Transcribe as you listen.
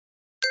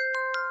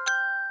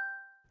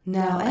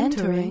Now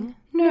entering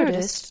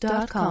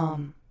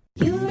Nerdist.com.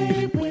 You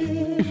made it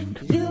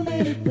weird, you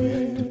made it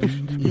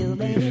weird, you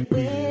made it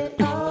weird,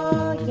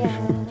 oh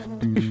yeah.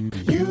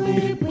 You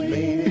made it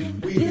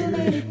weird, you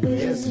made it weird,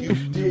 yes you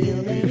did.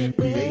 You made it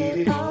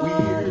weird,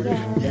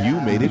 oh yeah. You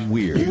Made It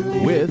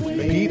Weird with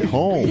Pete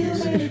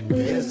Holmes.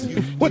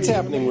 What's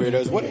happening,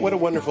 weirdos? What a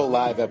wonderful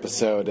live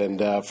episode.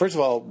 And first of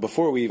all,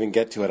 before we even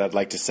get to it, I'd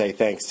like to say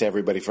thanks to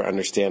everybody for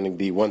understanding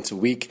the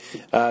once-a-week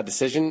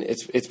decision.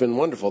 It's been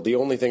wonderful. The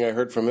only thing I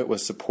heard from it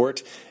was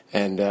support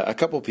and a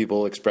couple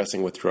people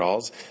expressing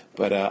withdrawals.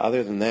 But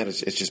other than that,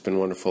 it's just been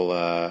wonderful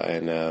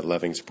and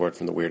loving support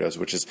from the weirdos,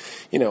 which is,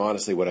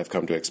 honestly what I've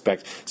come to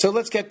expect. So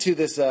let's get to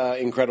this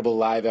incredible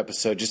live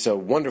episode. Just a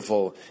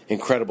wonderful,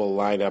 incredible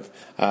lineup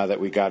that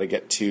we got to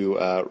get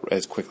to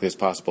as quickly as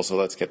possible. So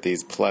let's get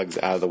these plugs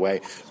out of the way.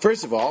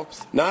 First of all,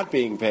 not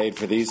being paid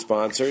for these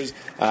sponsors,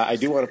 I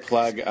do want to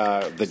plug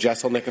the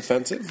Jeselnik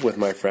Offensive with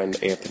my friend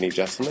Anthony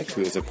Jeselnik,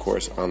 who is, of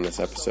course, on this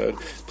episode.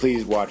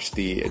 Please watch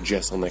the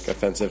Jeselnik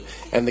Offensive.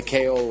 And the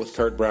KO with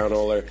Kurt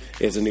Braunohler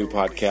is a new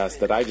podcast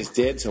that I just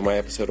did, so my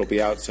episode will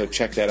be out, so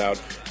check that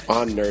out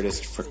on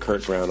Nerdist for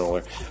Kurt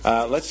Braunohler.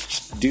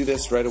 Let's do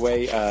this right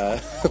away.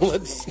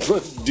 Let's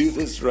do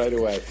this right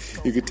away.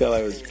 You could tell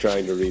I was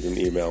trying to read an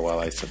email while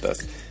I said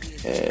this.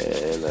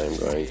 And I'm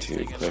going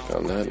to click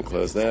on that and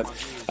close that.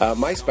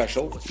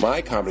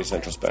 My Comedy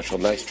Central special,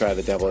 Nice Try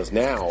the Devil, is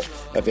now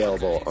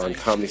available on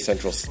Comedy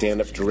Central Stand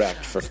Up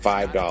Direct for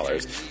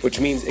 $5, which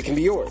means it can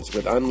be yours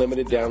with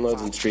unlimited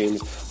downloads and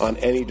streams on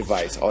any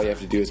device. All you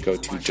have to do is go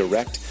to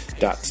direct.cc.com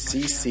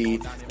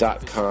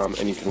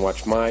and you can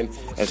watch mine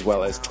as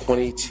well as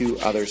 22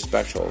 other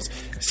specials.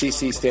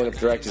 CC Stand Up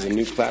Direct is a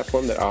new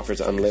platform that offers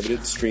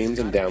unlimited streams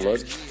and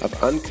downloads of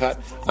uncut,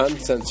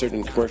 uncensored,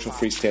 and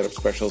commercial-free stand-up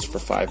specials for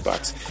 $5.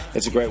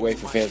 It's a great way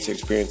for fans to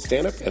experience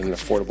stand-up at an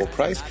affordable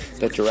price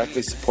that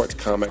directly supports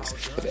comics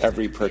with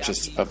every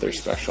purchase of their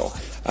special.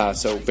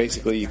 So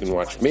basically, you can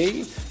watch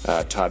me,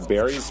 Todd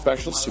Barry's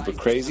special, Super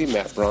Crazy,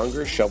 Matt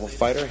Bronger, Shovel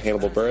Fighter,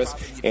 Hannibal Buress,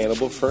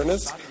 Annabelle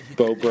Furness,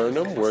 Bo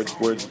Burnham, Words,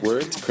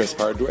 Chris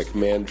Hardwick,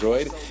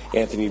 Mandroid,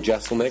 Anthony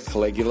Jeselnik,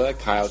 Caligula,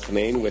 Kyle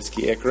Kinane,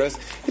 Whiskey Icarus.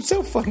 It's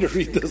so fun to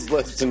read those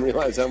lists and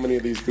realize how many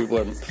of these people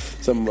are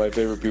some of my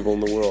favorite people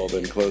in the world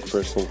and close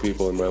personal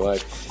people in my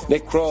life.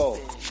 Nick Kroll,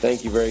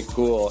 thank you, very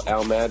cool.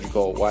 Al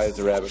Magical, Why is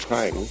the Rabbit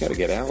Crying? We got to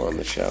get Al on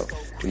the show.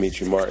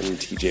 Dimitri Martin,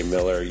 TJ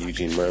Miller,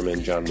 Eugene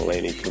Merman, John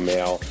Mulaney,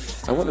 Kumail.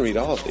 I want to read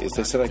all of these.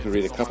 They said I could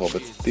read a couple,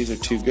 but these are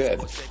too good.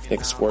 Nick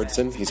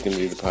Swardson, he's going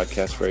to do the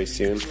podcast very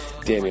soon.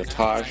 Daniel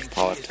Tosh,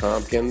 Paul F.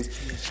 Tompkins,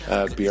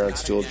 Bjorn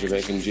Stuhl,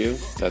 Jamaican Jew.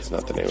 That's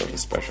not the name of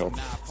his special.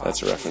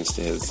 That's a reference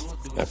to his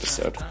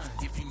episode.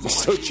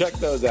 So check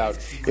those out.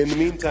 In the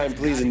meantime,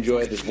 please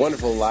enjoy this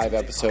wonderful live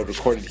episode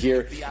recorded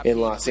here in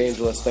Los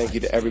Angeles. Thank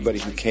you to everybody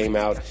who came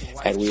out,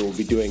 and we will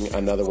be doing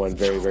another one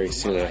very, very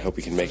soon, and I hope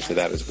you can make it to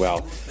that as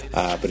well.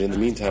 But in the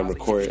meantime,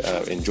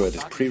 enjoy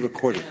this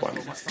pre-recorded one,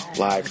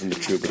 live from the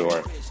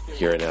Troubadour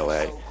here in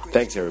L.A.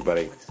 Thanks,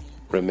 everybody.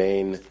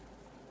 Remain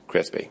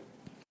crispy.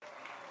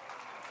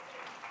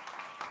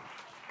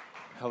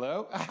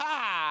 Hello?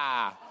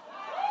 Ha-ha!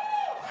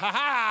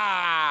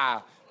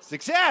 Ha-ha!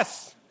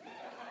 Success!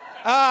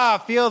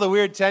 Feel the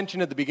weird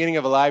tension at the beginning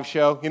of a live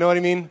show. You know what I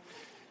mean?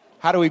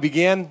 How do we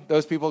begin?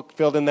 Those people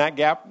filled in that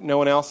gap. No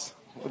one else?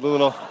 With a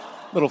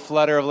little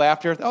flutter of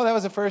laughter. Oh, that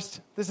was a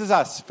first. This is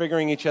us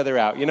figuring each other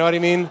out. You know what I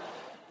mean?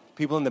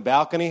 People in the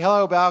balcony.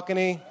 Hello,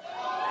 balcony.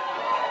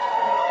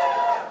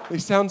 They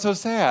sound so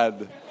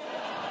sad.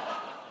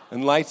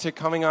 And lights are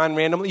coming on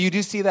randomly. You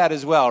do see that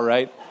as well,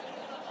 right?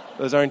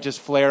 Those aren't just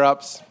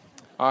flare-ups,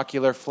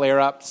 ocular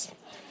flare-ups.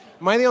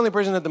 Am I the only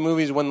person at the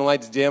movies when the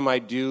lights dim, I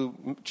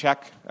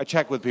check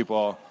with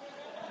people.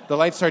 The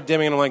lights start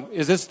dimming and I'm like,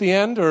 is this the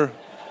end or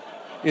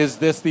is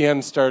this the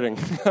end starting?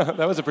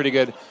 That was a pretty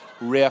good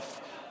riff.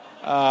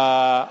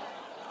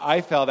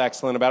 I felt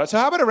excellent about it. So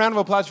how about a round of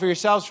applause for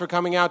yourselves for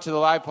coming out to the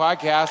live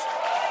podcast?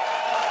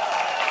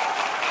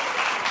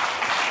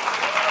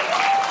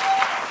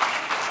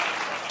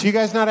 Do you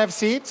guys not have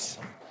seats?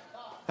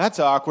 That's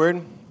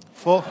awkward.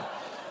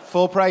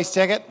 Full price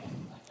ticket?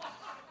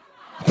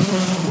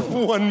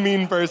 One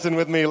mean person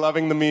with me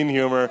loving the mean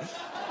humor.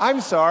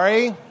 I'm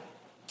sorry.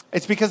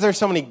 It's because there's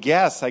so many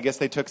guests. I guess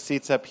they took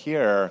seats up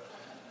here.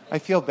 I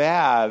feel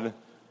bad.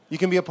 You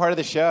can be a part of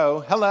the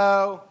show.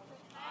 Hello.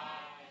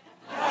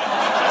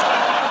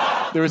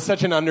 There was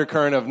such an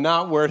undercurrent of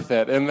not worth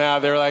it. And now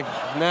they're like,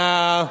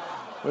 no,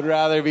 would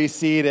rather be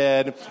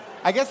seated.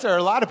 I guess there are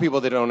a lot of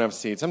people that don't have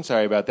seats. I'm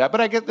sorry about that. But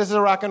I get this is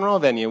a rock and roll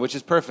venue, which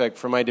is perfect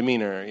for my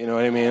demeanor. You know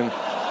what I mean?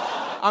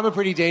 I'm a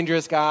pretty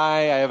dangerous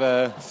guy. I have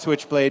a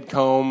switchblade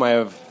comb. I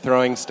have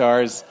throwing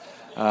stars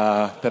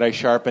that I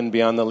sharpened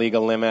beyond the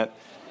legal limit.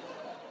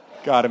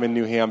 Got him in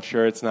New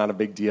Hampshire. It's not a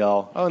big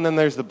deal. Oh, and then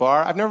there's the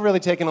bar. I've never really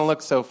taken a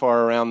look so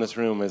far around this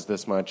room as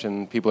this much,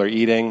 and people are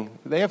eating.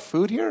 Do they have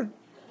food here?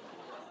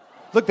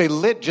 Look, they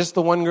lit just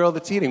the one girl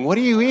that's eating. What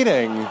are you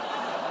eating?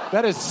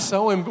 That is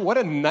what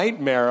a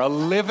nightmare. A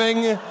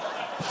living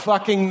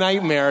fucking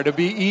nightmare to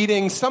be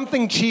eating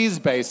something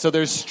cheese-based, so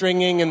there's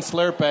stringing and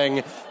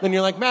slurping. Then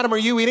you're like, madam, are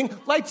you eating?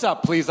 Lights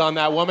up, please, on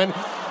that woman.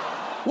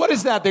 What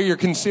is that you're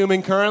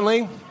consuming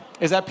currently?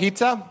 Is that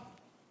pizza?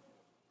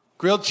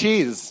 Grilled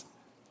cheese.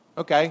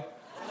 Okay.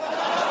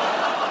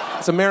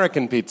 It's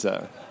American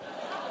pizza.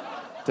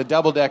 It's a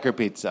double-decker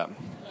pizza.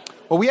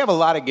 Well, we have a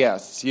lot of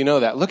guests. You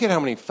know that. Look at how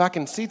many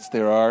fucking seats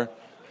there are.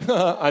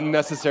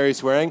 Unnecessary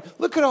swearing.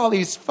 Look at all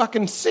these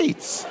fucking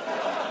seats.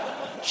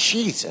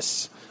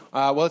 Jesus.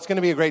 Well, it's going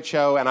to be a great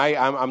show, and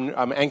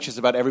I'm anxious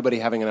about everybody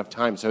having enough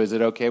time. So is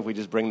it okay if we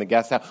just bring the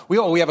guests out?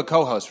 We have a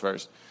co-host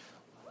first.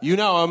 You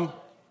know him.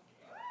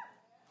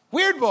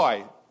 Weird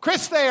Boy.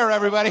 Chris Thayer,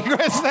 everybody.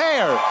 Chris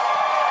Thayer.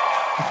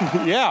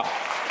 Yeah.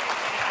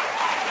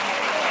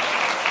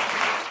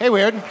 Hey,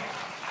 Weird.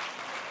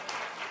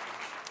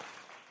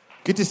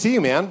 Good to see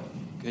you, man.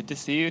 Good to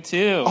see you,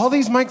 too. All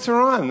these mics are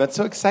on. That's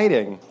so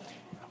exciting.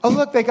 Oh,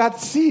 look, they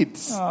got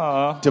seats.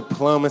 Aww.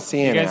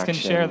 Diplomacy in action. You guys action.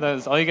 can share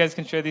those. All you guys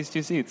can share these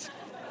 2 seats.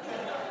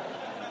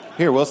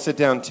 Here, we'll sit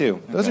down,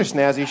 too. Those are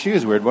snazzy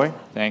shoes, Weird Boy.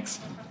 Thanks.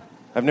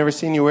 I've never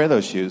seen you wear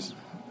those shoes.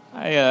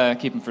 I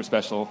keep them for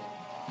special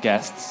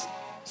guests.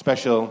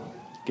 Special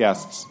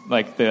guests.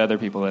 Like the other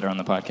people that are on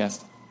the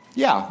podcast.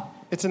 Yeah,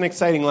 it's an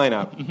exciting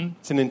lineup. Mm-hmm.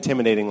 It's an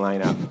intimidating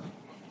lineup.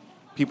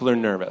 People are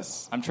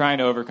nervous. I'm trying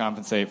to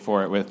overcompensate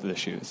for it with the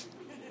shoes.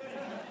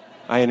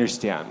 I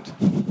understand.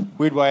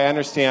 Weird Boy, I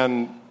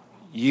understand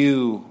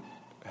you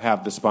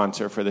have the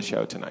sponsor for the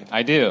show tonight.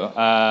 I do.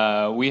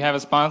 We have a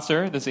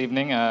sponsor this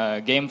evening,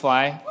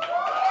 Gamefly.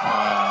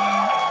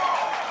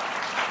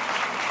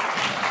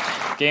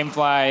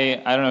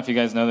 Gamefly, I don't know if you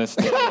guys know this.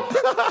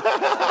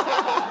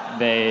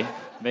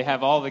 They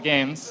have all the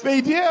games.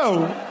 They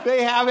do.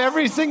 They have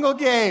every single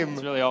game.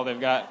 It's really all they've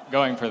got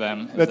going for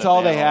them. That's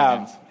all they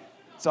have.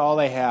 That's all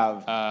they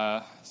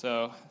have.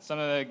 So some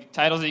of the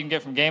titles that you can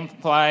get from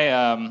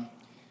Gamefly,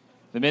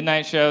 The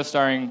Midnight Show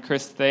starring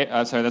Chris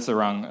Thayer. Sorry, that's the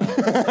wrong.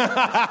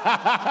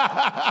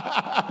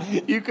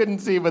 You couldn't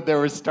see, but there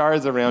were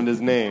stars around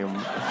his name.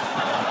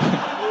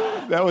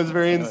 That was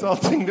very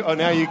insulting. Oh,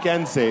 now you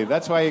can see.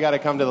 That's why you got to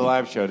come to the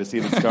live show to see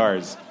the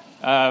stars.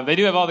 They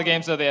do have all the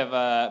games, though. They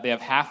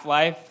have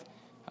Half-Life.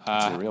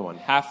 That's a real one.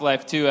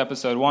 Half-Life 2,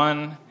 Episode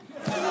 1.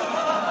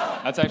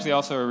 That's actually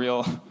also a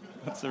real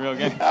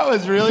game. That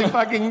was really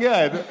fucking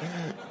good.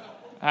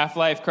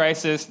 Half-Life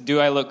Crisis, Do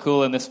I Look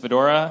Cool in This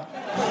Fedora?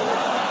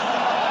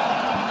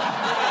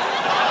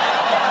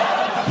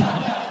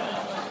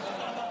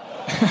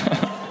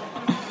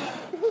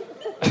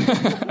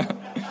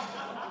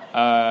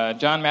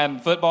 John Madden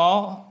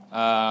Football,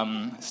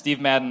 Steve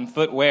Madden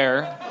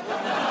Footwear.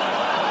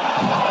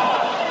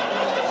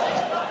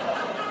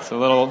 It's a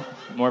little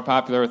more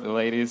popular with the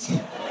ladies.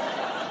 Duke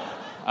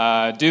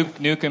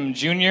Nukem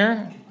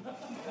Jr.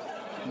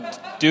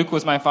 Duke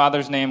was my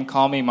father's name.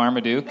 Call me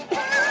Marmaduke.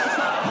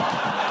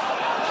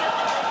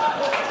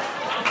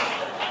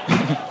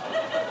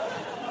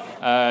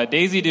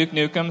 Daisy Duke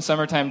Nukem,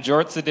 Summertime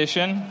Jorts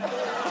Edition.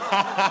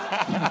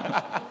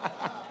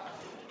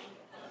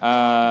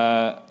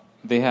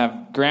 They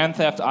have Grand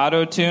Theft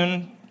Auto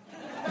Tune,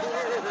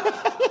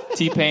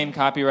 T-Pain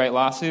copyright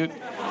lawsuit,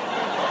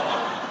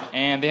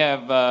 and they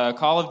have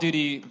Call of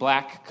Duty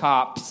Black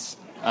Cops.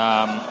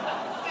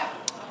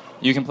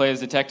 You can play as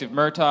Detective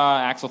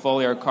Murtaugh, Axel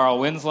Foley, or Carl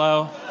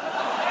Winslow.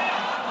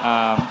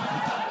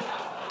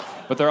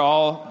 But they're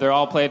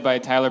all played by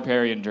Tyler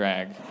Perry and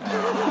drag.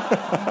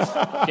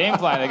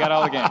 Gamefly, they got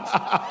all the games.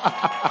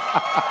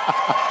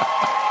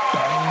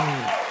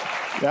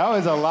 That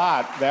was a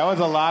lot. That was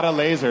a lot of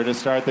laser to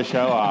start the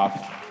show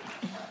off.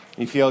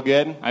 You feel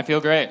good? I feel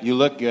great. You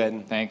look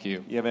good. Thank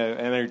you. You have an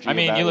energy. I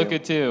mean, about you look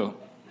good too.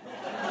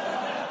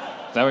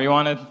 Is that what you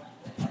wanted?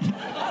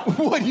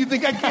 What, do you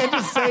think I can't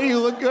just say you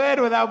look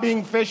good without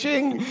being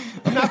fishing?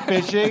 I'm not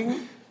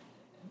fishing.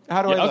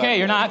 How do I look? Okay,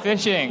 you're not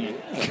fishing.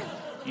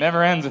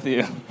 Never ends with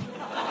you.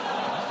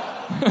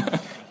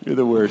 You're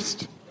the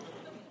worst.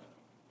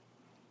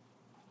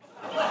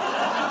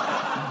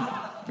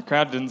 The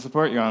crowd didn't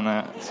support you on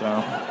that, so.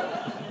 How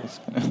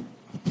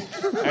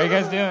are you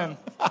guys doing?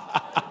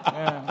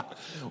 Yeah.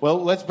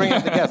 Well, let's bring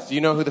out the guests. Do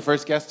you know who the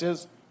first guest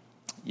is?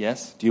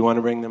 Yes. Do you want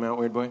to bring them out,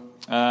 Weird Boy?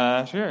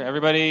 Sure.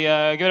 Everybody,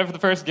 give it up for the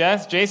first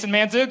guest, Jason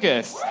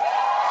Mantzoukas.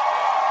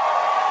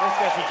 First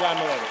guest is John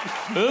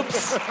Mulaney.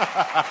 Oops.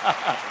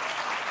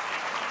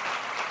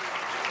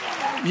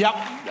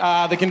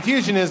 Yep. The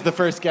confusion is the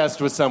first guest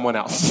was someone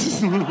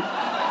else.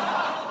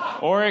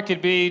 Or it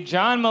could be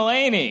John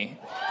Mulaney.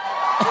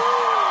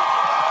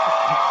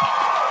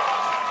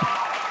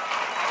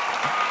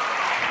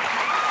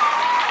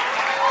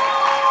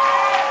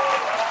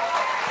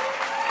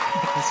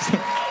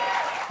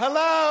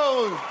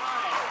 Hello.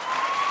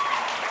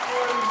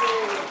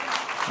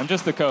 I'm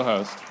just the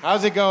co-host.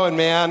 How's it going,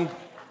 man?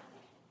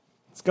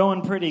 It's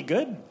going pretty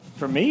good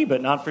for me,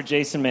 but not for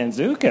Jason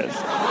Mantzoukas.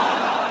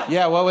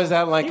 Yeah, what was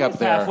that like He up was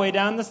there? halfway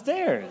down the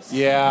stairs.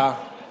 Yeah.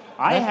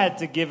 I had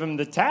to give him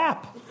the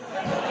tap.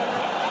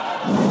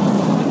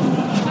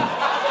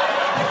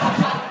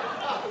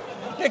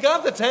 You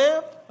got the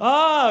tap?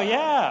 Oh,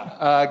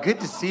 yeah. Good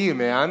to see you,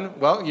 man.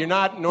 Well, you're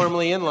not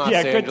normally in Los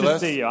Yeah, Angeles. good to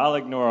see you. I'll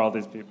ignore all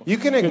these people. You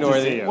can Good ignore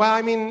to see it. you. Well,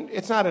 I mean,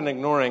 it's not an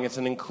ignoring, it's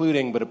an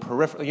including, but a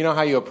peripheral. You know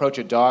how you approach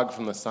a dog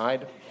from the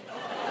side?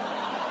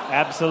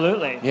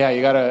 Absolutely. Yeah,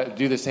 you got to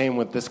do the same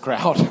with this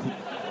crowd.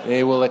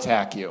 They will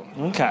attack you.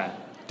 Okay.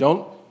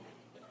 Don't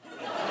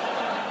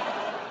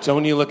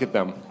you look at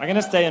them. I'm going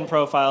to stay in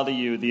profile to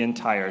you the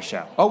entire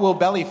show. Oh, we'll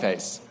belly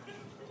face.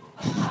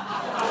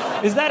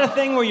 Is that a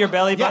thing where your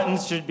belly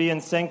buttons should be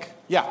in sync?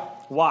 Yeah.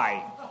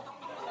 Why?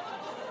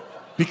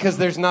 Because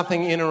there's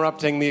nothing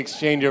interrupting the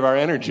exchange of our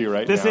energy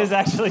right This now. is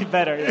actually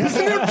better. Yeah.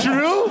 Isn't it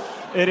true?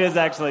 It is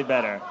actually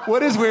better.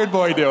 What is Weird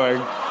Boy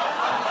doing?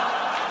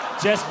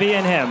 Just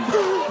being him.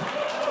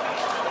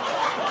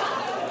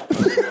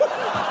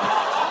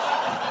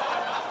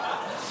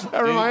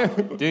 That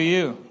reminds Do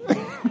you?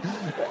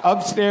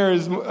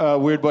 Upstairs,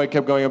 Weird Boy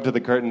kept going up to the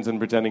curtains and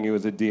pretending he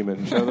was a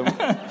demon.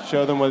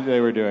 Show them what they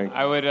were doing.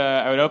 I would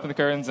open the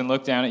curtains and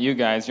look down at you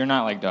guys. You're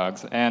not like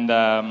dogs. And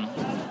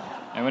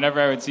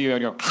whenever I would see you,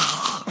 I'd go,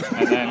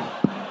 and then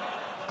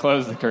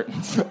close the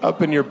curtains.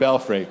 Up in your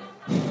belfry.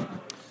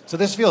 So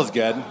this feels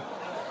good.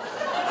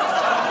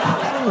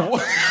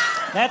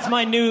 That's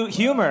my new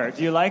humor.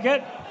 Do you like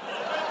it?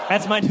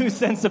 That's my new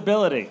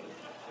sensibility.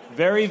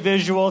 Very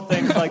visual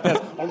things like this.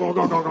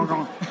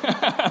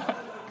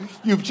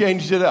 You've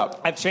changed it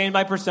up. I've changed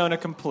my persona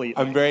completely.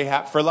 I'm very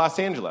happy for Los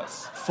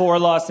Angeles. For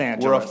Los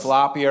Angeles. We're a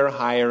floppier,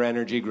 higher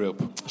energy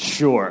group.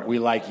 Sure. We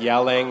like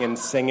yelling and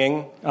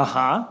singing.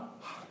 Uh-huh.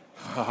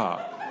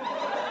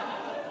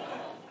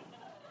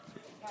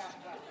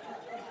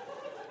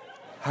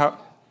 How?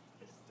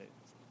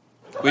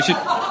 We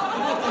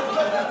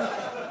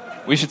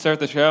should start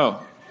the show.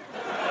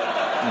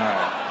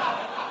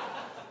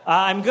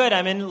 I'm good.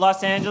 I'm in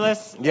Los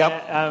Angeles.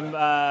 Yep.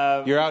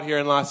 I'm You're out here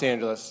in Los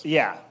Angeles.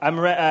 yeah.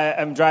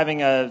 I'm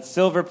driving a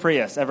silver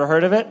Prius. Ever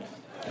heard of it?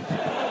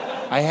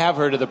 I have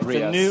heard of the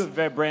Prius. It's a new,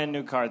 very brand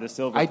new car, the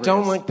silver I Prius.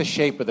 don't like the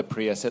shape of the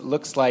Prius. It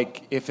looks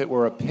like if it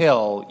were a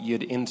pill,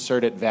 you'd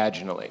insert it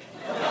vaginally.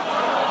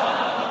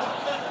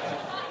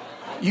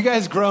 You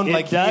guys groaned It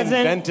like he doesn't,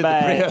 invented the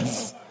but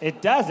Prius.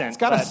 It doesn't. It's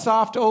got a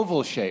soft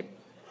oval shape.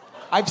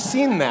 I've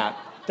seen that.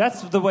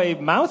 That's the way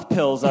mouth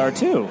pills are,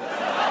 too.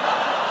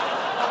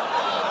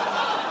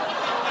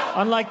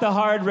 Unlike the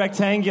hard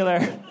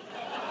rectangular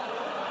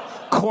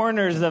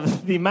corners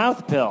of the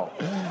mouth pill.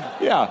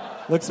 Yeah.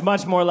 Looks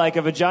much more like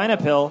a vagina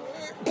pill,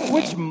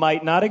 which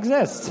might not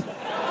exist.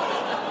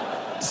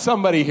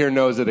 Somebody here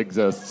knows it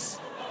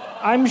exists.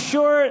 I'm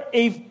sure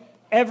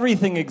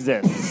everything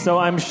exists, so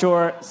I'm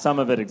sure some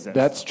of it exists.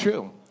 That's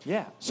true.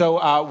 Yeah.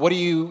 So what are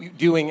you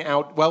doing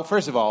out? Well,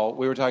 first of all,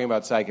 we were talking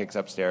about psychics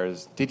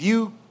upstairs. Did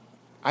you...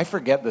 I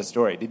forget the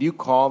story. Did you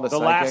call the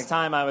psychic? last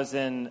time I was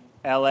in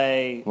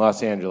L.A.,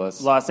 Los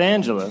Angeles. Los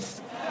Angeles.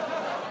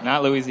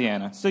 Not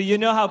Louisiana. So you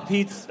know how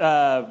Pete's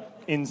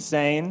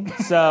insane?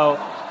 So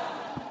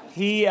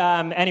he,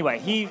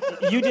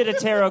 you did a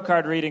tarot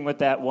card reading with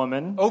that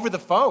woman. Over the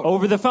phone.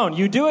 Over the phone.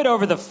 You do it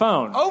over the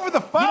phone. Over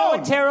the phone. You know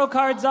what tarot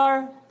cards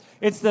are?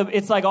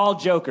 It's like all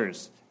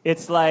jokers.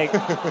 It's like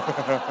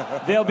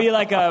there'll be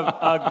like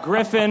a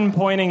griffin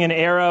pointing an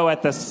arrow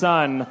at the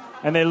sun,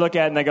 and they look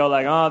at it and they go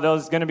like, "Oh,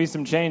 there's going to be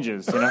some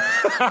changes," you know.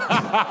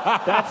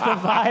 That's the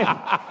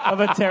vibe of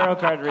a tarot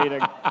card reading.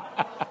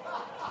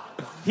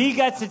 He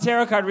gets the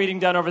tarot card reading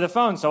done over the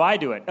phone, so I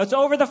do it. It's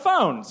over the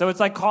phone, so it's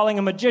like calling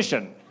a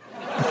magician.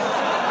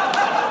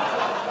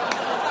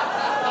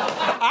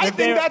 I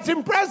think that's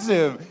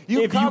impressive.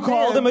 If you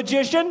called a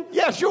magician,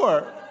 yeah,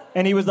 sure.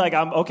 and he was like,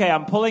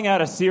 I'm pulling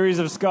out a series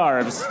of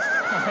scarves.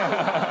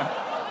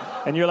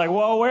 And you're like,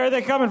 whoa, where are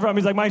they coming from?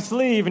 He's like, my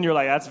sleeve. And you're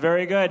like, that's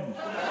very good.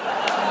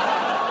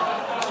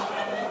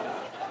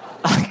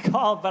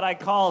 I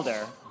called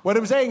her. What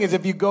I'm saying is,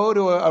 if you go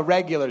to a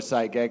regular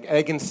psychic,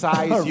 they can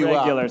size A you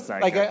up. regular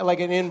psychic. Like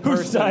an Who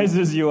in-person.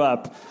 sizes you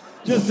up?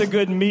 Just a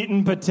good meat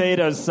and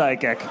potatoes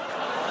psychic.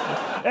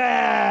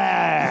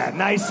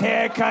 Nice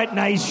haircut,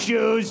 nice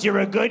shoes. You're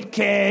a good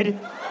kid.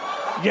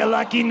 Your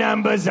lucky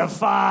numbers are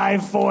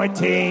 5,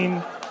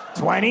 14,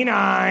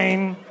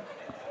 29.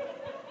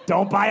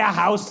 Don't buy a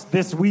house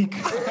this week.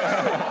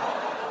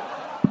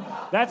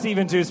 That's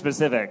even too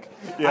specific.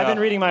 Yeah. I've been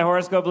reading my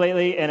horoscope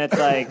lately, and it's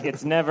like,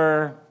 it's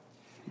never...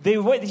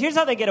 Here's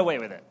how they get away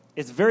with it.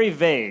 It's very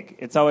vague.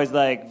 It's always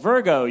like,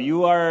 Virgo,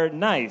 you are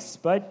nice,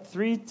 but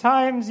 3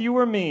 times you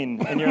were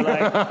mean. And you're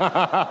like,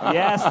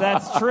 yes,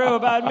 that's true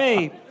about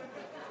me.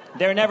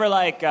 They're never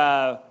like,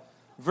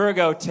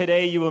 Virgo,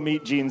 today you will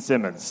meet Gene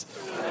Simmons.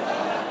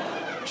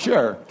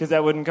 Sure. Because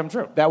that wouldn't come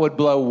true. That would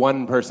blow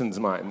one person's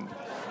mind.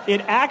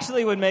 It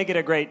actually would make it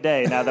a great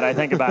day, now that I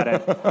think about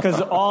it.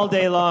 Because all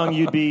day long,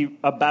 you'd be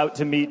about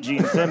to meet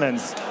Gene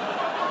Simmons.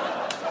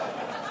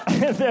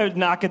 They'd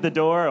knock at the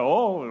door.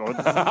 Oh, this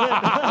is it.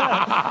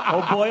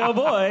 Oh, boy, oh,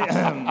 boy.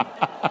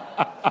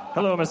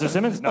 Hello, Mr.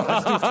 Simmons? No,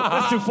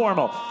 that's too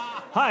formal.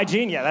 Hi,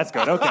 Gene. Yeah, that's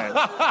good. Okay.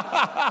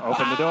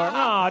 Open the door.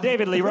 Oh,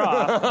 David Lee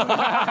Roth.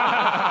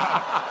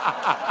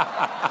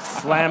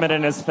 Slam it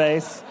in his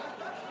face.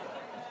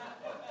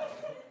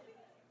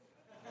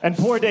 And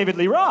poor David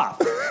Lee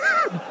Roth.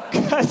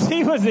 Because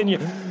he was in your...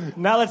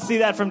 Now let's see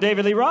that from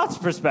David Lee Roth's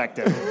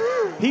perspective.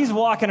 He's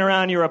walking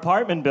around your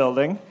apartment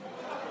building,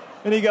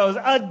 and he goes,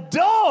 a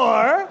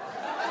door?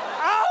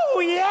 Oh,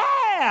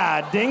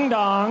 yeah! Ding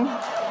dong.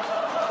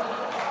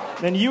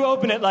 Then you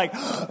open it like,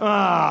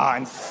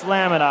 and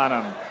slam it on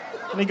him.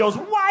 And he goes,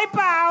 wipe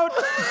out!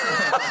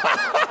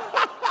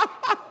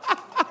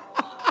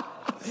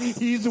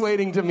 He's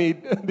waiting to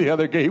meet the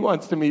other guy. He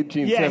wants to meet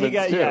Gene Simmons,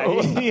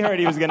 too. He heard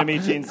he was going to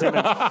meet Gene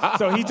Simmons.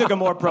 So he took a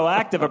more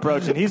proactive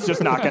approach, and he's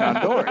just knocking on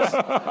doors.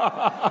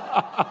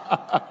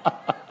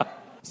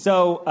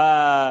 So,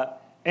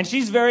 and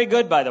she's very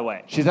good, by the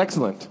way. She's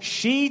excellent.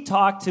 She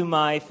talked to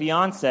my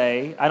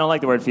fiance. I don't like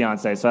the word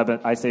fiance, so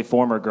I say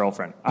former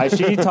girlfriend.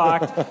 She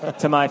talked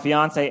to my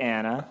fiance,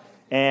 Anna,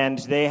 and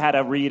they had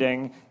a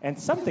reading, and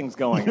something's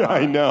going on.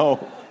 I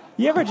know.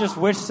 You ever just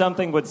wish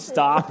something would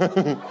stop?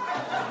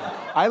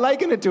 I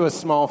liken it to a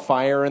small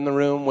fire in the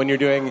room when you're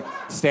doing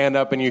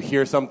stand-up and you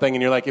hear something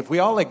and you're like, if we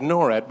all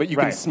ignore it, but you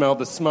can smell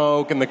the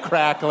smoke and the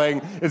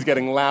crackling is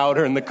getting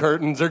louder and the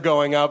curtains are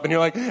going up and you're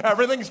like,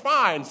 everything's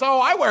fine,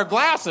 so I wear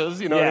glasses,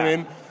 you know what I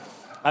mean?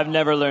 I've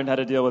never learned how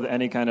to deal with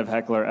any kind of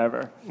heckler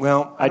ever.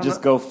 Well, I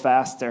just go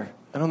faster.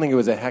 I don't think it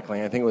was a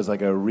heckling. I think it was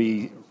like a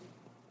It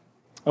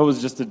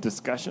was just a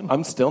discussion?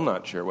 I'm still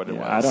not sure what it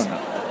was. I don't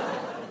know.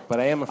 But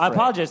I am afraid. I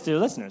apologize to your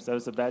listeners. That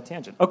was a bad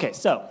tangent. Okay,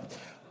 so...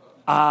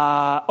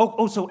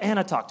 so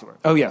Anna talked to her.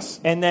 Oh, yes.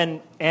 And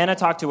then Anna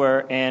talked to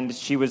her, and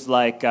she was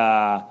like,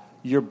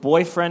 your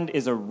boyfriend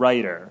is a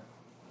writer.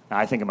 Now,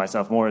 I think of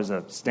myself more as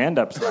a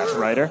stand-up /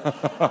 writer.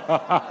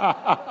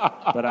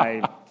 But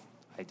I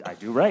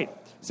do write.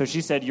 So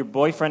she said, your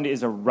boyfriend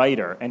is a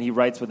writer, and he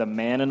writes with a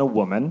man and a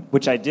woman,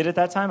 which I did at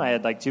that time. I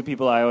had like 2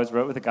 people I always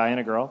wrote with, a guy and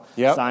a girl.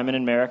 Yep. Simon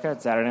and Merica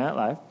at Saturday Night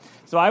Live.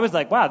 So I was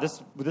like, wow,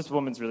 this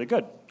woman's really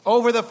good.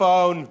 Over the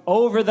phone.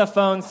 Over the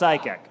phone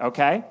psychic,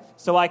 okay?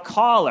 So I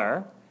call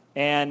her,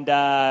 and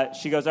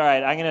she goes, all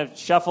right, I'm going to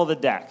shuffle the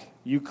deck.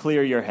 You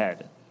clear your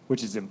head,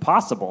 which is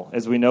impossible,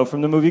 as we know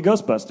from the movie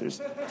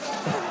Ghostbusters.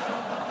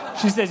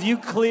 She says, you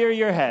clear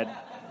your head.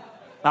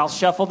 I'll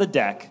shuffle the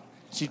deck.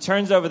 She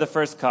turns over the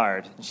first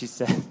card, and she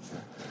says,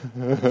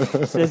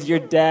 your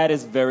dad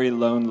is very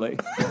lonely.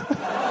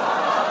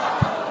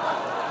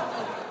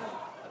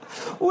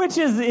 Which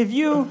is,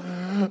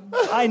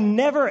 I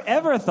never,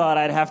 ever thought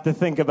I'd have to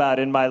think about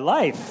in my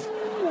life.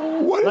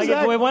 What is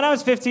that? When I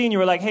was 15, you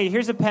were like, hey,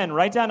 here's a pen.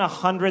 Write down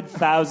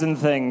 100,000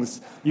 things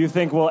you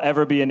think will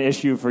ever be an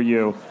issue for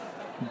you.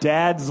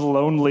 Dad's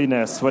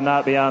loneliness would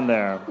not be on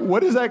there. What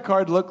does that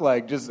card look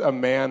like? Just a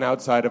man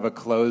outside of a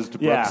closed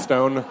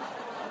Brookstone?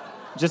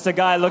 Just a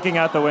guy looking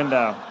out the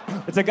window.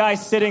 It's a guy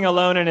sitting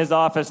alone in his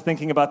office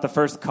thinking about the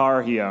first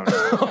car he owned.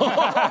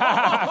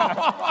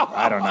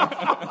 I don't know.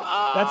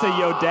 That's a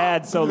yo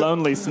dad so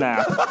lonely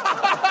snap.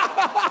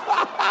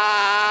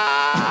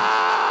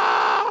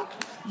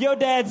 Yo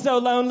dad's so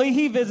lonely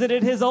he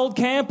visited his old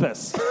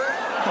campus.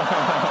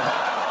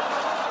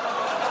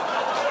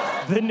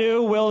 The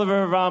new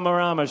Wilbur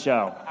Rama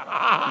show.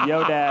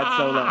 Yo dad's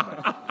so lonely.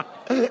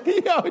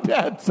 Yo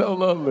dad's so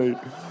lonely.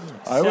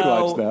 I would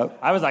watch that.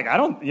 I was like,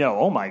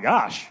 oh my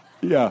gosh.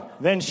 Yeah.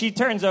 Then she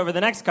turns over the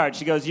next card.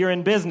 She goes, you're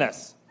in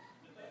business.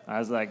 I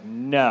was like,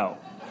 no.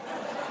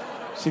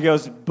 She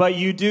goes, but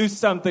you do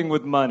something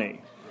with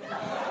money.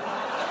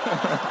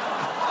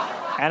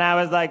 And I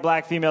was like,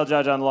 black female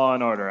judge on Law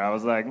and Order. I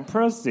was like,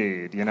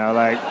 proceed,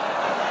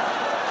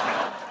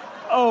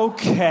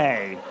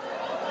 okay.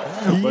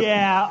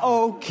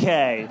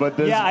 Okay. But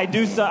I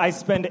do. So I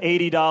spend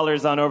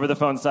 $80 on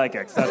over-the-phone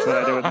psychics. That's what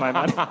I do with my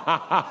money.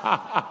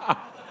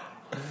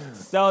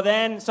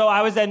 So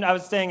I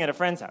was staying at a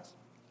friend's house.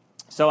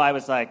 So I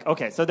was like,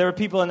 okay. So there were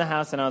people in the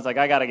house, and I was like,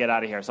 I got to get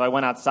out of here. So I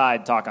went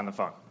outside, talk on the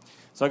phone.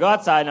 So I go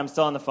outside, and I'm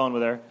still on the phone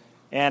with her.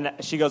 And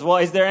she goes, well,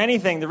 is there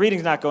anything, the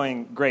reading's not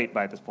going great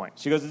by this point.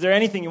 She goes, is there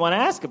anything you want to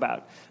ask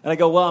about? And I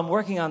go, well, I'm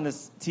working on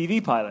this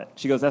TV pilot.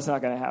 She goes, that's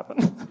not going to happen.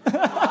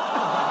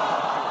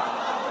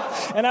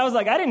 And I was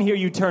like, I didn't hear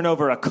you turn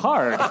over a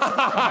card.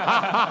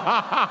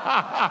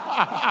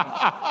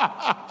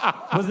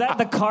 Was that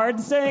the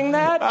card saying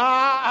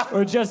that?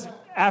 Or just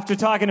after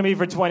talking to me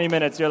for 20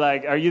 minutes, you're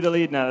like, are you the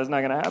lead? No, that's not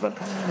going to happen.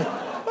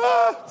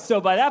 So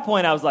by that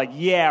point, I was like,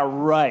 yeah,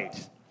 right.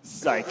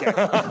 Psychic.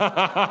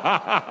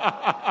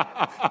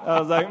 I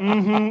was like,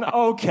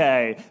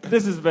 okay.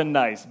 This has been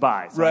nice.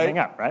 Bye. So I hang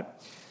up, right?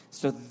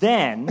 So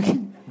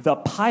then the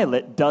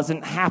pilot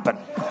doesn't happen.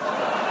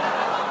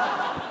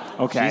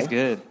 Okay. She's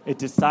good. It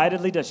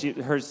decidedly does.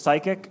 Her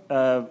psychic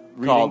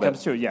reading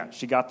comes true. Yeah,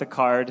 she got the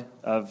card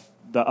of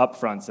the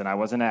upfronts, and I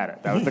wasn't at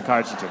it. That was the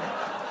card she took.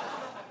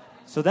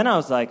 So then I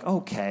was like,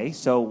 okay,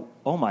 so,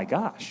 oh my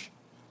gosh.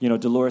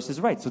 Dolores is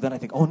right. So then I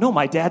think, oh no,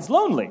 my dad's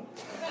lonely.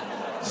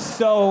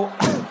 So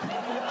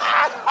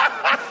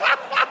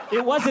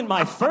it wasn't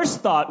my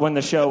first thought when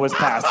the show was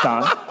passed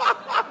on,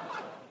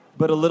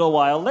 but a little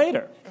while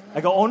later.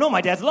 I go, oh no,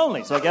 my dad's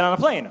lonely. So I get on a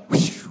plane.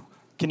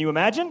 Can you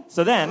imagine?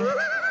 So then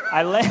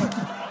I land.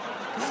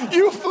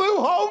 You flew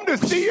home to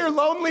see your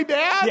lonely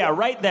dad? Yeah,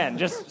 right then.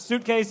 Just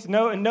suitcase,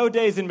 no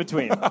days in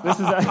between. This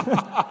is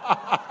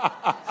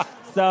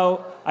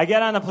So I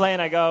get on the plane,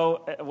 I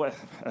go,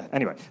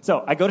 anyway,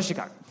 so I go to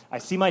Chicago. I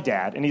see my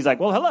dad, and he's like,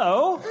 well,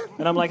 hello.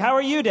 And I'm like, how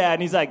are you, Dad?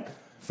 And he's like,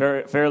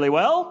 fairly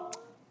well.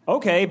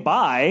 Okay,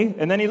 bye.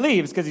 And then he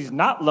leaves because he's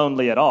not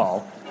lonely at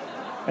all.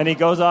 And he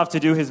goes off to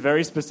do his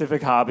very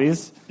specific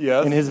hobbies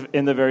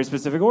in the very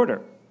specific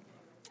order.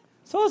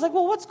 So I was like,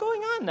 well, what's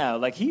going on now?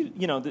 Like,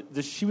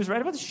 she was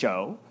right about the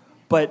show,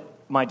 but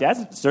my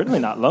dad's certainly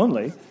not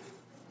lonely.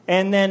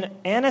 And then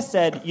Anna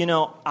said,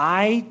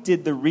 I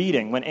did the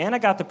reading. When Anna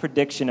got the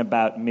prediction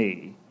about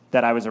me,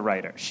 that I was a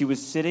writer, she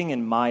was sitting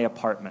in my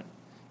apartment.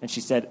 And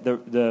she said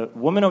the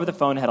woman over the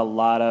phone had a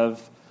lot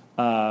of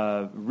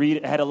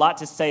had a lot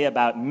to say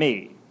about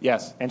me.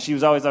 Yes. And she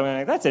was always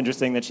like, that's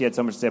interesting that she had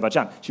so much to say about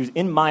John. She was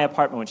in my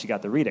apartment when she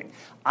got the reading.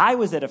 I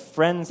was at a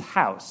friend's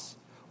house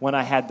when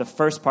I had the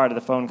first part of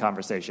the phone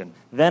conversation.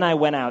 Then I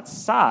went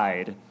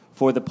outside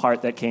for the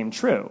part that came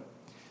true.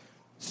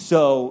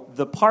 So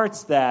the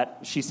parts that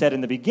she said in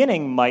the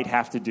beginning might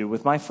have to do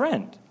with my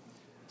friend.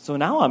 So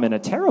now I'm in a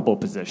terrible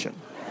position.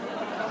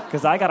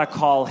 Because I got to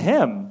call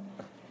him.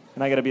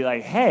 And I got to be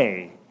like,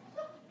 hey,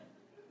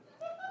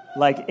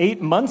 like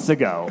 8 months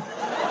ago,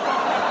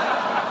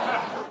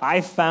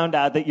 I found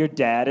out that your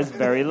dad is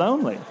very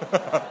lonely.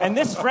 And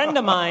this friend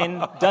of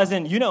mine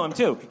doesn't, you know him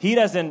too, he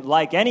doesn't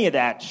like any of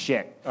that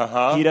shit.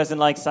 He doesn't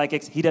like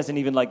psychics. He doesn't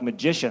even like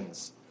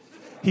magicians.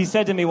 He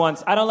said to me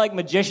once, I don't like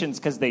magicians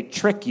because they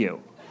trick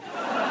you.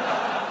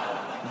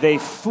 They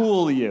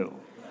fool you.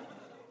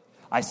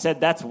 I said,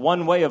 that's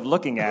one way of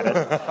looking at it.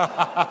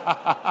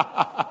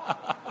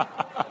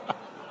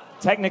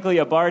 Technically,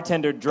 a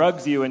bartender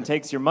drugs you and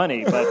takes your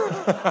money, but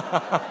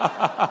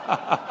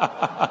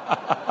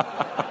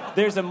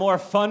there's a more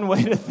fun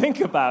way to think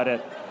about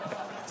it.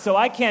 So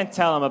I can't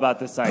tell him about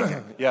the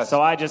psychic. Yes.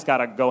 So I just got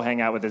to go hang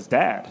out with his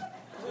dad.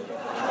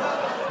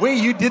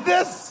 Wait, you did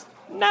this?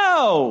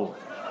 No.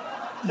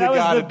 That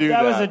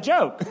was a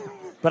joke.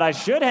 But I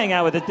should hang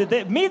out with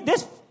it.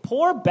 This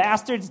poor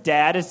bastard's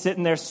dad is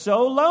sitting there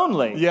so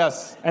lonely.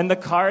 Yes. And the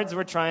cards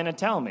were trying to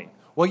tell me.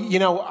 Well,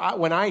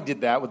 when I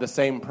did that with the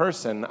same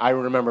person, I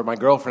remember my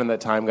girlfriend at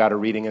the time got a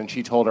reading, and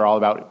she told her all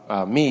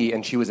about me,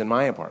 and she was in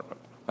my apartment.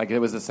 Like, it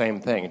was the same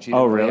thing, and she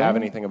didn't really have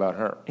anything about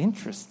her.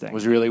 Interesting. It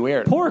was really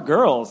weird. Poor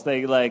girls,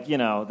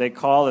 they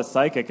call a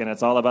psychic, and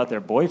it's all about their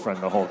boyfriend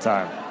the whole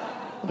time.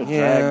 What a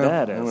drag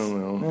that is. I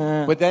don't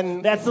know. But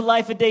then... That's the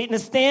life of dating a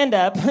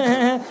stand-up.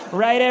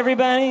 Right,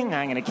 everybody? I'm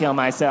going to kill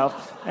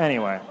myself.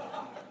 Anyway.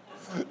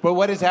 But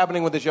what is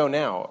happening with the show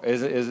now?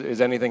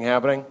 Is anything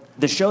happening?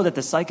 The show that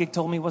the psychic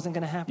told me wasn't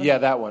going to happen? Yeah,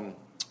 that one.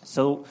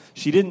 So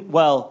she didn't...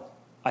 Well,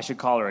 I should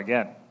call her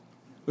again.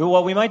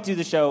 Well, we might do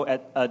the show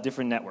at a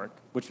different network,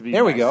 which would be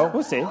There we go.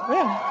 We'll see.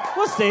 Yeah,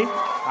 we'll see.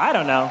 I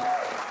don't know.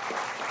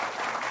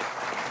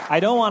 I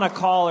don't want to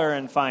call her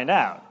and find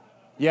out.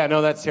 Yeah,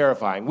 no, that's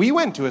terrifying. We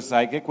went to a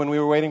psychic when we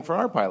were waiting for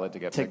our pilot to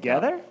get picked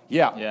up. Together?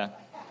 Yeah. Yeah.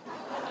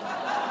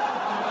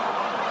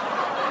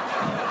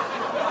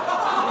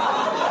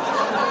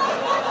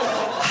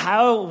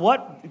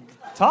 What?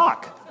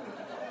 Talk.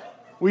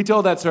 We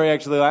told that story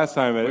actually last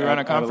time. We were on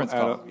a conference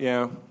call.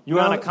 Yeah. You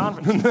were on a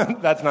conference?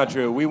 That's not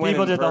true. We went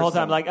People in did the whole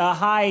person. time, like,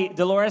 hi,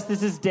 Dolores,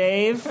 this is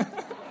Dave.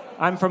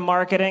 I'm from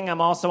marketing.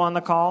 I'm also on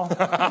the call.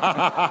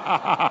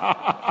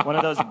 One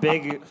of those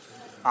big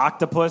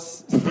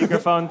octopus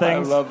speakerphone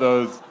things. I love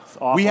those.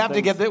 We have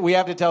things. we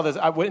have to tell this.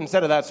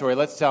 Instead of that story,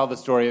 let's tell the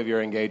story of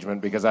your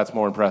engagement because that's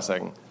more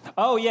impressing.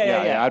 Oh,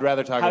 yeah. I'd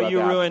rather talk about how you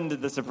that. ruined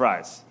the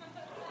surprise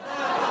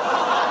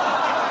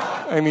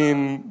I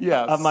mean,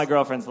 yes. of my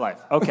girlfriend's life.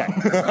 Okay.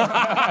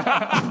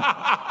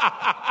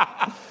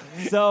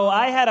 So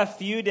I had a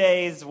few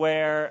days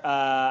where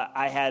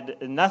I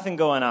had nothing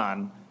going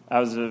on. I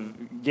was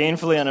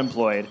gainfully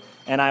unemployed,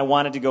 and I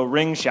wanted to go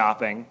ring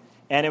shopping.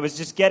 And it was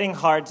just getting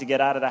hard to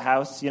get out of the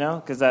house,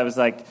 because I was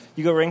like,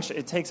 you go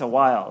it takes a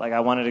while. Like,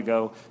 I wanted to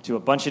go to a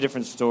bunch of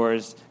different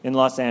stores in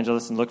Los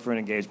Angeles and look for an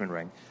engagement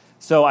ring.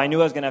 So I knew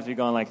I was going to have to be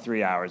gone like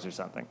 3 hours or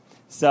something.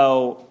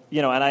 So,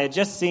 and I had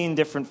just seen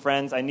different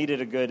friends. I needed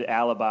a good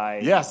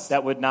alibi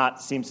that would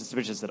not seem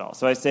suspicious at all.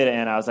 So I say to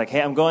Anna, I was like,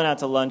 hey, I'm going out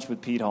to lunch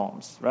with Pete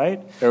Holmes,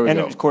 right? There we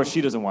go. Of course,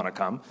 she doesn't want to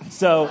come.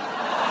 So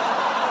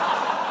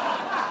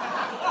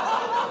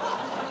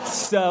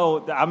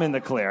I'm in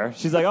the clear.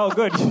 She's like, oh,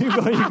 good, you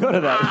go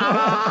to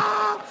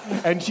that.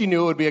 And she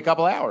knew it would be a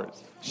couple hours.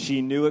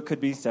 She knew it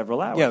could be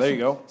several hours. Yeah, there you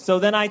go. So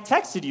then I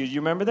texted you. Do you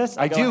remember this?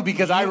 I do,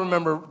 because I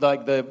remember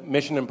like the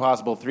Mission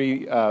Impossible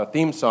 3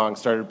 theme song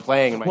started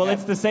playing in my head. Well,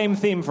 it's the same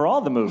theme for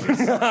all the movies.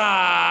 And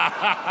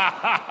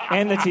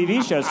the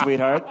TV show,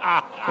 sweetheart.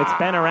 It's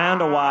been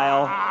around a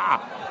while.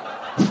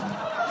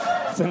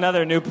 It's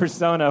another new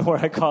persona where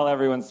I call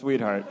everyone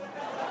sweetheart.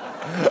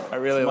 I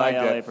really my liked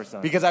LA it.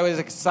 persona. Because I was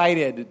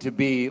excited to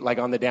be like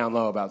on the down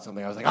low about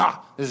something. I was like,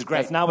 this is great.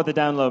 That's not what the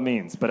down low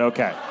means, but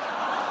okay.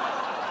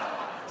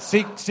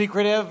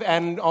 Secretive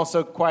and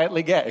also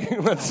quietly gay.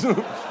 That's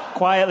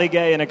quietly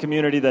gay in a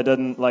community that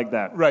doesn't like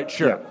that. Right,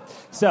 sure.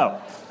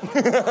 Yeah.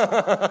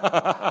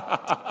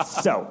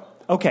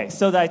 Okay,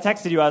 so I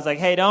texted you. I was like,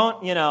 hey,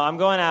 I'm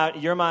going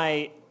out. You're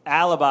my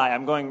alibi.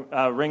 I'm going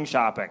ring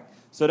shopping.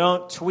 So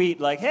don't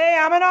tweet like, hey,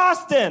 I'm in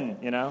Austin,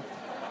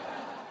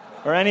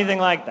 or anything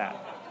like that.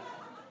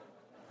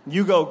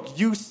 You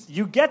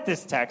get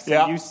this text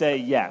and you say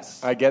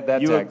yes. I get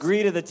that you text. You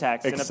agree to the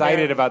text.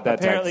 Excited about that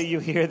apparently text. you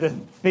hear the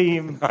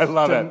theme I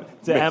love to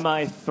it.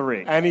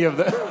 MI3. Any of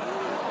the...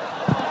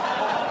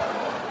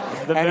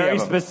 The Any very of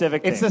them.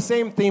 specific theme. It's the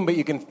same theme, but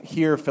you can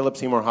hear Philip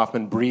Seymour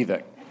Hoffman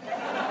breathing.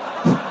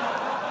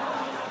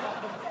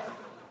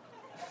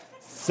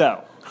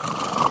 So.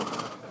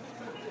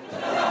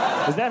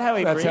 Is that how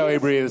he breathes? That's how he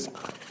breathes.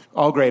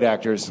 All great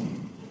actors.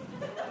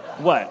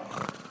 What?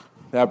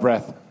 That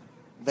breath.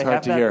 They It's hard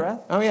have to that hear.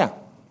 breath? Oh, yeah.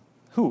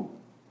 Who?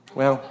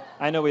 Well,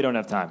 I know we don't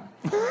have time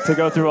to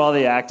go through all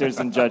the actors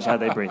and judge how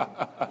they breathe.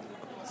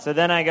 So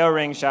then I go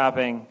ring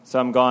shopping, so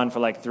I'm gone for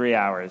like 3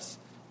 hours.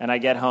 And I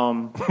get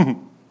home,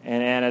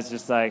 and Anna's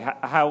just like,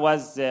 how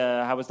was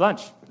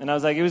lunch? And I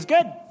was like, it was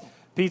good.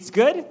 Pete's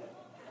good.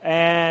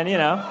 And, it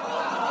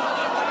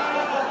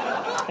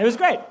was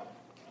great.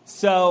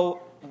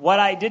 So what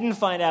I didn't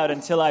find out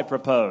until I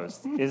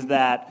proposed is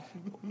that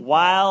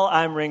while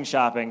I'm ring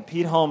shopping,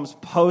 Pete Holmes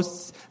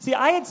posts... See,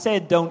 I had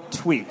said don't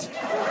tweet.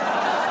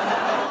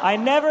 I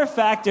never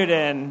factored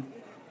in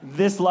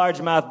this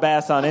largemouth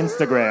bass on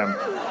Instagram.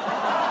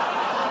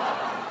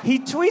 He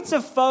tweets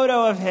a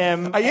photo of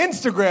him. I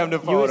Instagrammed a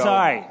photo.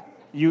 Sorry.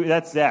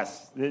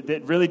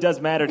 It really does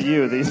matter to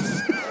you,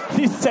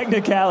 these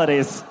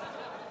technicalities.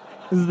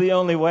 This is the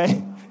only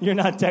way you're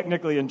not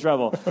technically in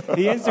trouble.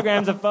 He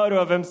Instagrams a photo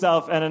of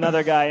himself and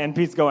another guy, and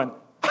Pete's going...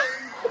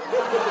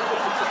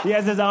 He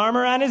has his arm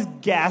around his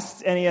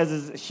guest, and he has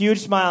his huge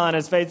smile on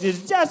his face.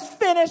 He's just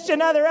finished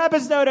another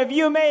episode of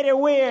You Made It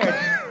Weird.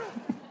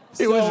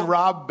 It was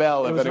Rob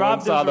Bell, if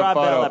anyone saw the Rob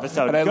photo. Bell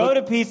episode. And Go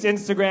to Pete's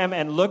Instagram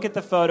and look at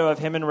the photo of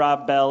him and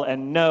Rob Bell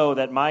and know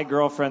that my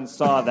girlfriend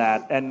saw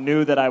that and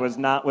knew that I was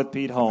not with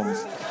Pete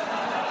Holmes.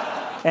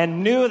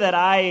 And knew that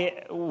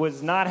I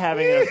was not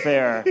having an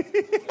affair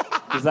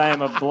because I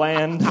am a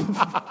bland,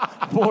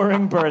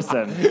 boring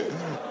person.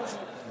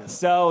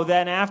 So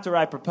then after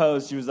I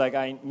proposed, she was like,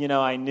 I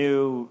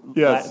knew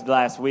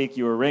last week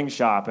you were ring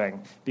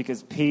shopping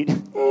because Pete,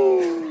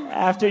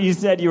 after you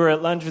said you were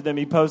at lunch with him,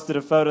 he posted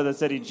a photo that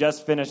said he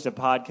just finished a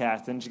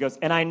podcast. And she goes,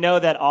 and I know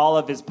that all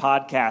of his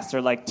podcasts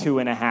are like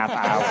 2.5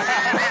 hours.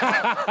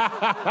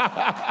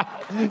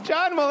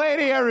 John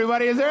Mulaney,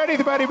 everybody. Is there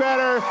anybody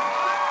better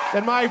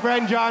than my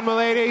friend John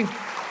Mulaney?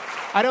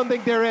 I don't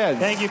think there is.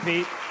 Thank you,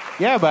 Pete.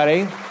 Yeah,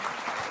 buddy.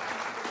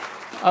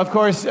 Of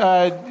course,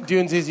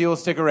 Dunesies, you'll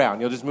stick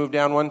around. You'll just move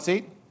down one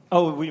seat?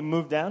 Oh, we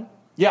moved down?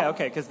 Yeah.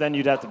 Okay, because then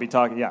you'd have to be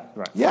talking. Yeah,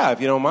 right. Yeah, if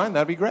you don't mind,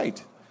 that'd be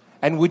great.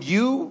 And would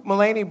you,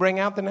 Mulaney, bring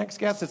out the next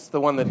guest? It's the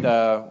one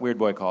that Weird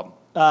Boy called.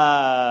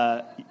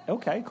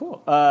 Okay,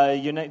 cool.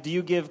 Do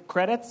you give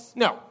credits?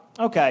 No.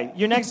 Okay,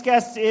 your next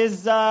guest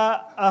is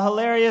a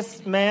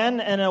hilarious man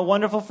and a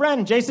wonderful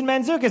friend, Jason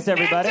Mantzoukas,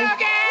 everybody.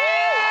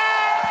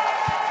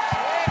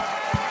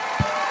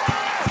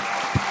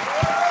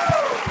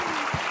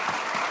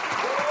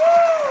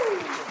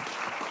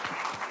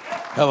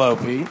 Hello,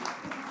 Pete.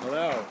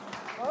 Hello.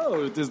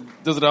 Oh, does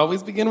it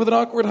always begin with an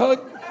awkward hug?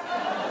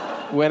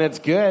 When it's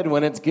good.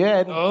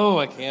 Oh,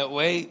 I can't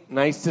wait.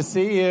 Nice to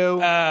see you.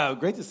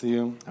 Great to see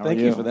you. How Thank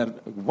are you you? for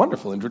that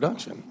wonderful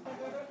introduction.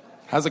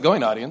 How's it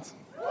going, audience?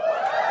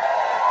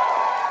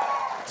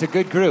 It's a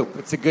good group.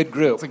 It's a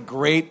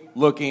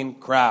great-looking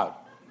crowd.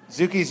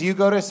 Zookies, you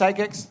go to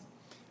psychics?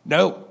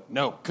 No.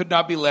 Could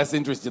not be less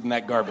interested in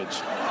that garbage.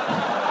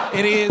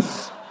 It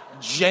is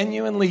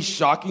genuinely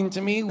shocking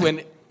to me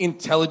when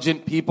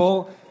intelligent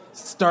people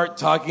start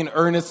talking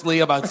earnestly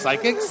about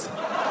psychics,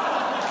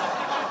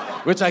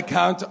 which I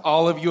count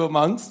all of you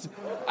amongst.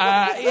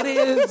 It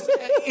is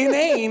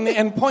inane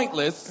and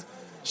pointless.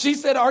 She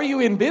said, "Are you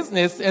in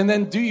business?" And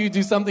then, "Do you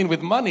do something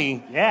with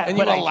money?" Yeah, and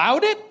you but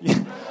allowed it?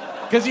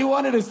 Because you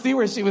wanted to see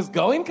where she was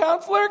going,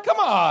 counselor? Come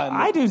on.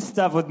 I do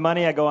stuff with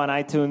money. I go on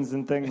iTunes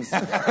and things.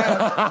 I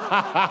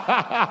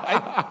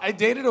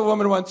dated a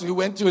woman once who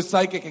went to a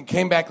psychic and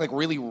came back like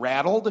really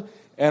rattled.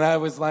 And I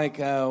was like,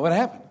 what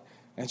happened?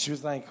 And she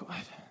was like,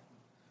 what?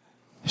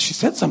 She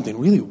said something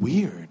really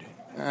weird.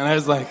 And I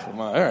was like,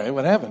 well, all right,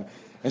 what happened?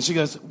 And she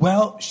goes,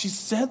 well, she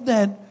said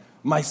that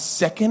my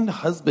second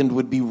husband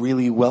would be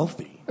really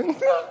wealthy.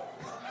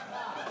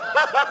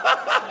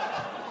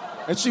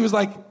 And she was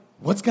like,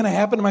 what's going to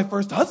happen to my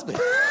first husband?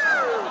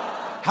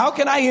 How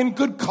can I, in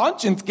good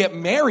conscience, get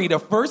married a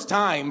first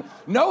time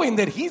knowing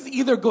that he's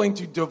either going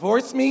to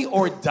divorce me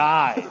or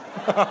die?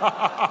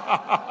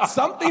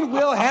 Something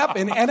will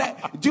happen. And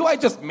do I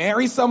just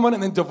marry someone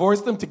and then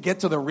divorce them to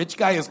get to the rich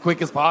guy as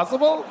quick as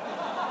possible?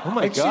 Oh,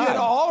 my God. She had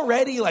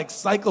already,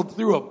 cycled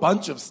through a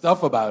bunch of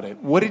stuff about it.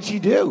 What did she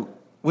do?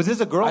 Was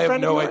this a girlfriend I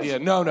have no of yours? idea.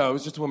 No, it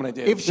was just a woman I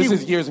dated. If she-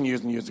 This is years and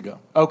years and years ago.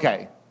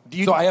 Okay.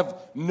 So I have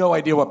no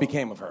idea what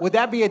became of her. Would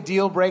that be a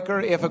deal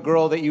breaker if a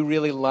girl that you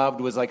really loved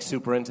was,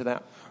 super into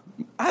that?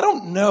 I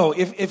don't know.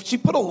 If she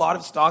put a lot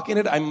of stock in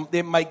it,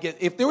 it might get...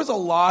 If there was a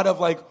lot of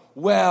like,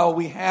 well,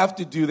 we have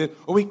to do this,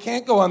 or we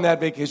can't go on that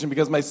vacation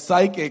because my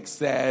psychic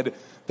said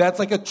that's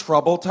like a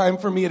trouble time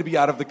for me to be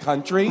out of the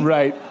country.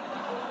 Right.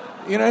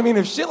 You know what I mean?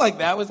 If shit like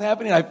that was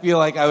happening, I feel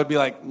like I would be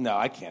like, no,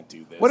 I can't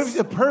do this. What if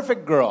the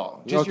perfect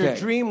girl? Just your Okay.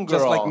 dream girl.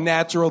 Just like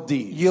natural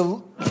D's.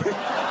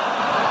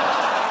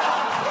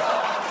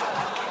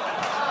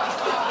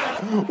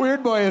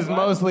 Weird Boy is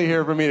mostly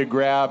here for me to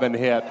grab and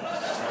hit.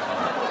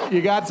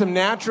 You got some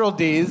natural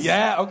D's.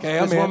 Yeah, okay,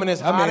 I'm This in. woman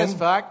is I'm hot in. as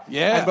fuck.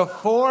 Yeah. And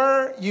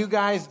before you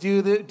guys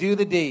do the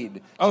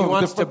deed, Oh, she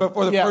wants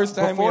before the first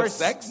time we before have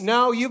sex?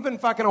 No, you've been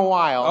fucking a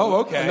while. Oh,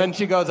 okay. And then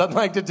she goes, "I'd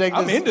like to take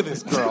I'm this." into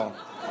this girl.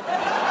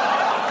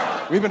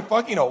 We've been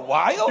fucking a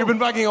while? You've been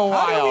fucking a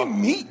while. How did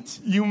we meet?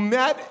 You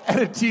met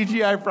at a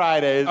TGI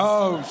Fridays.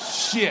 Oh,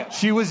 shit.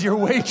 She was your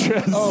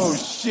waitress. Oh,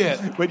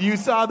 shit. But you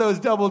saw those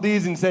double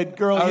D's and said,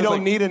 "Girl, I you was don't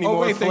like, need any oh,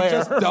 more wait, flair." they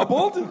just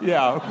doubled?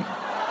 Yeah.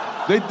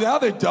 Now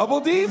they're double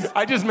D's?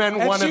 I just meant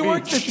And one she of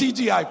works at each.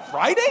 TGI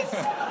Fridays?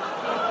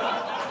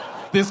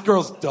 This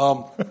girl's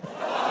dumb.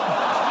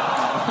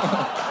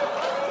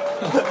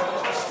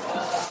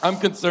 I'm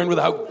concerned with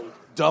how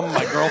dumb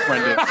my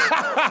girlfriend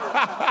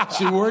is.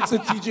 She works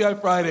at TGI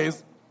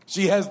Fridays.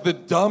 She has the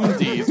dumb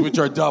D's, which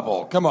are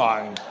double. Come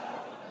on.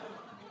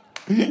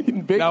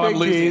 Big, Now I'm big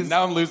losing. D's.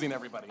 Now I'm losing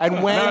everybody.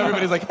 And when- now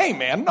everybody's like, "Hey,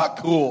 man, not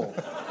cool."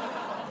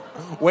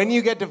 When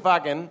you get to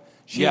fucking,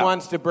 she Yeah.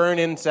 wants to burn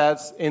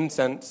incense.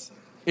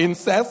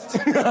 Incest?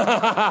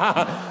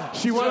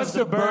 She wants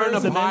to burn a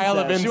some pile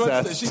of incense.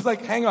 incest. She's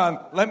like, "Hang on,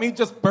 let me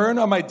just burn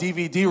on my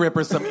DVD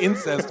ripper some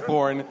incest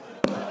porn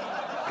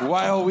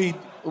while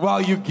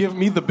you give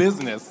me the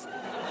business."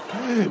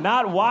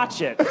 Not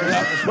watch it.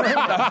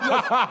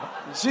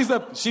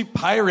 She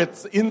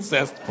pirates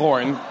incest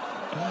porn.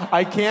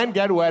 I can't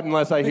get wet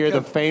unless I hear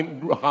the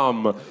faint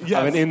hum of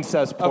an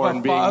incest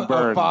porn being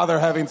burned. A father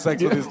having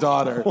sex with his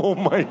daughter. Oh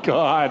my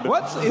God.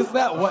 What is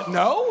that? What?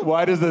 No?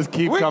 Why does this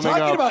keep We're coming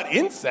talking up? about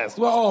incest.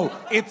 Well,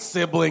 oh, it's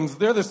siblings.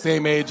 They're the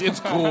same age.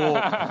 It's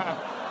cool.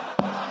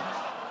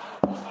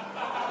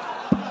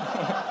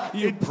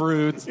 You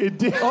prudes. It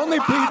did.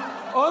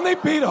 Only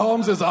Pete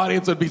Holmes'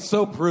 audience would be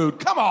so prude.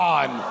 Come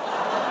on.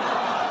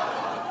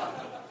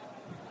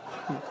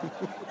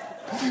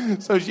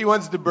 So she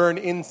wants to burn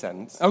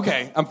incense,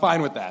 Okay, I'm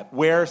fine with that.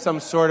 wear some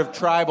sort of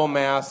tribal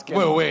mask.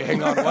 and- Wait,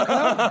 hang on. What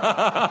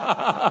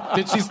now?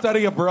 Did she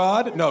study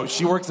abroad? No,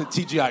 she works at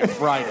TGI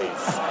Fridays.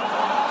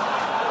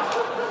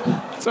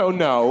 So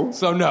no.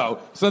 So no.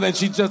 So then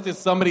she just is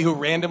somebody who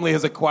randomly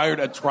has acquired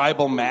a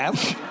tribal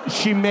mask?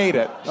 She made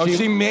it. Oh,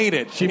 she made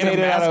it. she in made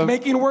a it out mask of-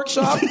 making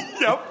workshop?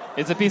 Yep.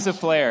 It's a piece of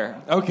flair.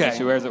 Okay.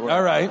 She wears it.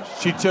 All right.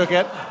 She took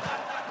it.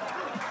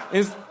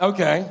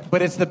 Okay.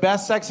 But it's the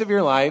best sex of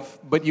your life,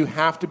 but you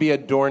have to be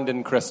adorned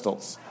in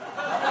crystals.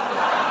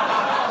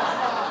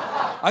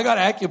 I got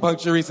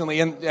acupuncture recently,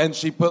 and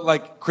she put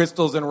like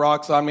crystals and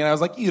rocks on me, and I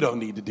was like, "You don't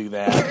need to do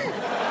that."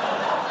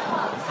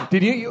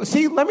 Did you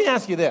see? Let me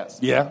ask you this.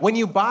 Yeah. When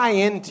you buy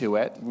into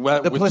it,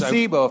 Well, the which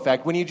placebo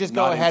effect, when you just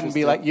go Not ahead and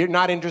be interested. like, you're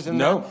not interested in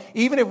No. that?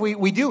 Even if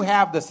we do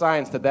have the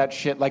science that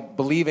shit, like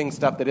believing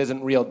stuff that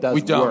isn't real, does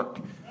We don't. work.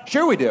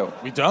 Sure we do.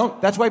 We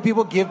don't. That's why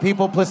people give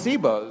people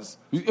placebos.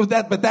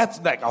 But that's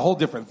like a whole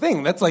different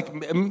thing. That's like,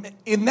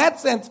 in that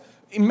sense,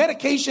 in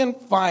medication,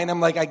 fine.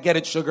 I'm like, I get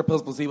it, sugar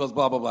pills, placebos,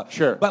 blah, blah, blah.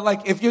 Sure. But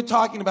like, if you're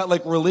talking about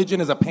like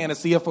religion as a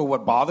panacea for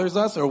what bothers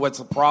us or what's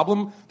the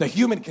problem, the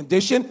human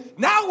condition,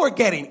 now we're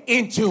getting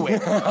into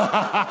it.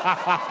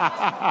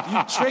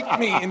 You tricked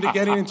me into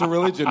getting into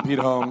religion, Pete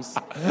Holmes.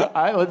 All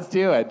right, let's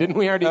do it. Didn't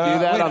we already do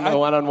that wait, on the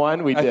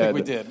one-on-one? We I did. think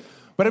we did.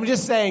 But I'm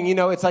just saying,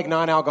 it's like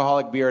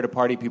non-alcoholic beer at a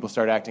party. People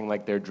start acting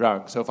like they're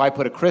drunk. So if I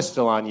put a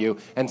crystal on you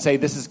and say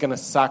this is going to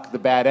suck the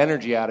bad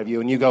energy out of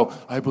you, and you go,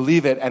 I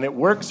believe it, and it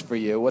works for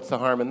you, what's the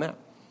harm in that?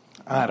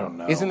 I don't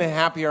know. Isn't it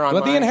happier on But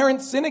the mine?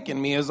 inherent cynic in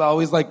me is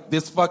always like,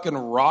 this fucking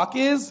rock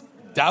is?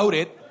 Doubt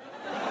it.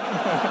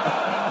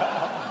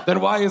 Then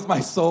why is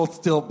my soul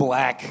still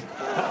black?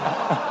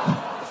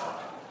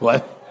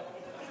 What?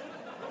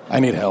 I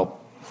need help.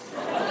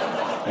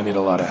 I need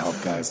a lot of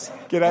help, guys.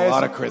 Can I A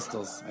lot ask- of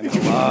crystals. I need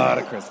a lot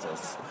of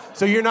crystals.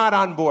 So you're not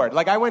on board.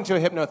 Like, I went to a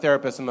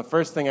hypnotherapist, and the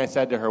first thing I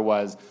said to her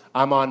was,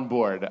 I'm on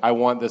board. I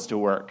want this to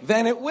work.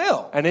 Then it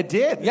will. And it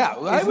did. Yeah,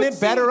 I Isn't would it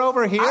better say-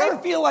 over here? I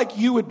feel like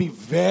you would be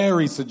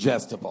very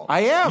suggestible.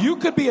 I am. You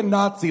could be a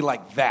Nazi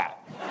like that.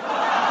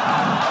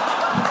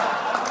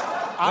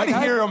 I'd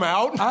hear him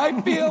out. I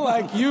feel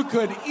like you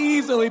could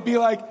easily be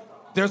like,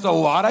 there's a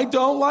lot I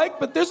don't like,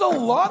 but there's a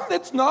lot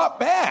that's not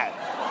bad.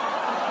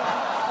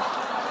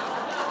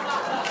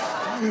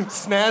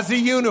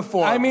 Snazzy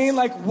uniform. I mean,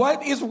 like,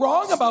 what is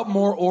wrong about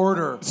more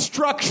order?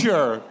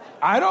 structure.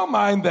 I don't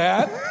mind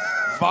that.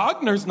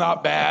 Wagner's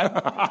not bad.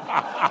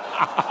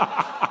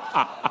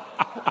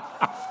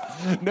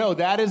 No,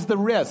 that is the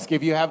risk.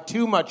 If you have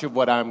too much of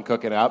what I'm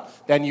cooking up,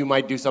 then you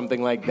might do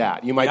something like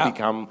that. You might Yeah.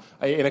 become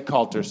in a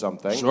cult or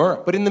something.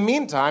 Sure. But in the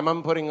meantime,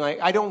 I'm putting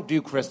I don't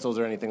do crystals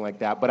or anything like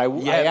that, but I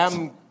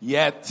am.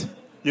 Yet.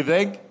 You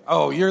think?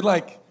 Oh, you're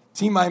like,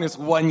 T-minus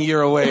 1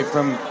 year away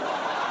from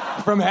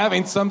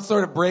having some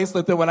sort of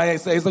bracelet that when I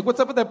say, he's like, what's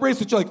up with that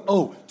bracelet? You're like,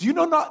 oh, do you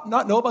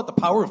not know about the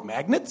power of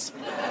magnets?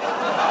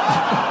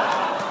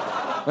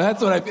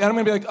 That's what I'm going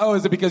to be like, oh,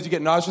 is it because you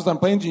get nauseous on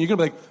planes? And you're going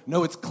to be like,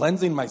 no, it's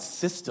cleansing my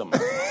system.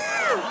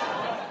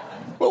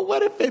 Well,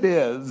 what if it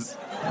is?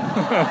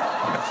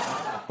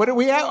 But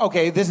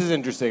okay, this is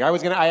interesting.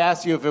 I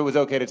asked you if it was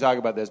okay to talk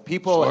about this.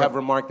 People have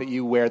remarked that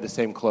you wear the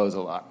same clothes a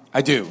lot.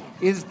 I do.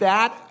 Is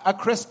that a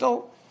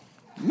crystal?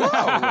 No. Is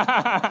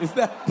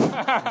that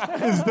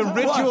Is the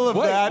ritual of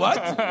that?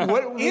 What?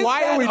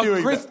 Why are we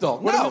doing crystal?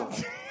 That? No.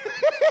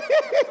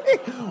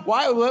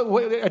 Why?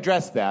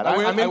 Address that. I'm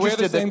I wear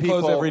interested the same that people.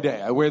 clothes every day.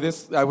 I wear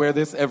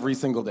this every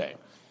single day.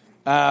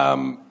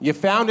 You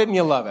found it and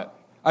you love it.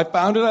 I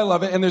found it. I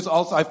love it. And there's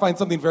also I find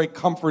something very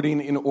comforting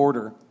in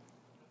order.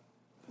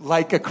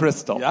 Like a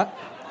crystal. Yeah.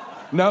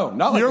 No,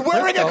 not like You're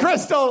wearing a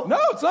crystal. No,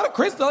 it's not a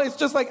crystal. It's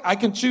just like I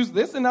can choose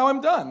this and now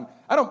I'm done.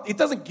 It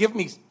doesn't give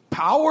me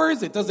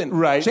powers. It doesn't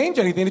change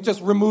anything. It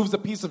just removes a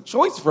piece of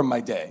choice from my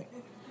day.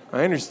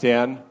 I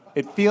understand.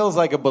 It feels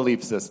like a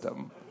belief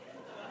system.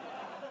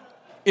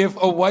 If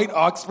a white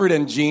Oxford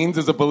and jeans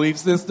is a belief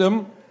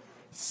system,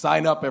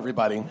 sign up,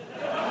 everybody.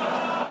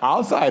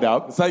 I'll sign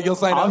up. So you'll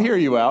sign up? I'll hear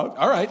you out.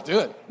 All right, do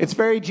it. It's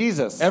very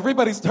Jesus.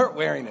 Everybody start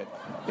wearing it.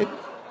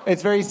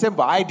 It's very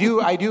simple. I do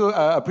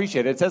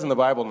appreciate it. It says in the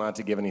Bible not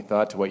to give any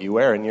thought to what you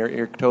wear, and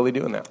you're totally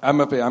doing that. I'm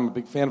a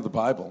big fan of the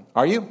Bible.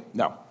 Are you?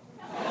 No.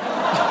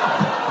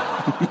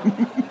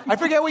 I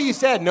forget what you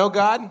said. No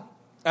God?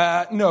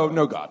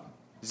 No God.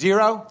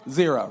 Zero?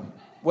 Zero.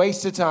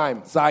 Waste of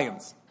time.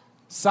 Science.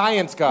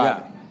 Science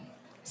God. Yeah.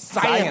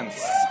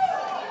 Science.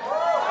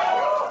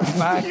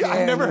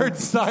 I've never heard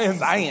science.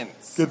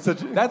 Science.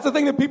 That's the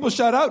thing that people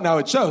shout out now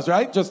at shows,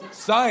 right? Just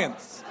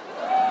science.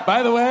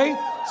 By the way,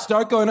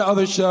 start going to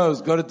other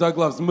shows. Go to Doug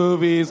Loves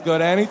Movies. Go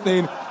to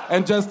anything.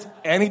 And just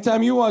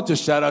anytime you want,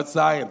 just shout out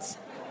science.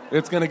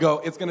 It's going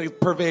to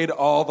pervade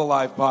all the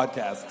live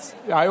podcasts.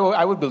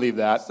 I would believe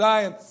that.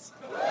 Science.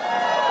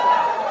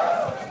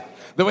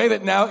 The way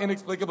that now,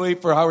 inexplicably,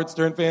 for Howard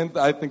Stern fans,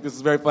 I think this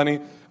is very funny,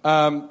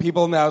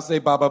 people now say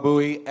Baba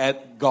Booey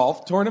at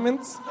golf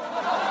tournaments.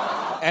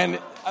 And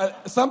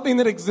something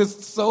that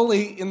exists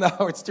solely in the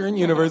Howard Stern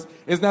universe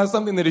is now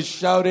something that is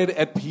shouted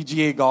at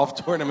PGA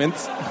golf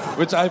tournaments,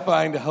 which I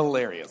find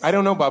hilarious. I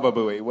don't know Baba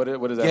Booey. What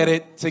is that? Get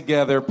it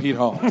together, Pete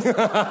Holmes.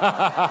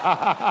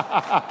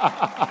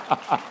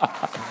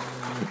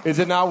 Is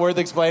it not worth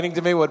explaining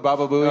to me what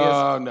Baba Booey is?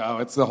 Oh, no,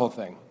 it's the whole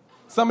thing.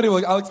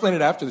 I'll explain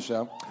it after the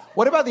show.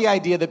 What about the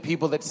idea that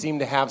people that seem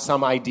to have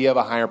some idea of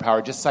a higher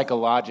power, just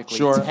psychologically,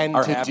 tend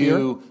are to happier?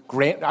 do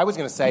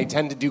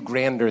tend to do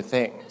grander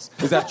things?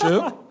 Is that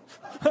true?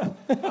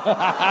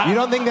 You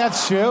don't think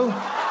that's true?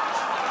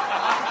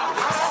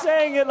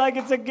 Saying it like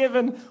it's a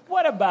given.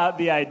 What about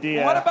the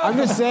idea? I'm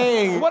just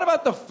saying. What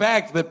about the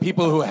fact that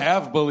people who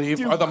have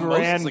belief are the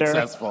most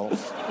successful?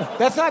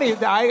 That's not.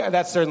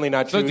 That's certainly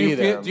not true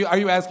either. Are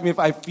you asking me if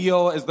I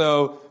feel as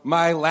though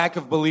my lack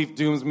of belief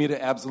dooms me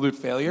to absolute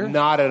failure?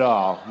 Not at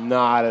all.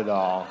 Not at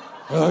all.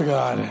 Oh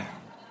God.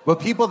 But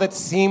people that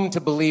seem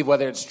to believe,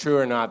 whether it's true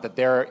or not, that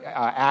their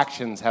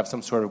actions have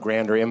some sort of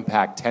grander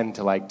impact tend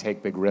to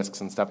take big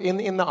risks and stuff in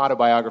the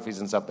autobiographies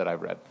and stuff that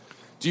I've read.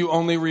 Do you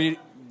only read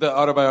the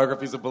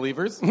autobiographies of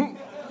believers?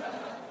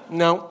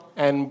 No,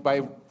 and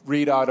by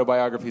read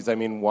autobiographies, I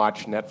mean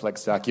watch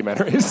Netflix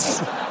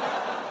documentaries.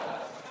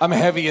 I'm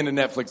heavy into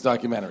Netflix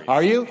documentaries.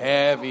 Are you?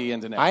 Heavy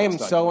into Netflix I am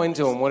documentaries. so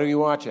into them. What are you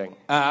watching?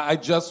 I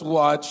just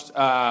watched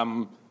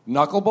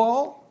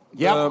Knuckleball.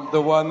 Yep.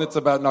 The one that's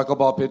about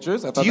knuckleball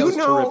pitchers. I thought that was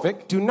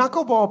terrific. Do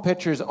knuckleball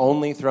pitchers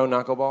only throw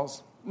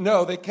knuckleballs?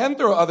 No, they can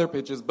throw other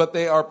pitches, but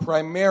they are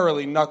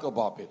primarily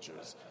knuckleball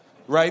pitchers.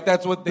 Right?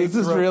 That's what they This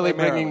is throw really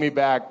primarily. bringing me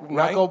back.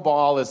 Right?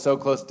 Knuckleball is so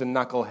close to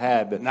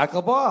knucklehead.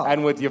 Knuckleball.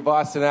 And with your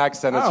Boston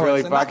accent, it's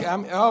really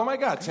fucking... oh, my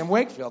God. Tim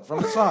Wakefield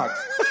from the Sox.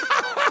 He's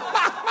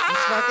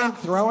fucking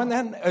throwing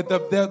that...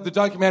 The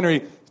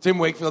documentary, Tim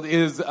Wakefield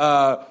is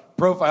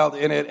profiled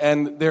in it,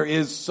 and there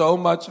is so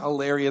much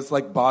hilarious,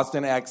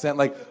 Boston accent.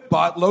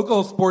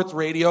 Local sports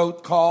radio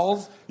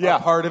calls are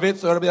part of it,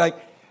 so it'll be like,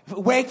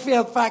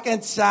 Wakefield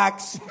fucking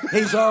sucks.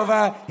 He's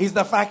over. He's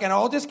the fucking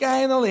oldest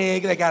guy in the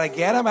league. They got to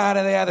get him out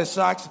of there. The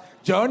Sox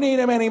don't need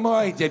him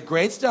anymore. He did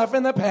great stuff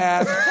in the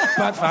past,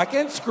 but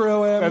fucking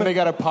screw him. And they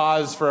got to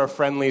pause for a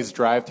Friendly's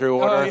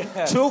drive-through order. Oh,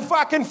 yeah. 2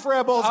 fucking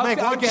fribbles.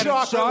 Make one get a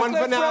chocolate, one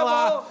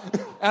vanilla.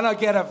 Fribble, and I'll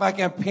get a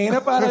fucking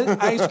peanut butter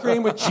ice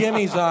cream with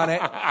Jimmy's on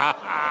it.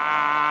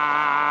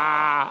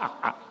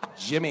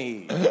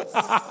 Jimmy's.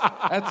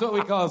 That's what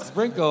we call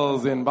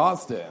sprinkles in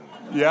Boston.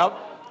 Yep.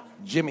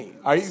 Jimmy.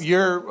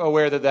 You're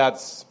aware that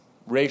that's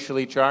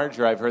racially charged,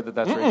 or I've heard that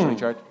that's racially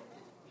charged?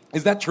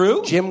 Is that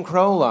true? Jim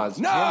Crow laws.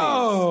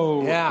 No.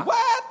 Jimmy's. Yeah.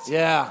 What?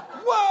 Yeah.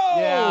 Whoa.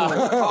 Yeah.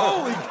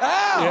 Holy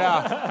cow.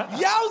 Yeah.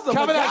 Yowza.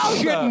 Cover that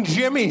magowza. shit in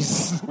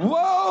Jimmy's.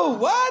 Whoa.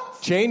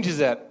 What? Changes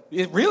it.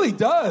 It really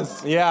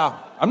does. Yeah.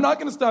 I'm not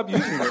going to stop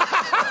using it.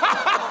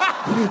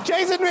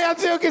 Jason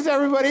Mantzoukas,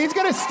 everybody. He's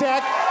going to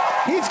stick.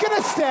 He's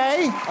gonna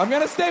stay. I'm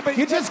gonna stay, but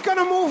You're just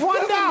gonna move one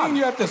doesn't down. mean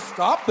you have to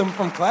stop them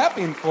from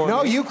clapping for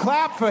No, me. you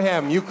clap for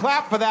him. You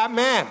clap for that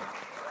man.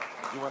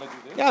 You want to do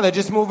this? Yeah, they're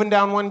just moving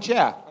down one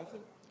chair.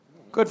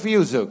 Good for you,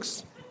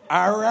 Zooks.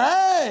 All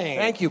right.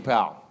 Thank you,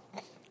 pal.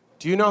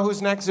 Do you know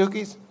who's next,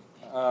 Zookies?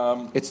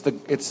 It's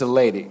the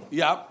lady.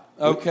 Yep.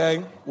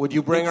 Okay. Would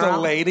you bring It's her a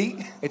out?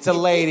 lady. It's a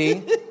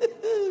lady.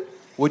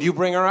 Would you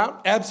bring her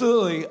out?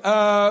 Absolutely.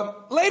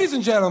 Ladies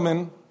and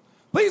gentlemen,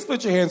 please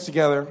put your hands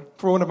together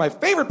for one of my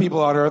favorite people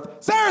on earth,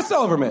 Sarah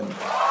Silverman.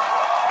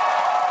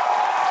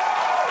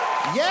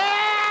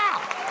 Yeah!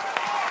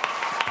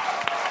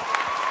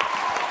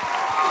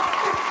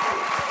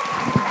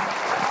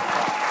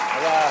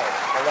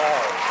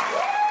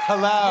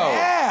 Hello.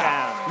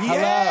 Yeah. Hello.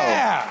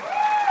 Yeah.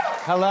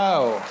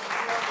 Hello.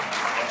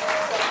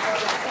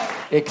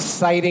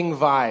 Exciting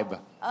vibe.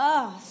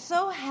 Oh,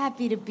 so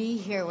happy to be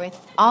here with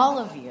all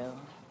of you.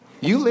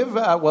 You live,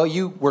 well,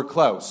 you were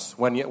close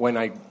when you were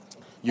going to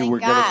do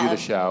God. the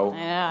show. I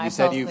know, I you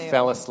said fell you asleep.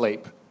 fell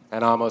asleep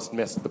and almost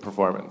missed the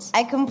performance.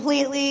 I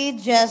completely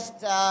just,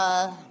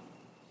 I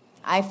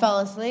fell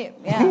asleep,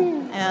 yeah.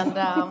 And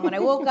when I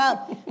woke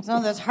up, it was one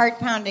of those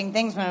heart-pounding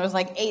things when it was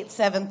like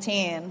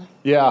 8:17.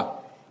 Yeah.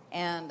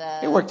 And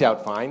It worked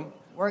out fine.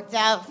 worked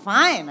out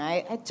fine.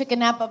 I took a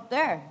nap up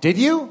there. Did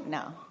you?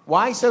 No.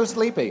 Why so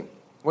sleepy?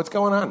 What's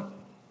going on?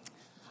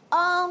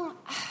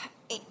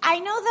 I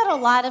know that a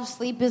lot of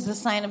sleep is a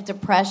sign of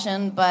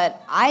depression,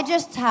 but I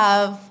just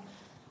have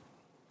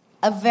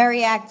a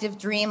very active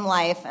dream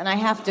life, and I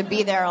have to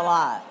be there a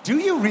lot. Do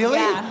you really?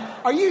 Yeah.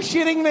 Are you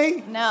shitting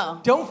me? No.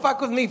 Don't fuck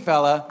with me,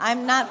 fella.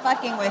 I'm not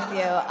fucking with you.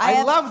 I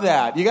have love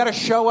that. You got to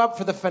show up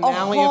for the a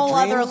finale whole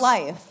of Dreams. other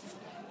life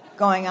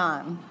going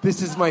on.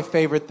 This is my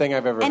favorite thing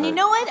I've ever heard. And you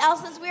know what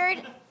else is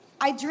weird?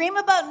 I dream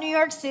about New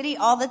York City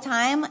all the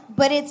time,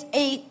 but it's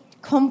a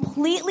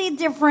completely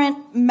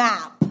different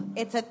map.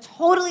 It's a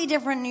totally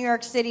different New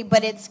York City,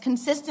 but it's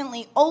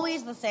consistently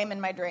always the same in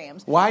my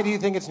dreams. Why do you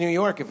think it's New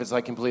York if it's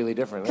like completely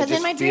different? It Because in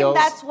just my dream, feels-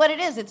 that's what it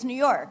is. It's New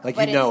York. Like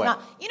but you know it's it.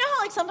 not. You know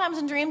how like sometimes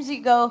in dreams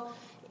you go,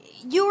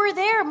 you were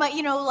there, but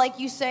you know, like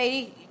you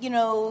say, you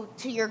know,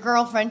 to your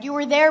girlfriend, you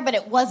were there, but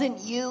it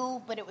wasn't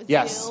you, but it was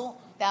Yes. you.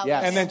 That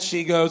Yes. And then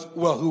she goes,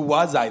 well, who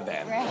was I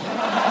then?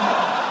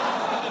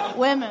 Right.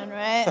 Women,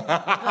 right?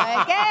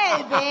 Like,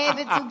 hey,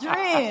 babe, it's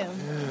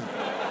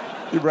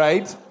a dream.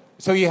 Right?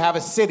 So you have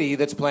a city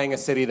that's playing a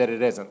city that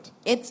it isn't.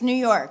 It's New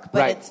York, but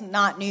Right. it's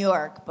not New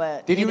York.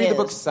 But Did you it read the is.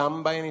 book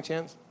Some by any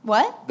chance?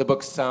 What? The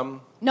book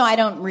Some? No, I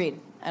don't read.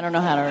 I don't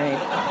know how to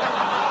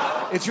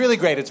read. It's really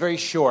great. It's very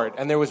short.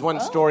 And there was one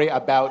story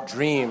about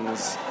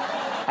dreams.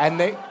 And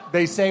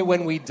they say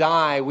when we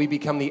die, we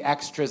become the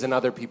extras in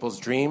other people's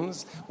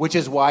dreams, which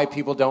is why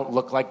people don't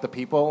look like the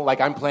people.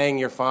 Like I'm playing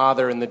your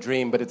father in the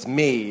dream, but it's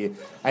me,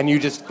 and you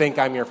just think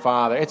I'm your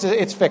father.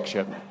 It's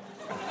fiction,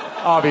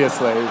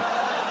 obviously.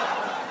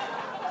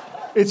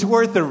 It's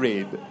worth a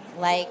read.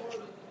 Like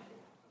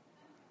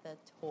the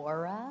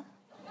Torah?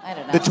 I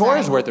don't know. The Torah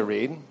is Sorry. worth a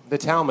read. The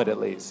Talmud, at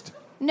least.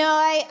 No,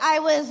 I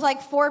was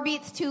like 4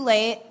 beats too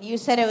late. You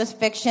said it was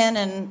fiction,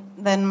 and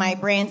then my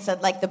brain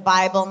said like the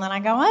Bible, and then I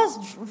go, I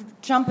was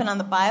jumping on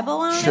the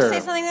Bible. I'm Sure. going to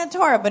say something in the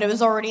Torah, but it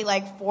was already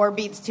like 4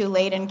 beats too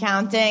late and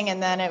counting,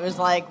 and then it was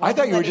like, what I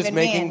thought does you were that just even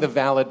making mean? the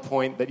valid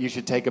point that you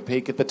should take a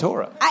peek at the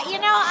Torah.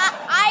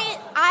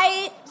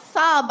 I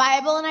saw a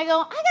Bible, and I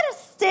go, I got to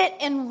sit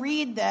and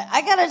read that.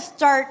 I got to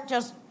start,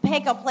 just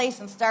pick a place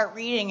and start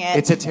reading it.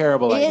 It's a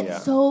terrible idea.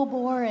 It's so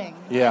boring.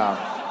 Yeah.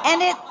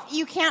 And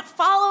you can't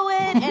follow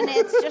it, and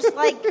it's just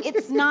like,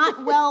 it's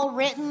not well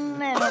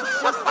written, and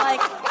it's just like,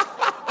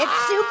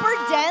 it's super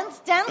dense.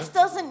 Dense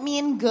doesn't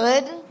mean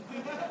good.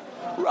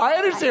 I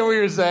understand what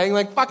you're saying.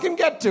 Like, fucking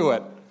get to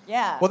it.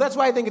 Yeah. Well, that's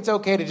why I think it's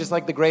okay to just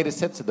like the greatest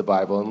hits of the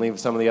Bible and leave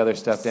some of the other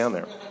stuff down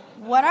there.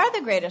 What are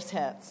the greatest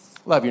hits?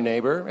 Love your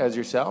neighbor as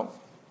yourself.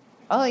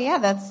 Oh, yeah,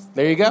 that's...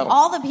 There you go.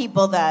 All the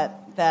people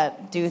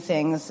that do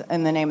things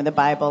in the name of the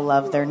Bible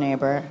love their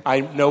neighbor.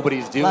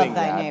 Nobody's doing Love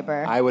thy that.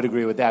 neighbor. I would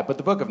agree with that. But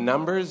the book of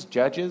Numbers,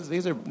 Judges,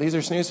 these are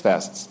snooze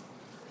fests.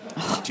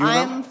 Do you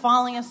I'm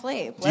falling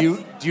asleep. do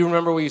you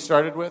remember what you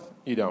started with?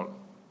 You don't.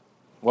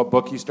 What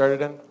book you started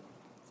in?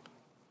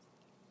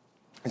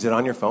 Is it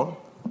on your phone?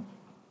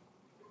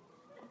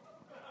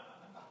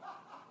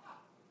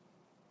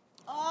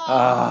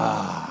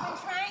 I'm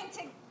trying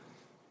to...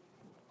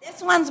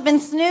 This one's been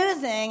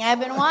snoozing. I've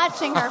been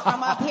watching her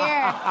from up here.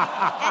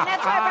 And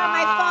that's why I brought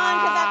my phone,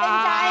 because I've been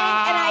dying,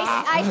 and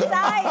I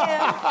saw you.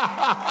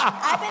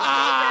 I've been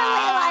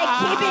secretly, like,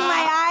 keeping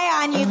my eye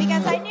on you,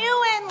 because I knew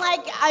when,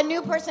 like, a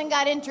new person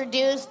got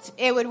introduced,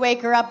 it would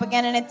wake her up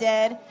again, and it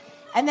did.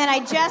 And then I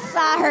just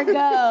saw her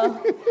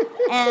go.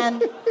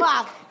 And,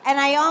 fuck. And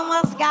I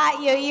almost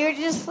got you. You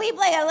just sleep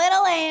like a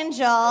little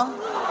angel.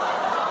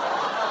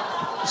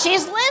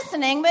 She's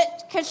listening,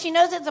 but because she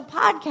knows it's a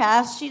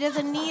podcast, she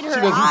doesn't need her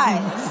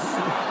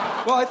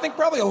eyes. Well, I think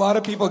probably a lot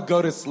of people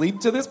go to sleep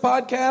to this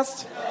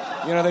podcast.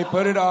 You know, they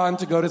put it on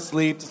to go to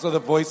sleep so the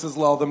voices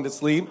lull them to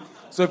sleep.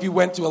 So if you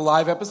went to a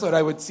live episode,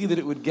 I would see that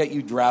it would get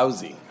you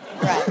drowsy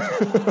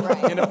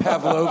Right. in a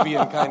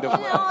Pavlovian kind of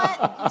You way. know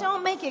what?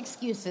 Don't make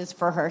excuses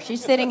for her.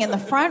 She's sitting in the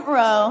front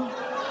row.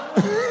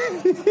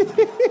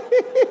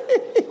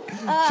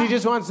 She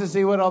just wants to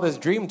see what all this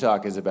dream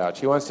talk is about.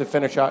 She wants to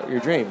finish out your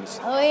dreams.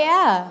 Oh,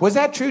 yeah. Was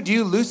that true? Do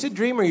you lucid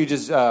dream or you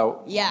just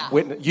Yeah.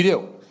 You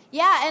do?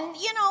 Yeah, and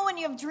you know when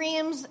you have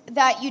dreams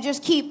that you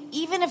just keep,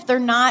 even if they're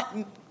not,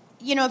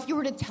 you know, if you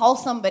were to tell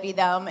somebody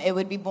them, it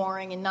would be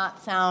boring and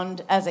not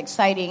sound as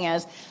exciting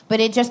as, but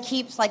it just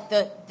keeps like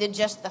the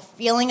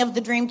feeling of the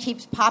dream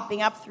keeps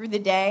popping up through the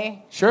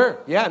day. Sure.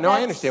 Yeah, no, I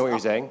That's- understand what you're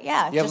saying.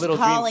 Yeah, you have just little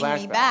calling dream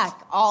me flashbacks.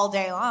 back all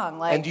day long.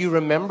 Like, And do you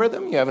remember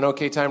them? You have an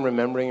okay time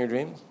remembering your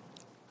dreams?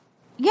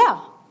 yeah,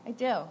 I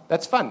do.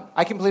 That's fun.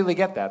 I completely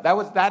get that.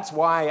 That's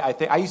why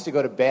I used to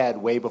go to bed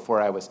way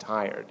before I was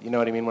tired. You know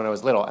what I mean? When I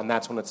was little, and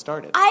that's when it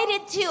started. I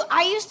did too.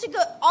 I used to go.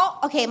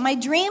 Okay, my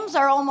dreams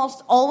are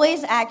almost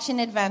always action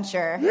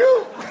adventure.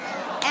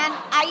 And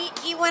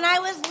when I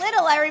was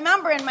little, I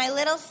remember in my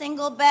little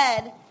single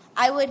bed,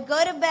 I would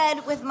go to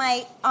bed with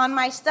on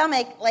my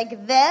stomach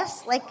like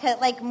this, like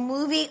a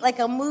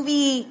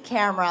movie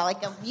camera,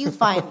 like a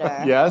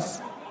viewfinder.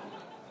 Yes.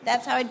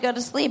 That's how I'd go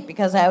to sleep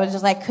because I was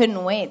just like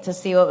couldn't wait to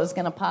see what was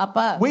going to pop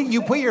up. Wait,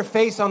 you put your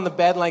face on the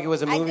bed like it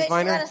was a movie I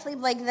finder? used to go to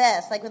sleep like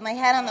this, like with my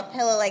head on the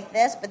pillow like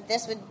this, but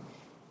this would.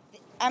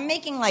 I'm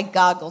making like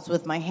goggles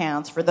with my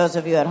hands for those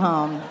of you at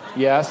home.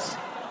 Yes.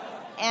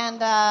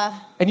 And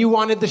you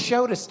wanted the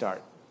show to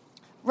start.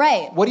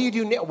 right. What do you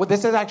do now? Well,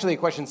 this is actually a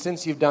question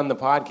since you've done the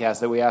podcast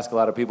that we ask a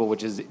lot of people,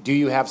 which is, do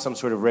you have some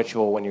sort of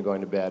ritual when you're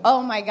going to bed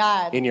Oh my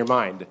God. in your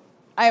mind?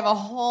 I have a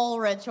whole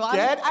ritual.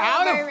 Get I'm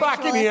out very of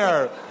fucking ritualistic.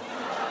 here.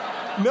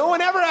 No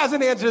one ever has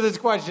an answer to this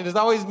question. It's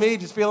always me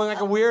just feeling like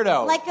a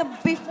weirdo. Like a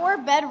before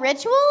bed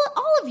ritual?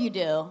 All of you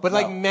do. But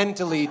like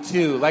mentally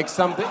too, like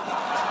something.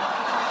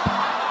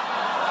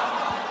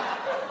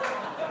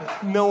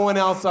 No one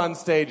else on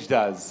stage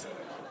does.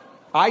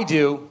 I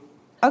do.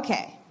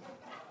 Okay.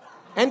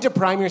 And to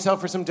prime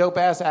yourself for some dope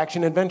ass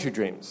action adventure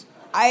dreams.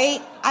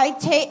 I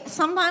take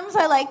sometimes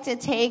I like to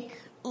take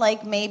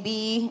like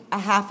maybe a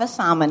half a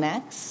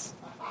Sominex.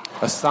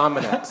 A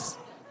Sominex.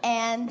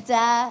 And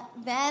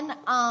then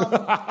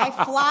I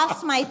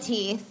floss my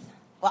teeth.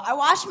 Well, I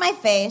wash my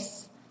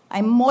face.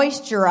 I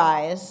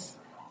moisturize.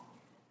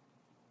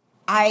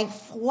 I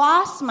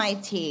floss my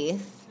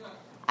teeth.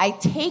 I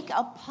take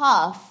a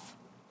puff.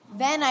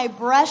 Then I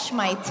brush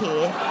my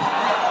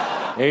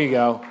teeth. There you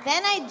go.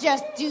 Then I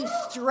just do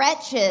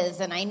stretches,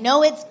 and I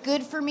know it's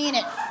good for me, and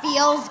it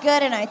feels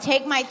good, and I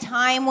take my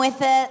time with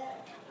it.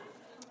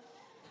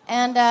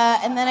 And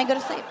then I go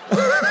to sleep.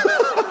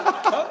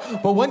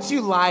 But once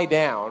you lie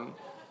down,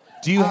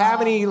 do you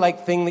have any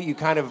like thing that you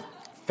kind of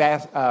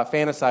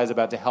fantasize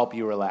about to help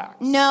you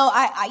relax? No,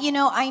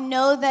 I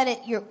know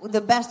that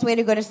the best way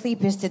to go to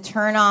sleep is to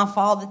turn off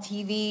all the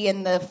TV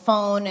and the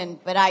phone,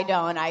 but I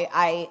don't.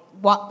 I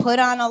put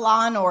on a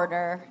Law and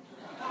Order,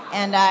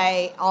 and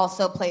I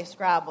also play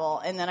Scrabble,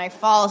 and then I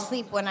fall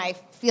asleep when I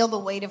feel the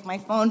weight of my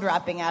phone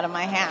dropping out of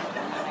my hand.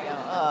 And I go,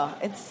 oh,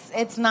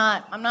 it's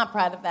not. I'm not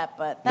proud of that,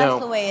 but that's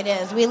the way it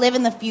is. We live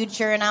in the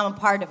future, and I'm a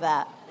part of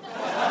that.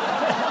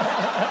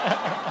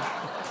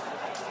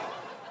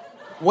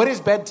 What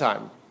is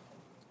bedtime?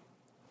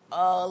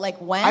 Like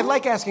when? I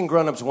like asking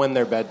grown-ups when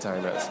their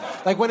bedtime is.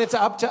 Like when it's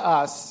up to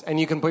us and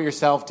you can put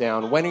yourself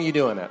down, when are you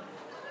doing it?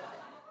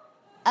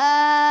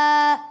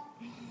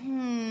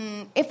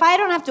 If I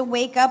don't have to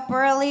wake up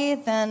early,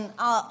 then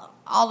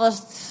I'll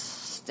just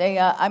stay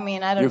up. I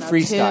mean, I don't know. Your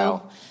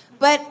freestyle.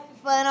 But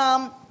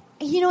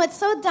you know, it's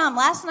so dumb.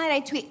 Last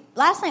night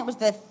was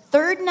the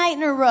third night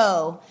in a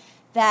row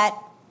that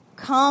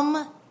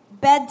come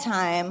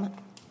bedtime,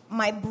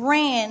 my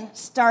brain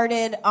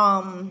started,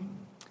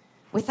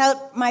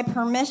 without my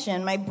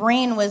permission, my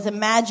brain was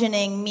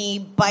imagining me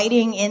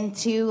biting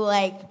into,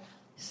 like,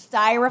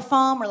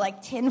 styrofoam or,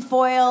 like,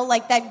 tinfoil,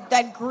 like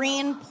that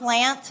green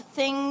plant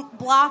thing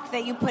block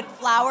that you put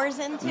flowers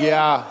into.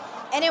 Yeah.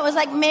 And it was,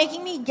 like,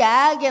 making me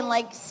gag and,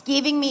 like,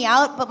 skeeving me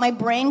out, but my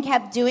brain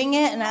kept doing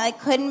it, and I, like,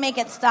 couldn't make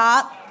it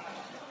stop.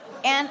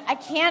 And I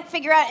can't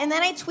figure out, and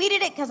then I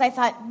tweeted it because I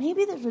thought,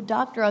 maybe there's a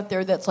doctor out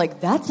there that's like,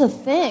 that's a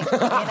thing, you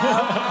know?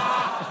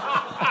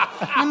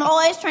 I'm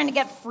always trying to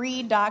get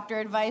free doctor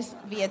advice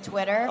via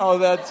Twitter. Oh,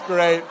 that's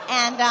great.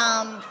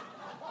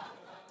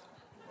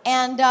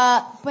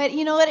 But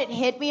you know what? It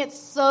hit me. It's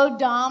so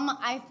dumb.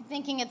 I'm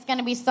thinking it's going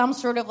to be some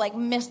sort of like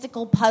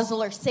mystical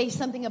puzzle or say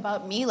something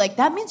about me. Like,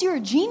 that means you're a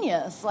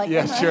genius. Like,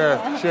 Yeah, sure.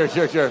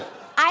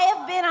 I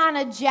have been on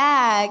a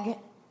jag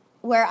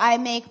where I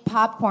make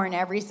popcorn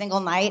every single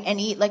night and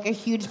eat like a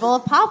huge bowl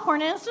of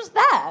popcorn, and it's just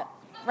that,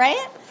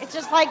 right? It's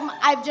just like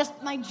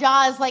my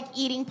jaw is like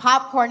eating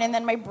popcorn, and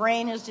then my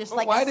brain is just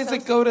like. Why does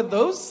it go to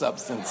those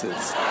substances?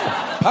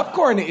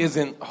 Popcorn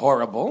isn't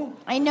horrible.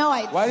 I know.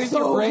 Why is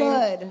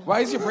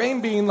your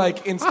brain being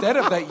like, instead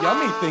of that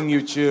yummy thing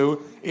you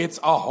chew, it's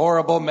a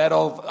horrible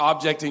metal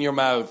object in your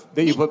mouth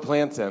That you put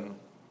plants in.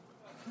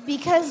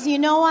 Because you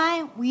know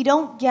why? We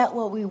don't get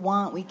what we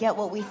want. We get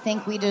what we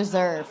think we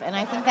deserve. And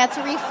I think that's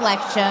a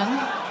reflection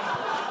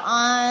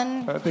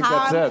on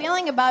how I'm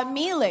feeling about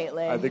me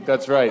lately. I think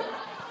that's right.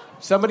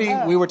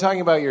 We were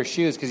talking about your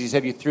shoes because you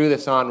said you threw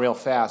this on real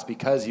fast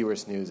because you were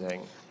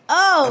snoozing.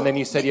 Oh. And then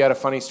you said you had a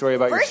funny story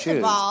about your shoes. First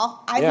of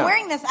all, I'm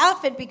wearing this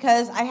outfit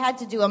because I had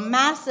to do a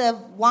massive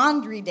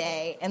laundry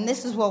day, and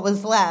this is what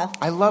was left.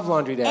 I love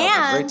laundry day.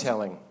 And Great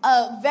telling.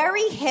 A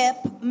very hip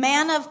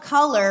man of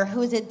color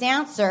who's a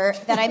dancer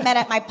that I met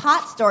at my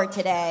pot store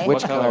today.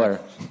 Which color?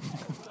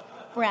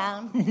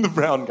 Brown. The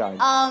brown guy.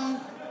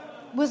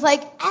 Was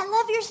like, I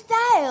love your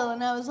style.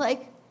 And I was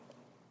like,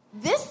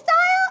 this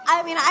style?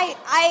 I mean,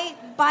 I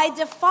by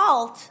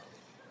default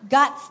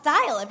got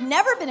style. I've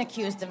never been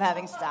accused of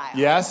having style.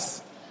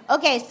 Yes.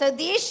 Okay, so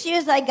these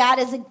shoes I got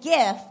as a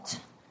gift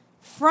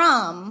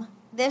from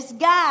this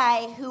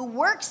guy who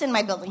works in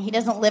my building. He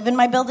doesn't live in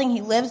my building.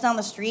 He lives down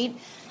the street.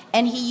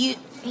 And he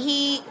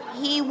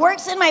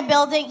works in my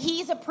building.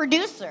 He's a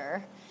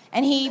producer.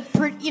 And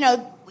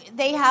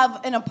they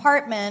have an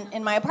apartment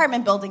in my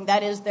apartment building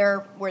that is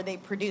where they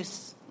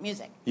produce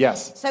music.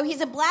 Yes. So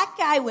he's a black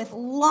guy with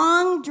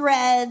long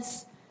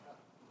dreads,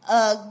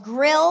 a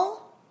grill.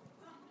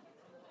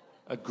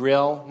 A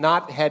grill,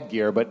 not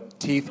headgear, but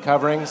teeth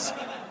coverings.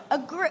 A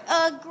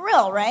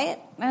grill, right?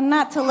 And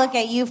not to look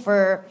at you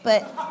but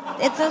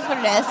it says what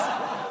it is.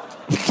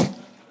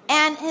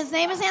 And his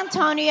name is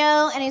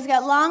Antonio, and he's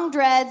got long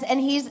dreads, and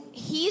he's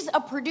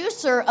a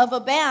producer of a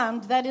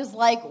band that is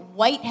like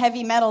white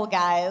heavy metal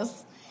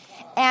guys.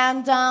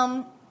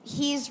 And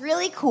he's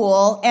really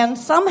cool, and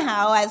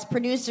somehow, as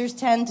producers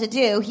tend to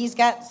do, he's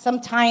got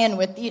some tie-in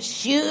with these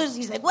shoes.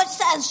 He's like, what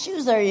size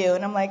shoes are you?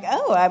 And I'm like,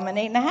 oh, I'm an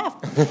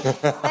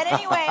 8.5. But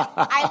anyway,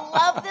 I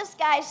love this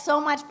guy so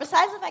much.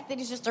 Besides the fact that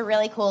he's just a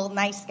really cool,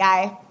 nice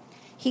guy,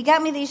 he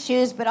got me these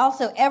shoes, but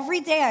also every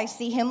day I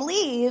see him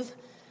leave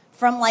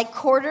from like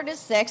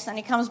 5:45, and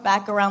he comes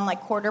back around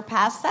like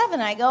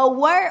 7:15. I go,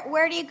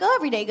 where do you go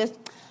every day? He goes,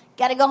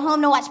 got to go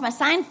home to watch my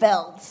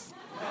Seinfelds.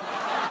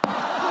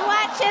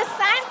 Watches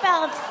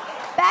Seinfeld,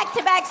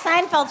 back-to-back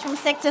Seinfelds from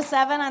 6 to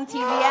 7 on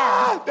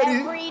TBS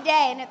every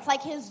day, and it's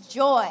like his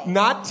joy.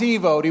 Not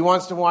TiVo. He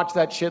wants to watch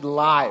that shit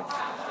live.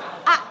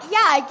 Yeah,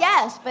 I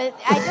guess, but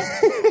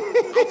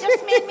it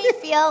just made me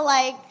feel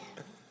like,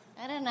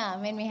 I don't know,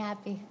 it made me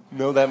happy.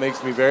 No, that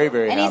makes me very,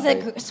 very happy.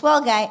 And he's a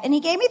swell guy, and he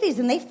gave me these,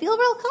 and they feel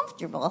real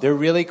comfortable. They're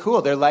really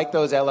cool. They're like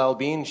those LL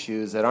Bean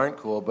shoes that aren't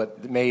cool,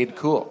 but made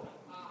cool.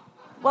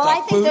 Well, Duck I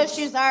think boots? those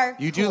shoes are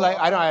You cool. do like,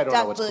 I don't Duck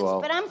know what's boots,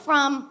 cool. but I'm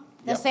from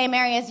the same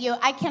area as you.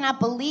 I cannot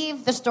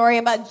believe the story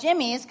about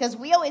Jimmy's, because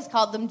we always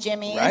called them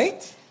Jimmy's.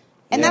 Right?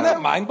 And Isn't that's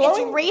that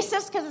mind-blowing? It's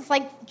racist because it's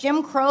like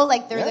Jim Crow,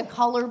 like they're the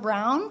color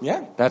brown.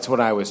 Yeah. That's what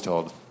I was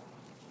told.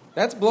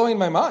 That's blowing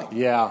my mind.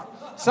 Yeah.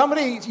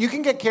 You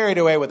can get carried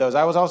away with those.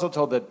 I was also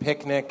told that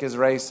picnic is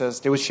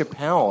racist. It was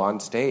Chappelle on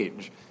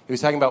stage. He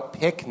was talking about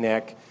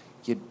picnic.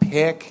 You'd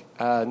pick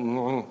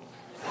and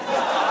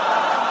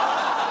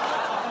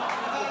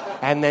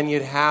then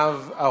you'd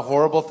have a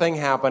horrible thing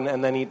happen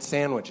and then eat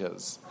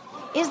sandwiches.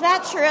 Is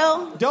that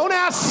true? Don't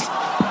ask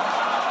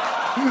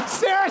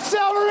Sarah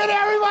Silverman,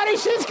 everybody.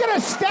 She's going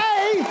to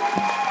stay,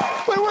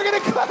 but we're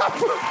going to clap.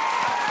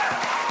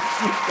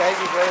 Thank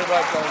you very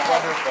much. That was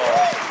wonderful.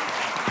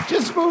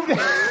 Just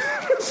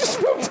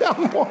move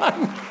down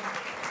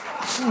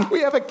one. We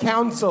have a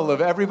council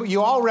of everybody.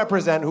 You all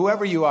represent,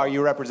 whoever you are,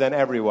 you represent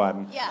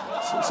everyone.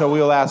 Yeah. So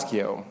we'll ask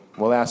you.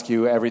 We'll ask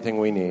you everything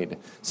we need.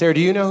 Sarah,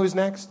 do you know who's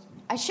next?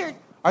 I sure.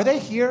 Are they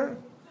here?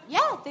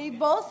 Yeah, they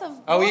both have.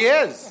 Oh, he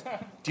is.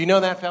 Do you know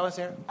that fella,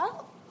 Sarah?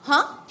 Oh,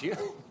 huh? Do you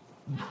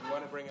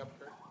want to bring up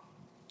Kurt?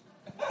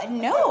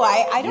 No,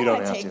 I don't You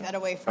want to have take that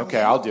away from Okay,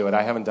 you. I'll do it.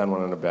 I haven't done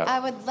one in a bit. I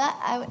would.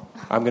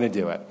 I'm going to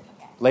do it.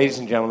 Ladies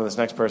and gentlemen, this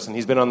next person,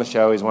 he's been on the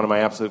show. He's one of my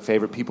absolute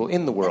favorite people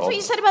in the That's world. what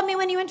you said about me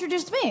when you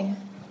introduced me.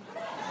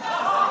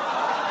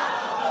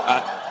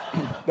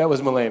 That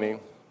was Mulaney.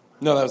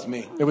 No, that was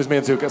me. It was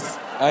Mantzoukas.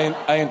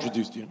 I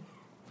introduced you.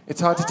 It's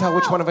hard to tell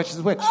which one of us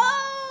is which.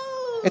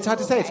 Oh, It's hard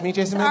to say. It's me,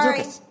 Jason sorry.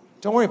 Mantzoukas.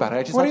 Don't worry about it.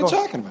 I just What are like you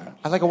talking about?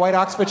 I like a white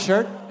Oxford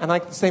shirt and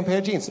like the same pair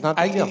of jeans. It's not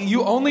a big deal.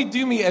 You only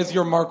do me as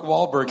your Mark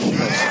Wahlberg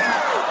impression.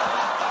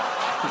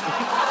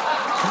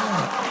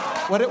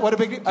 What a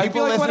big people I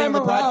feel like when listening I'm to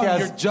the around, podcast.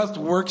 you're just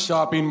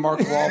workshopping Mark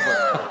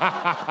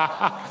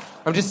Wahlberg.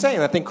 I'm just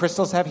saying. I think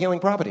crystals have healing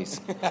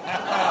properties.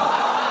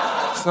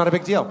 It's not a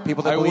big deal.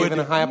 People that I believe would in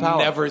a higher power.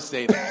 never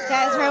say that.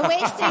 Guys, we're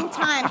wasting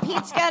time.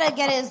 Pete's got to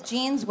get his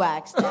jeans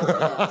waxed.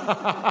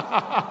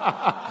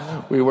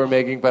 We were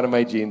making fun of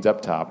my jeans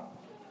up top.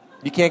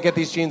 You can't get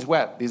these jeans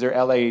wet. These are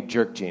LA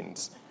jerk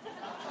jeans.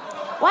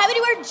 Why would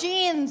you wear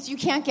jeans? You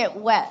can't get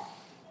wet.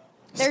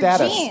 They're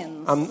Status.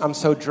 jeans. I'm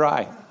so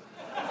dry.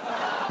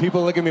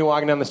 People look at me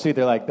walking down the street.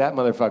 They're like, "That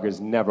motherfucker's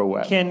never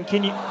wet." Can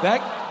you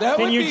That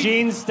can would your be,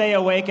 jeans stay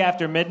awake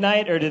after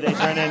midnight, or do they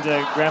turn into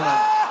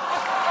grandma?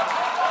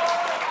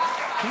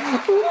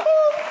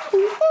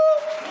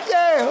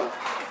 Yeah.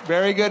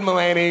 Very good,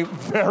 Mulaney.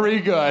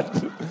 Very good.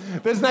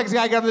 This next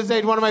guy got on the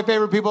stage, one of my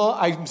favorite people.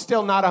 I'm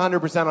still not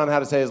 100% on how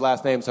to say his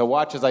last name, so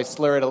watch as I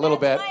slur it a little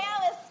bit. That's why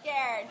I was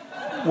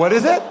scared. What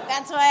is it?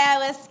 That's why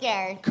I was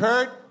scared.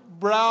 Kurt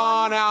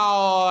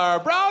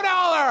Braunauer.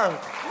 Braunauer! No.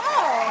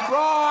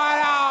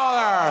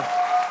 Braunauer!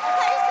 That's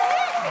how you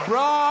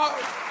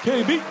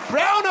say it. KB.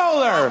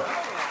 Braunauer!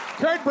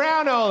 Kurt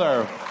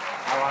Braunauer.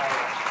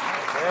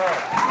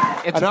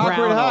 It's An awkward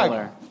Brown hug.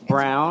 Oler.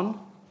 Brown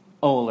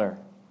Oler.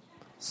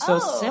 So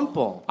Oh.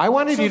 simple. I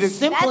wanted so you to...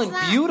 simple That's and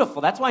not-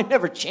 beautiful. That's why I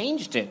never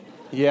changed it.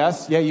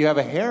 Yes, yeah, you have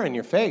a hair in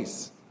your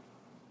face.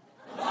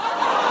 No,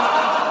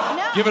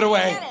 Give it I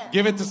away. didn't get it.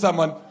 Give it to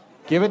someone.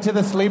 Give it to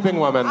the sleeping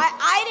woman.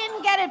 I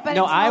didn't get it, but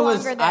No, it's no I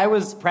was longer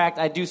there.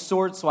 I do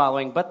sword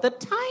swallowing, but the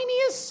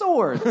tiniest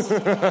swords.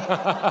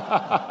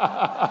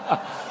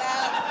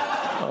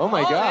 Oh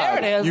my God! There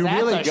it is. You That's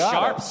really a got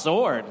sharp it.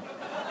 sword.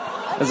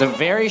 It's a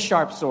very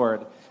sharp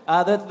sword.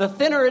 The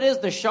thinner it is,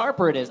 the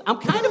sharper it is. I'm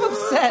kind of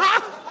upset.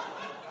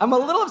 I'm a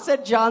little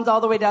upset John's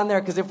all the way down there,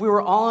 because if we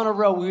were all in a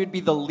row, we would be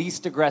the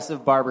least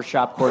aggressive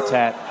barbershop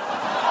quartet.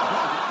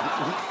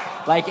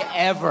 Like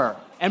ever.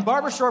 And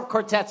barbershop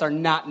quartets are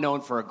not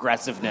known for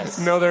aggressiveness.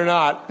 No, they're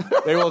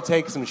not. They will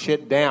take some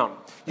shit down.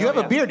 You have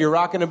yeah. a beard. You're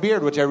rocking a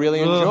beard, which I really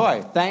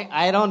enjoy.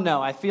 I don't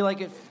know. I feel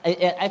like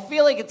I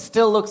feel like it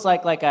still looks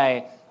like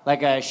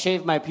I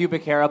shaved my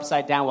pubic hair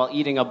upside down while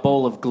eating a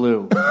bowl of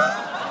glue.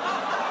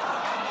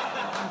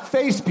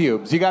 Face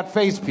pubes. You got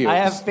face pubes. I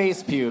have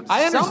face pubes.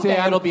 I understand.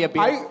 Someday it'll be a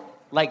beard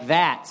like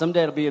that.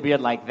 Someday it'll be a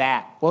beard like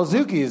that. Well,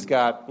 Zuki's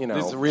got, you know.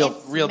 This is real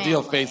It's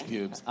deal manly. face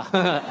pubes.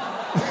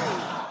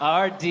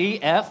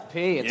 RDFP.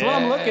 It's what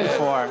I'm looking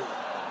for.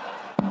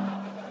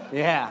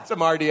 Yeah. Some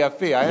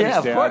RDFP. I Yeah,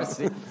 understand. of course.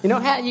 You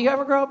know, you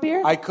ever grow a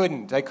beard? I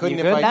couldn't. I couldn't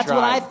You if could? I That's tried.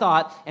 what I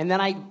thought, and then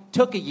I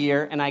took a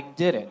year and I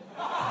did it.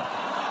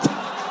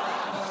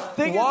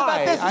 Thing is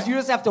Why? about this is you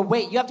just have to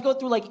wait. You have to go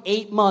through like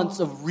 8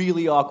 months of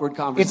really awkward It's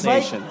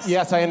conversations. like,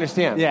 yes, I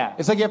understand. Yeah.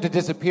 It's like you have to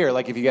disappear.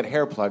 Like if you get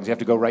hair plugs, you have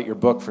to go write your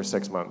book for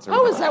 6 months. Or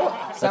Oh, is whatever.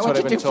 that That's what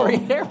I've you been do for told. your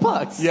hair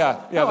plugs? Yeah.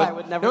 No, that- I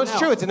would never No, it's know.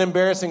 true. It's an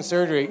embarrassing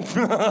surgery.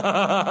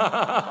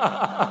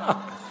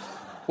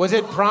 Was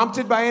it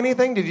prompted by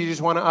anything? Did you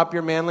just want to up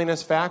your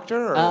manliness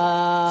factor,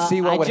 or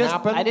see what would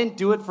happen? I didn't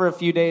do it for a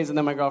few days, and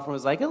then my girlfriend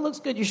was like, "It looks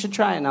good. You should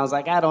try it." And I was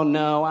like, "I don't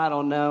know."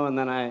 And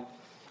then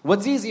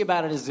what's easy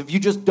about it is if you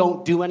just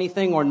don't do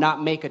anything or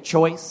not make a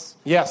choice,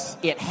 Yes.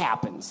 it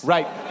happens.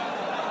 Right.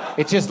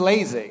 It's just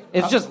lazy.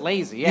 It's just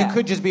lazy. Yeah. You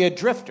could just be a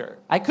drifter.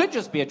 I could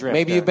just be a drifter.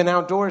 Maybe you've been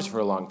outdoors for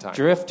a long time.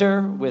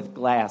 drifter with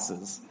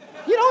glasses.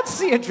 You don't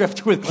see a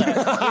drifter with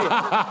glasses. Do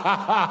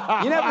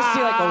you? You never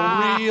see like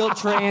a real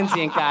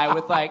transient guy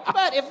with like,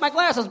 but if my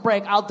glasses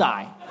break, I'll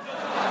die.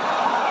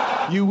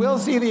 You will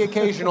see the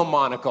occasional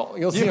monocle.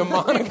 You'll see a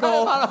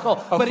monocle.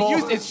 But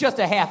it's just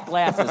a half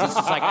glasses. It's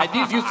just like,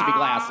 these used to be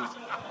glasses.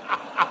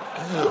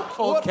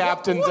 full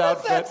captain's what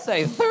outfit. What does that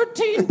say?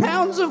 13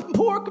 pounds of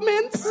pork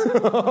mince? Is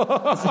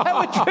that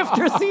what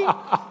drifters eat?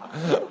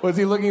 Was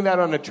he looking at that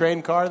on a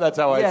train car? That's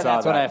how I Yeah, saw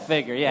that's that. what I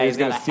figure. Yeah, he's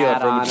got gonna a steal it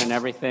hat from on you. and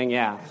everything,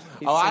 yeah.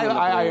 He's Oh, singing the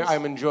blues.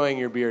 I'm enjoying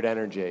your beard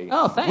energy.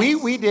 Oh, thanks.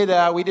 We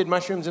did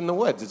mushrooms in the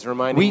woods. It's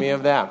reminding me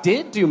of that.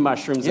 did do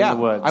mushrooms Yeah, in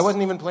the woods. I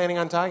wasn't even planning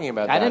on talking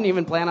about that. I didn't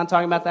even plan on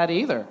talking about that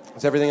either.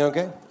 Is everything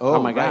okay? Oh,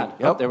 my right.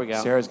 God. Oh, there we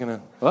go. Sarah's gonna.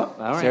 Oh, all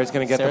right. Sarah's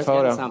gonna get Sarah's the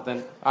photo. getting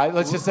something.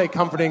 Let's just say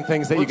comforting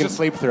things that you can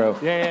sleep through.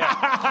 Yeah.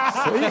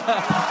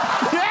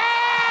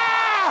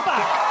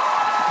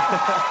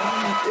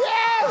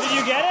 Did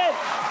you get it?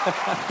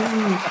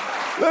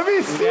 Let me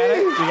You see. got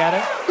it? You got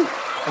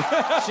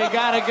it? She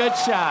got a good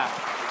shot.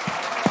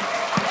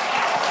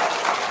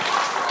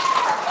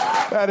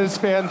 That is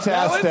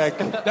fantastic.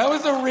 That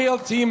was a real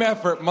team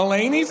effort.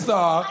 Mulaney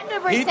saw.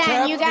 100%, He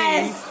tapped you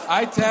guys. me.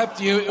 I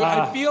tapped you.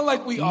 I feel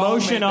like we all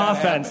Motion made that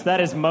offense. happen.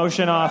 That is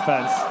motion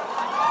offense.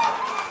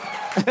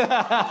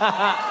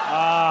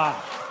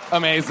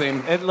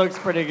 Amazing. It looks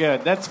pretty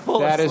good. That's full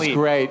That of is sleep.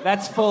 great.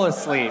 That's full of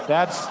sleep.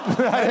 that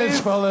is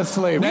full of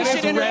sleep. That is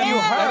interview her.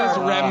 That is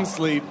REM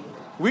sleep.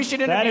 We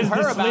should That interview is her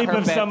the about sleep her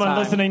of someone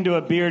bedtime. listening to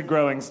a beard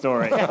growing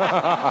story. The deep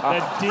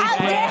How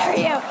dare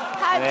you?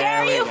 How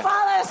dare we you go.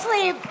 fall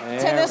asleep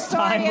to the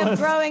story Timeless- of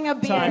growing a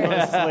beard?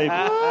 timeless sleep.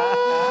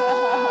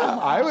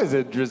 I was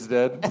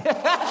interested.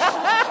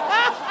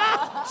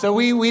 So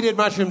we did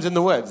mushrooms in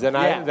the woods, and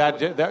Yeah.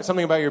 that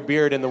something about your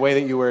beard and the way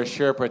that you were a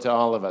Sherpa to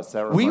all of us.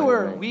 That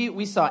reminded me.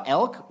 We saw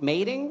elk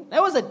mating.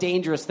 That was a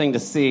dangerous thing to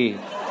see.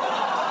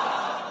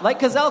 Like,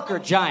 because elk are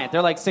giant.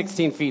 They're like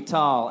 16 feet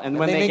tall. And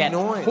when they they make get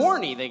noise.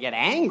 horny, they get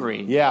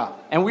angry. Yeah.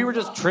 And we were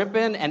just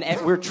tripping, and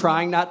we were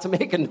trying not to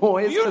make a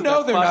noise. You 'cause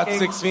know they're not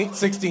fucking.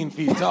 16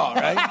 feet tall,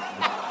 right?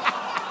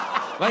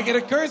 Like, it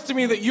occurs to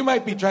me that you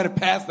might be trying to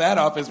pass that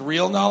off as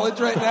real knowledge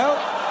right now.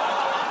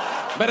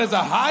 But as a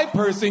high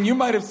person, you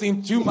might have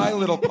seen two My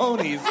Little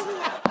Ponies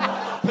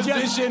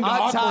positioned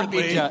on top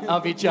awkwardly.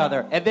 of each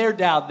other. And they're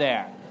down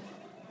there.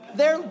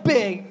 They're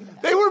big.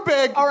 They were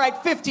big. All right,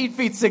 15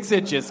 feet 6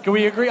 inches. Can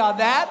we agree on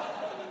that?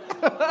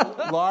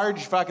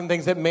 Large fucking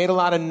things that made a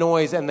lot of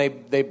noise, and they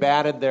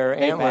batted their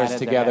antlers batted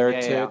together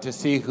them, yeah. to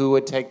see who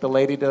would take the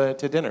lady to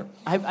dinner.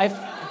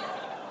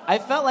 I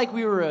felt like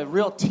we were a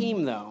real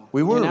team, though.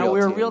 We were a real we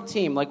were team. a real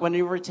team. Like when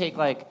you were take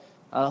like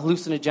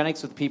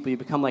hallucinogenics with people, you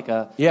become like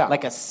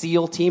a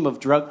SEAL team of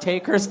drug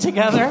takers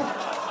together.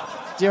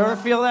 Do you ever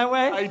feel that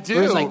way? I do.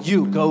 Where it's like,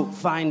 you go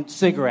find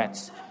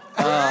cigarettes.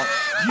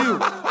 You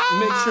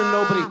make sure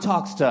nobody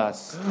talks to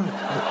us.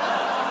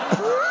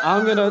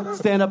 I'm gonna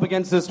stand up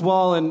against this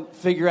wall and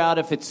figure out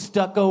if it's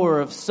stucco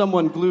or if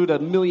someone glued a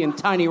million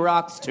tiny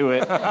rocks to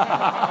it.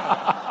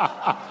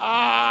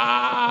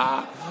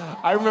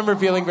 I remember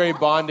feeling very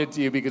bonded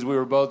to you because we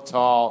were both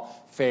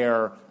tall,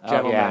 fair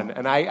gentlemen,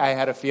 and I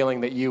had a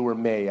feeling that you were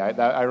me.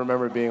 I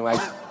remember being like,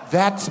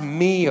 that's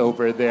me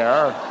over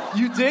there.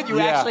 You did? You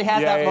actually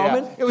had that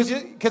moment? It was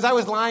just because I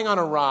was lying on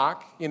a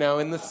rock,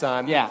 in the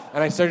sun. Yeah.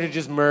 And I started to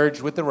just merge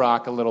with the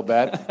rock a little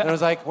bit. And I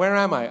was like, where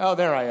am I? Oh,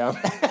 there I am.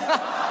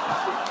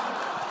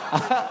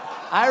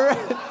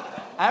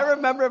 I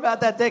remember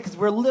about that day because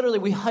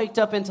we hiked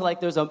up into like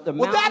there's a mountain.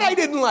 Well, that I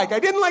didn't like. I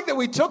didn't like that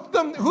we took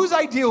them. Whose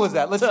idea was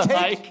that? Let's take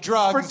hike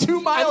drugs for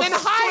 2 miles and then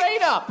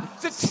straight up.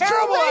 It's a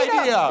terrible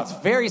idea. It's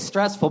very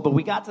stressful, but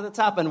we got to the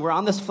top and we're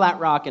on this flat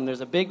rock and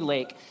there's a big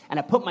lake and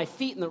I put my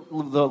feet in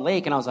the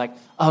lake and I was like,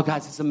 oh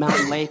guys, it's a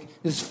mountain lake.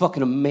 This is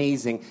fucking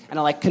amazing. And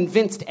I like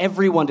convinced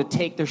everyone to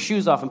take their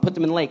shoes off and put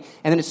them in the lake.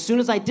 And then as soon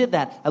as I did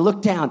that, I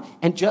looked down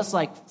and just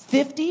like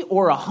 50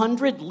 or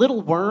 100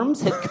 little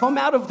worms had come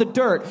out of the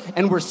dirt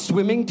and were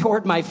swimming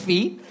toward my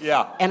feet.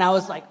 Yeah. And I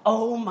was like,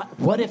 oh my,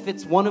 what if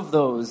it's one of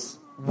those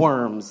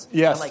worms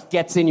Yes. that like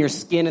gets in your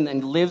skin and then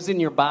lives in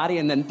your body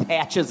and then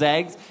hatches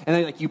eggs and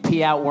then like you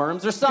pee out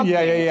worms or something.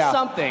 Yeah.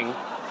 Something.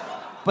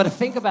 But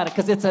think about it,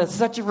 because it's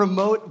such a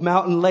remote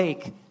mountain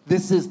lake.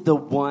 This is the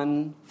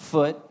 1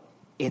 foot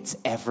it's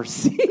ever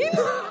seen. And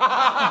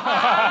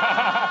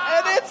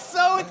it's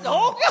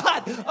oh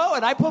God. Oh,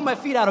 and I pulled my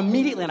feet out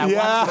immediately and I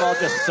watched them all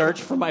just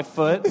search for my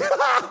foot.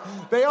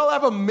 They all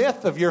have a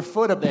myth of your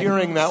foot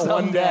appearing that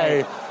one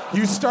day.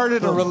 You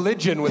started a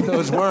religion with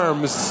those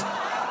worms.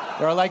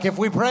 They're like, if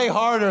we pray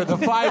harder, the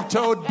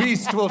 5-toed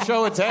beast will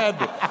show its head.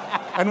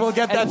 And we'll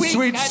get that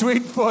sweet,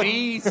 sweet foot.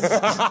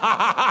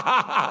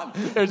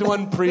 There's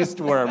one priest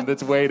worm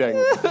that's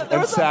waiting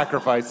and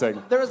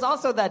sacrificing. There was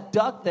also that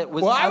duck that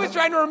was... Well, I was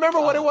trying to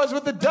remember what it was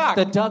with the duck.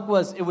 The duck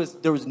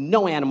there was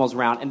no animals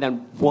around, and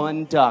then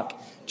one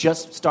duck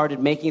just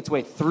started making its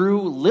way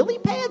through lily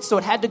pads, so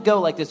it had to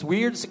go like this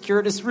weird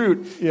circuitous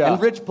route. Yeah.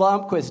 And Rich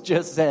Blomquist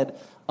just said,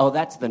 oh,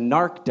 that's the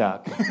narc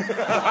duck.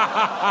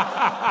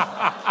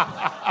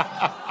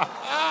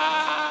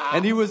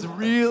 And he was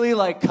really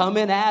like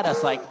coming at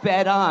us like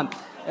bed on.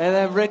 And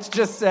then Rich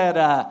just said,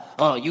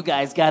 oh, you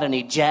guys got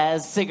any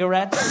jazz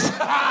cigarettes? And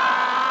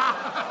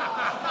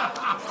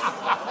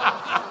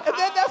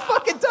then that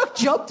fucking duck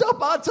jumped up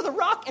onto the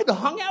rock and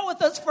hung out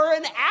with us for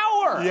an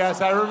hour.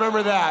 Yes, I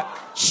remember that.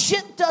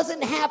 Shit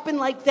doesn't happen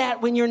like that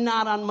when you're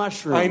not on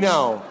mushrooms. I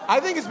know.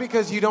 I think it's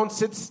because you don't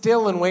sit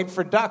still and wait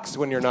for ducks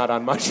when you're not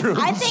on mushrooms.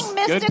 I think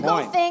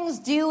mystical things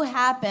do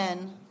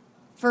happen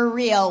for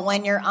real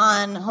when you're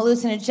on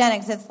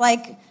hallucinogenics. It's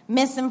like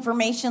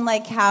misinformation,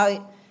 like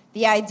how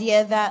the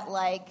idea that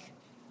like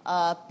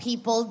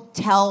people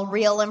tell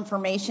real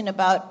information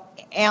about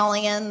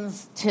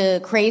aliens to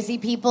crazy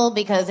people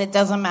because it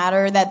doesn't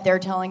matter that they're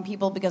telling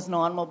people because no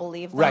one will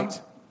believe them.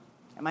 Right.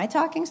 Am I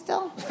talking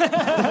still?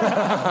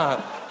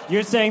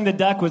 You're saying the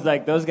duck was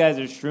like, those guys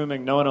are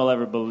shrooming, no one will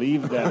ever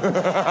believe them.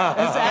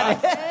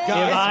 Guys,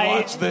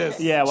 watch this.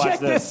 Yeah, watch Check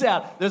this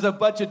out. There's a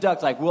bunch of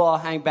ducks like, we'll all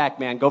hang back,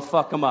 man. Go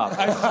fuck them up.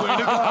 I swear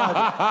to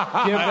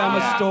God. Give them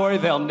a story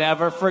they'll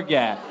never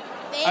forget.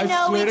 They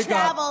know we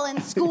travel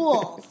in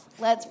schools.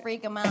 Let's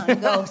freak them out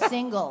and go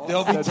singles.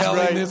 They'll be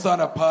telling this on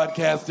a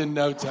podcast in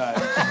no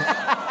time.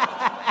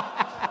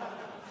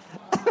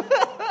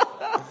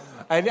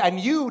 And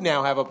you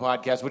now have a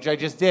podcast, which I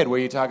just did, where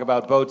you talk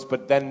about boats,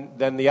 but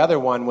then the other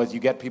one was you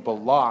get people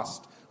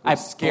lost, which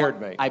scared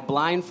me. I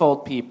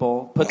blindfold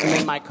people, put them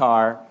in my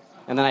car,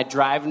 and then I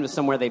drive them to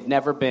somewhere they've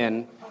never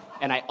been,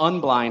 and I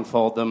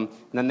unblindfold them,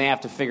 and then they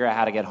have to figure out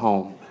how to get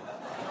home.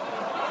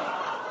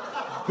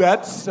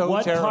 That's so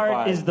What terrifying.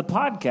 part is the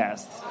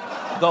podcast?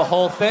 The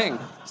whole thing.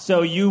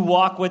 So you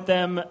walk with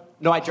them.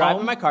 No, I drive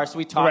home? in my car, so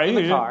we talk Right, in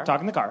the you car. talk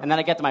in the car. And then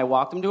I get them, I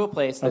walk them to a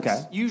place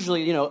that's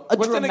usually, a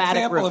What's an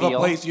dramatic example reveal. of a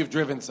place you've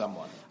driven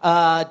someone?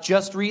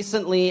 Just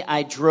recently,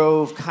 I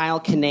drove Kyle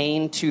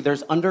Kinane to,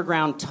 there's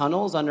underground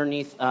tunnels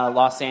underneath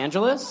Los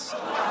Angeles.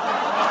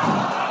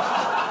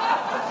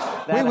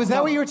 Wait, was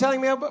that what you were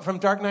telling me about from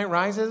Dark Knight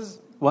Rises?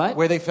 What?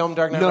 Where they filmed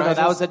Dark Knight Rises? No,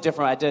 that was a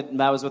different.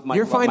 That was with Mike.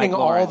 You're finding Mike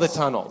all Lawrence. the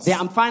tunnels.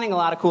 Yeah, I'm finding a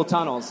lot of cool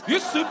tunnels. You're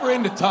super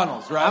into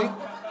tunnels, right?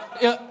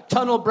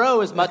 Tunnel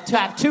bro is my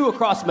tattoo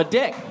across my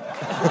dick.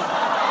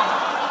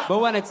 But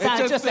when it's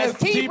time, it just says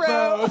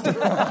T-bro.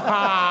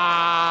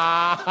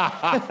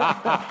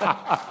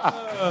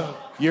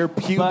 Your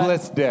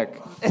pubeless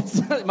dick. It's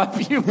my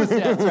pubis.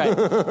 Yeah,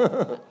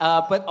 that's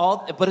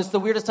right. But it's the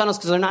weirdest tunnels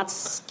because they're not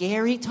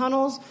scary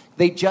tunnels.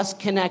 They just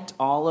connect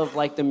all of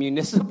like the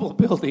municipal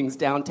buildings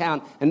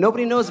downtown, and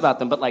nobody knows about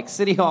them. But like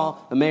City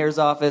Hall, the mayor's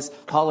office,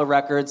 Hall of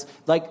Records,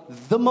 like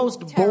the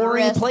most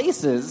boring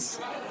places.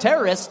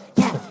 Terrorists,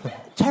 yeah.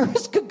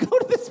 terrorists could go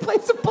to this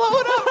place and blow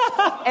it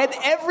up, and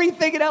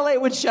everything in LA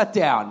would shut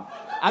down.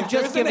 I'm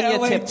just giving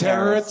you a tip.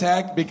 Terror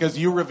attack because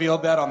you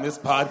revealed that on this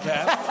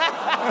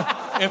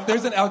podcast. If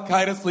there's an Al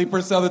Qaeda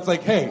sleeper cell that's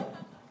like, hey,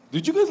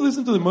 did you guys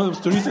listen to the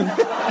most recent?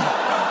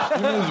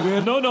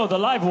 No, the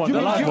live one.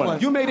 The live one.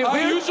 You made it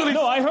weird?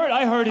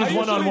 I heard his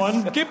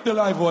one-on-one. Skip the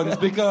live ones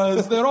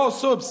because they're all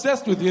so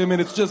obsessed with him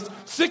and it's just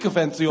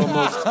sycophancy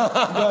almost. But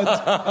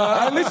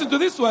I listened to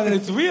this one and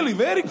it's really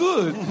very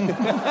good.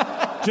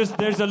 Just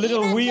there's a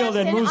little Even wheel just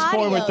that in moves audio,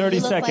 forward 30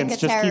 you look like seconds. a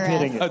Just keep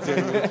hitting terrorist.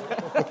 it.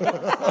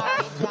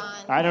 Sorry, John.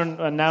 I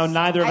don't. Now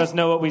neither of us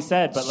know what we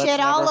said, but let's Shit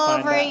never all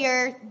find over out.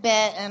 your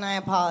bit, and I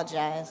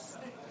apologize.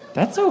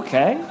 That's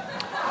okay.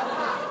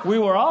 We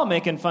were all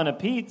making fun of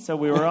Pete, so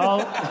we were all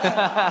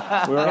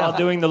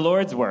doing the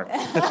Lord's work.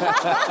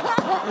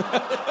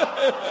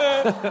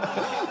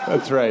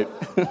 That's right.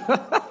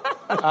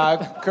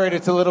 Kurt,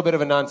 it's a little bit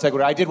of a non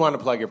sequitur. I did want to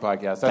plug your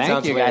podcast. That Thank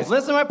sounds you, hilarious. guys.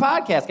 Listen to my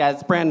podcast, guys.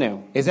 It's brand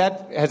new.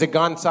 Has it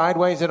gone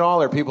sideways at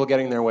all, or are people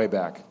getting their way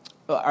back?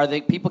 Are they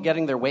people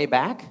getting their way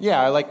back?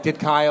 Yeah, like is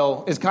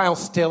Kyle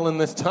still in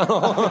this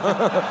tunnel?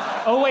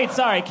 Oh wait,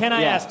 sorry. Can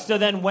I Yeah. ask? So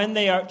then, when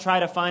they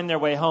try to find their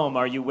way home,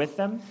 are you with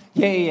them?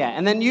 Yeah.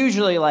 And then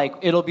usually, like,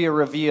 it'll be a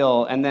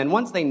reveal, and then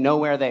once they know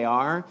where they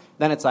are,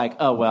 then it's like,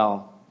 oh,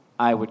 well,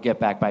 I would get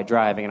back by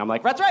driving. And I'm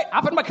like, that's right,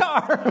 hop in my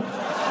car.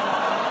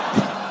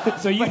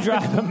 So you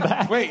drive them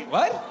back. Wait,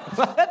 what?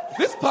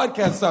 This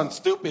podcast sounds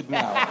stupid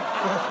now.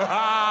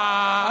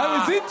 I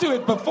was into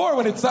it before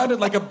when it sounded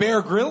like a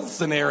Bear Grylls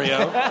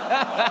scenario.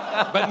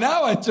 But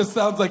now it just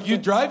sounds like you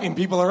driving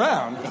people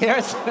around.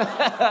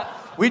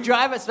 We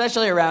drive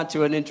especially around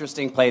to an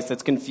interesting place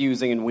that's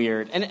confusing and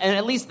weird. And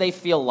at least they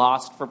feel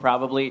lost for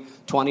probably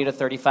 20 to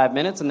 35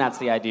 minutes, and that's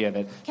the idea of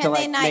it. Can to, like,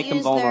 they not make them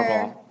use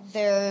vulnerable.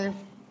 their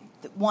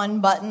one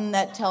button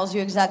that tells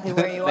you exactly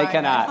where you are? They in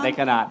cannot. iPhone? They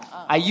cannot.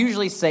 I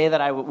usually say that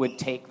I would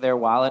take their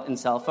wallet and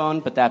cell phone,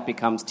 but that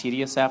becomes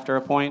tedious after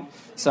a point.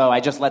 So I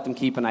just let them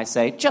keep, and I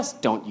say,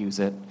 just don't use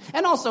it.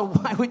 And also,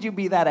 why would you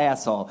be that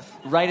asshole?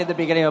 Right at the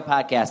beginning of a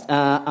podcast,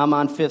 I'm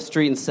on 5th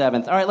Street and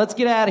 7th. All right, let's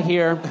get out of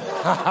here.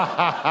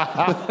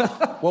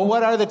 Well,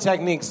 what are the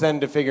techniques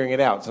then to figuring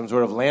it out? Some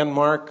sort of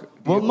landmark?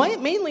 Well,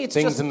 mainly it's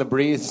things just in the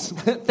breeze.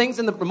 things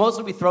in the.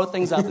 Mostly we throw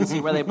things up and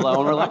see where they blow,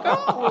 and we're like,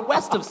 oh, we're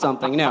west of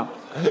something. No,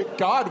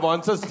 God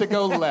wants us to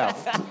go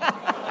left.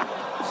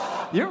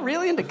 you're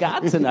really into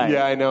God tonight.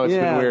 Yeah, I know. It's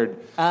been weird.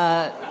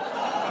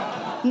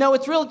 No,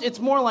 it's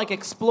more like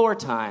explore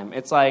time.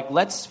 It's like,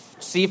 let's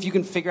see if you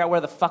can figure out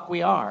where the fuck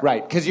we are.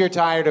 Right, because you're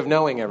tired of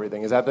knowing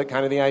everything. Is that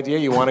kind of the idea?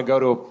 You want to go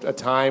to a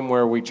time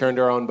where we churned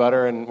our own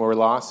butter and we're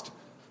lost?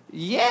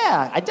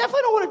 Yeah, I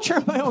definitely don't want to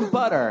churn my own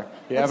butter.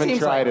 You That haven't seems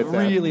tried like it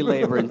then. really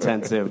labor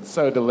intensive.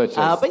 So delicious.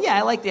 But yeah,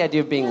 I like the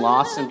idea of being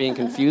lost and being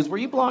confused. Were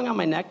you blowing on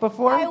my neck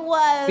before? I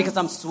was. Because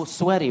I'm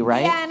sweaty,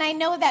 right? Yeah, and I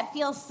know that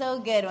feels so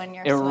good when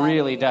you're It sweaty.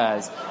 really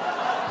does.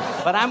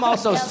 But I'm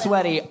also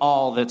sweaty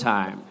all the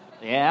time.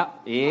 Yeah.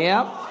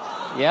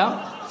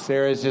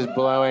 Sarah's just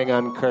blowing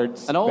on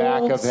Kurt's An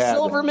back old of head.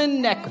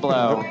 Silverman neck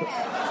blow.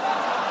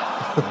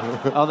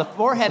 Oh, the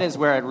forehead is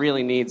where it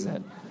really needs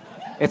it.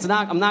 It's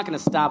not. I'm not going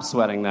to stop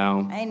sweating,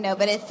 though. I know,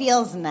 but it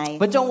feels nice.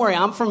 But don't worry,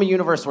 I'm from a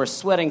universe where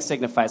sweating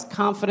signifies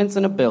confidence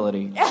and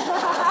ability.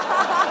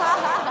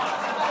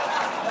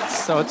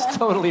 So it's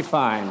totally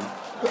fine.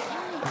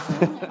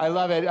 I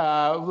love it.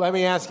 Let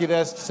me ask you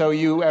this. So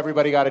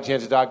everybody got a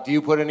chance to talk. Do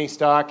you put any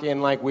stock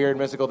in like weird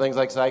mystical things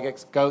like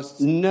psychics, ghosts?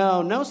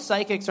 No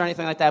psychics or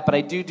anything like that, but I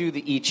do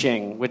the I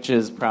Ching, which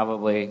is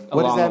probably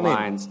What does along that the mean?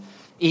 lines.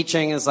 I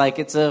Ching is like,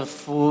 it's a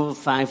full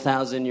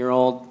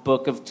 5,000-year-old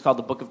book it's called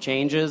the Book of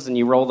Changes, and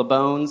you roll the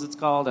bones, it's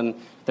called, and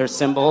there's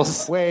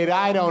symbols. Wait,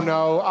 I don't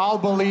know. I'll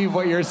believe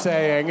what you're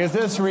saying. Is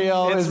this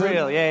real? It's Is it-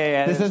 real,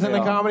 yeah. This it's isn't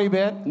real. a comedy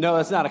bit? No,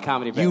 it's not a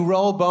comedy bit. You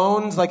roll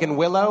bones like in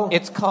Willow?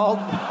 It's called...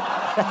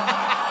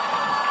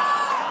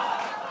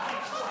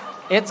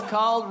 It's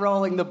called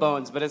rolling the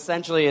bones, but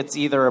essentially it's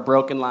either a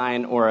broken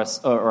line or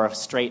a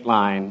straight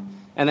line.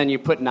 And then you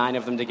put 9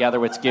 of them together,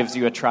 which gives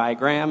you a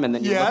trigram, and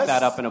then you Yes. look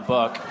that up in a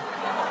book.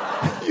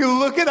 You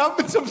look it up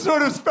in some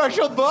sort of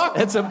special book?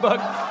 It's a book,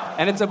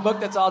 and it's a book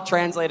that's all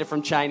translated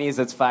from Chinese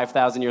that's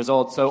 5,000 years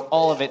old, so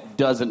all of it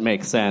doesn't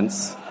make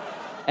sense.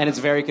 And it's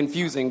very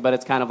confusing, but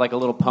it's kind of like a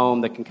little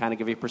poem that can kind of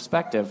give you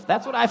perspective.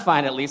 That's what I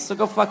find, at least, so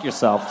go fuck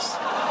yourselves.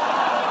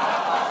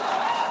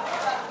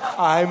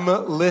 I'm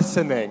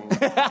listening.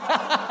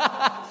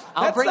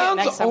 I'll That bring it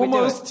next sounds time we do it.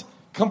 almost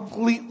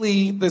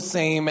completely the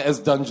same as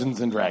Dungeons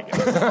and Dragons.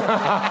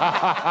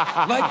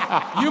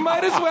 Like, you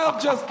might as well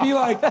just be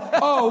like,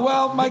 oh,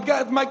 well, my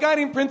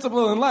guiding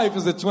principle in life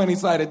is a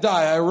 20-sided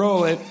die. I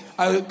roll it,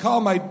 I call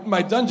my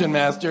dungeon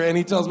master, and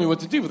he tells me what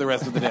to do for the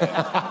rest of the day.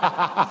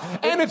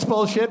 And it's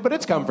bullshit, but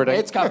it's comforting.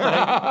 It's comforting.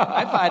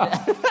 I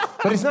find it.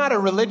 But it's not a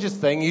religious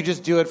thing. You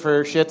just do it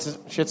for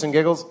shits and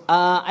giggles?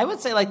 I would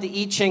say like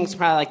the I Ching's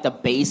probably like the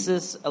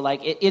basis.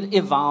 Like it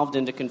evolved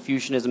into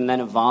Confucianism and then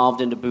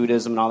evolved into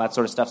Buddhism and all that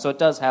sort of stuff. So it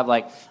does have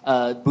like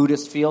a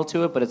Buddhist feel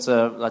to it, but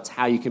that's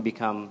how you can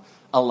become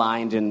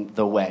aligned in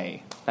the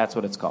way. That's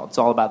what it's called. It's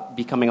all about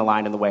becoming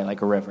aligned in the way,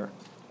 like a river.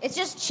 It's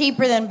just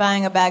cheaper than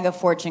buying a bag of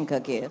fortune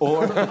cookies.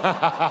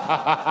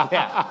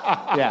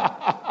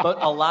 Yeah.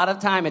 But a lot of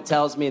time it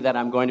tells me that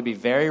I'm going to be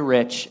very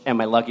rich and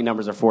my lucky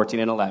numbers are 14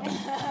 and 11.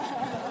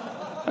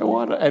 I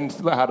want to, and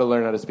how to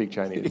learn how to speak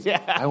Chinese. Yeah.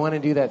 I want to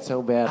do that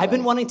so bad. I've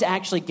been wanting to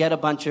actually get a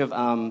bunch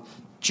of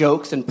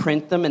jokes and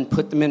print them and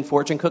put them in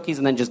fortune cookies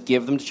and then just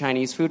give them to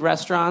Chinese food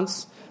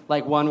restaurants.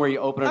 Like one where you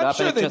open it I'm up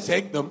sure and they it just...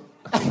 take them.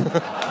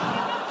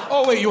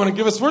 Oh, wait, you want to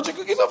give us fortune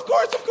cookies? Of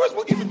course.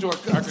 We'll give them to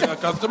our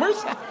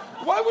customers.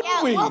 Why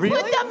wouldn't we? We'll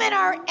put them in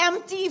our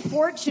empty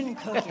fortune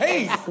cookies.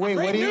 Hey, Wait,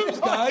 great what do you- news,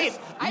 guys.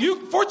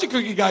 You fortune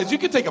cookie guys, you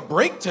can take a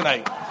break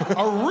tonight.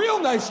 A real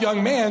nice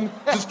young man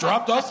just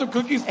dropped off some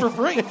cookies for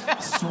free.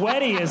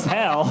 Sweaty as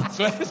hell.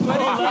 Sweaty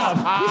love.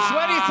 He's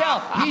sweaty as hell.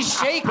 He's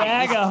shaking.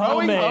 Bag He's of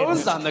throwing homemades.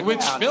 bones on the Which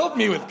ground. filled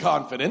me with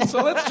confidence,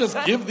 so let's just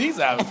give these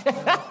out.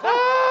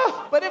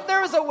 But if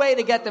there was a way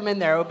to get them in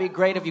there, it would be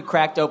great if you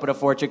cracked open a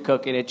fortune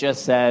cookie and it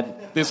just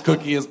said, This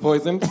cookie is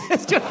poisoned.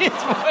 "This cookie is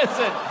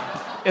poison,"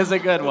 is a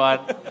good one.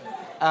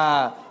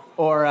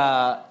 Or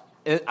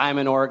I'm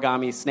an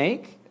origami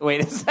snake. Wait,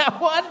 is that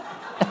one?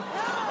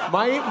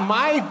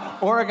 My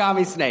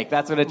Origami snake.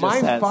 That's what it just My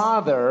says.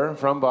 father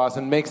from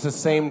Boston makes the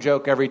same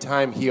joke every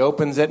time. He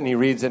opens it and he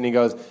reads it and he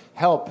goes,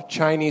 "Help,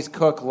 Chinese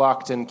cook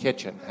locked in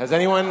kitchen." Has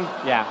anyone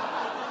Yeah.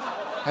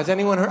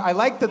 heard? I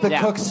like that the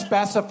Yeah. cook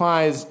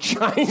specifies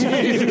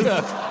Chinese.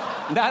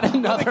 Not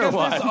another Because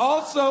one. there's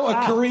also a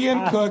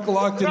Korean cook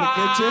locked in the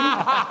kitchen,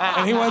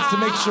 and he wants to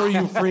make sure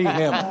you free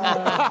him.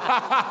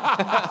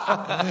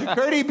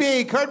 Curdy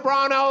B, Kurt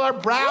Braunohler,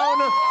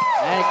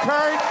 Hey,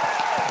 Kurt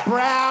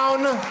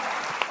Braunohler,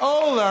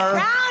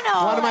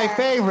 Braunohler. one of my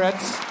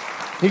favorites.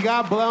 He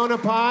got blown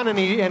upon and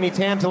he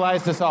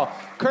tantalized us all.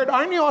 Kurt,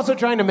 aren't you also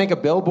trying to make a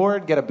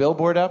billboard? Get a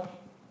billboard up?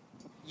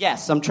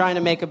 yes, I'm trying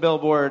to make a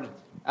billboard. If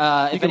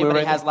can move anybody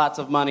right has there. lots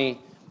of money,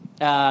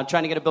 trying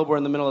to get a billboard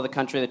in the middle of the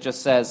country that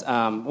just says,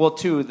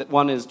 two.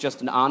 One is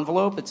just an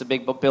envelope. It's a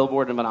big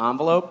billboard of an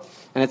envelope,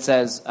 and it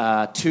says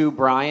to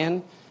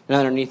Brian, and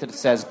underneath it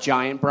says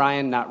Giant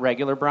Brian, not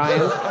regular Brian.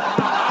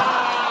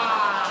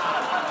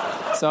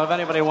 So if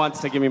anybody wants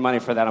to give me money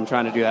for that, I'm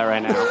trying to do that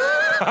right now.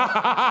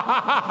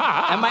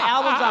 And my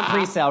album's on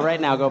pre-sale right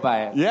now. Go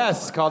buy it.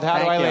 Yes, called How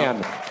Do Thank I you.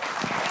 Land?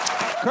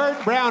 Kurt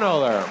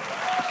Braunohler.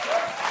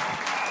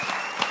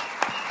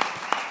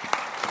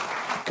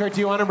 Kurt,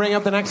 do you want to bring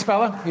up the next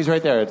fella? He's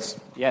right there.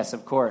 Yes,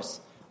 of course.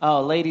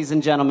 Oh, ladies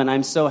and gentlemen,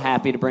 I'm so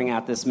happy to bring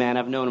out this man.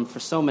 I've known him for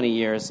so many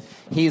years.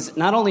 He's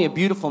not only a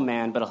beautiful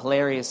man, but a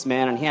hilarious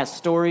man, and he has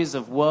stories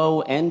of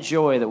woe and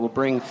joy that will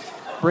bring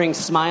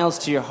smiles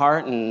to your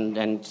heart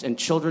and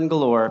children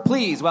galore.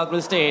 Please welcome to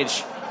the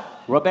stage,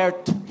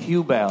 Robert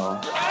Hubel.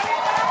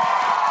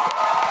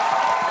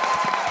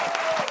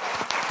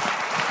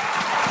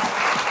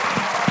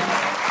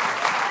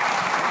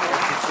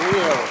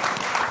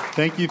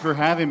 Thank you for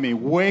having me.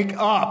 Wake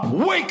up!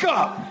 Wake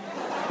up!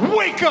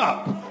 Wake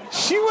up!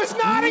 She was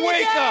nodding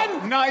Wake again!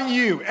 up! Not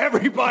you,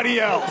 everybody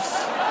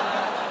else.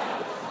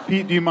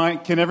 Pete, do you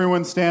mind? Can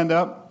everyone stand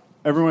up?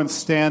 Everyone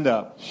stand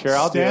up. Sure,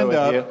 I'll do it stand with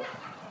up, you.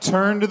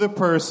 Turn to the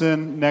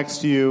person next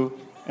to you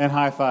and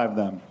high five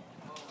them.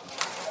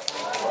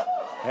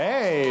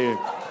 Hey,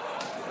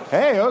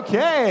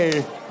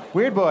 okay.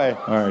 Weird boy.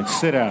 All right,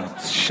 sit down.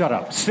 Shut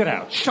up. Sit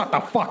down. Shut the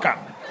fuck up.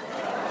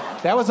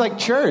 That was like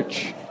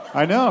church.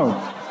 I know.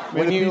 May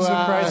When the you, peace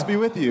of Christ be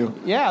with you.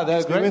 Yeah,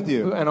 that's Be great. with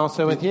you. And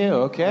also with you.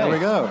 Okay. There we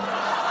go.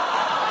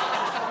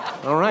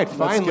 All right,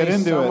 finally, get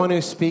into someone it.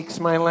 who speaks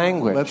my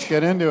language. Let's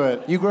get into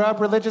it. You grew up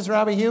religious,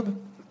 Robbie Hube?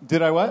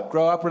 Did I what?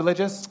 Grow up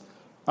religious?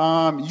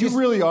 You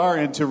really are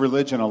into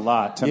religion a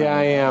lot tonight. Yeah,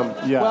 I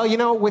am. Yeah. Well, you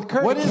know, with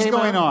Kurt, What it is came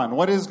going out- on?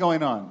 What is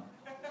going on?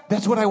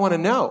 That's what I want to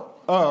know.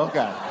 Oh,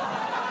 okay.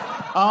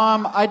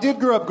 I did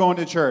grow up going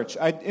to church,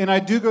 and I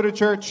do go to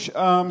church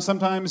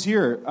sometimes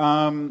here.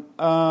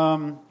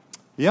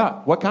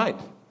 Yeah, What kind?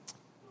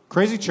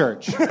 crazy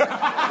church.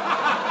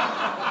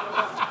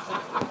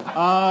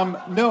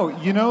 No,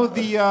 you know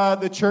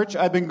the church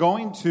I've been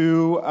going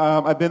to.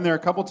 I've been there a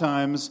couple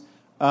times.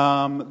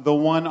 The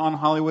one on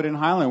Hollywood and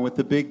Highland with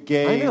the big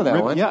gay. I know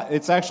that one. Yeah,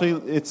 it's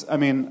actually I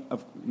mean,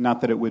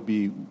 not that it would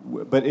be,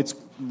 but it's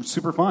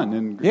super fun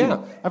and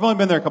Yeah. I've only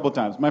been there a couple of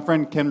times. My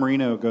friend Ken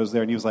Marino goes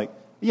there and he was like,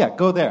 "Yeah,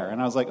 go there,"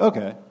 and I was like,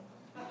 "Okay."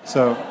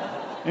 So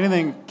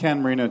anything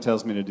Ken Marino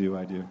tells me to do,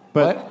 I do.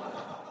 But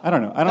I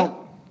don't know. I don't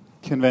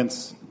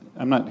convince.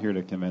 I'm not here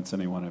to convince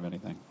anyone of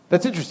anything.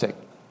 That's interesting.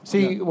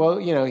 See,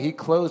 well, you know, he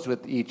closed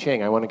with I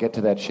Ching. I want to get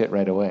to that shit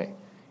right away.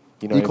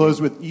 You know, He what I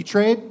closed with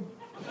E-Trade. mean?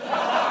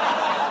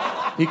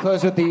 He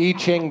closed with the I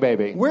Ching,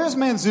 baby. Where's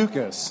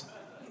Manzukis?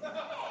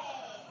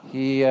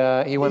 He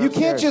went. You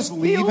can't upstairs. just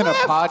leave in a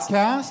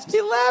podcast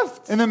He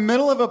left. in the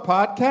middle of a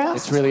podcast.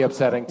 It's really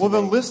upsetting. To Well,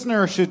 the me.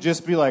 listener should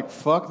just be like,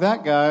 "Fuck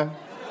that guy."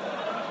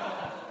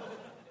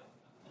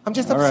 I'm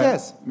just All right.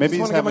 obsessed. Maybe just he's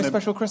want to get my having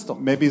special crystal.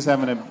 Maybe he's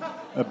having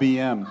a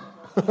BM.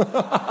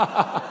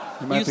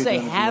 He might You be say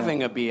doing a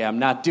having a BM,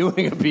 not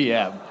doing a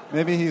BM.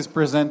 Maybe he's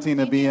presenting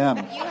a BM.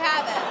 You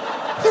have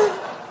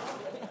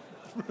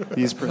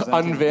He's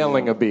presenting.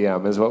 Unveiling a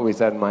BM is what we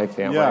said in my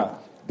family. Yeah.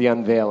 the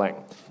unveiling.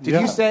 Did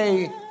Yeah. you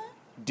say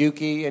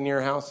Dookie in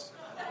your house?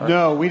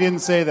 No, we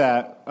didn't say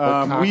that.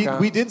 Caca?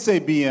 We did say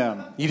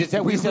BM. You did say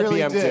we We said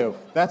really BM did. too.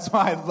 That's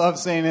why I love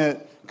saying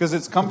it, because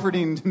it's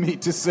comforting to me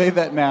to say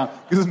that now,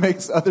 because it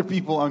makes other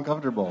people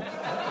uncomfortable.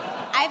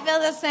 I feel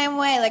the same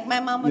way. Like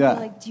my mom would Yeah. be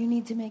like, "Do you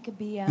need to make a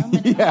BM?"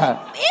 And Yeah.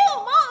 ew,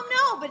 mom,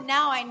 no. But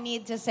now I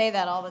need to say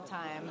that all the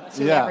time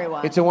to Yeah.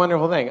 everyone. It's a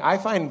wonderful thing. I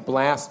find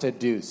blast a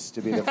deuce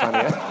to be the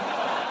funniest.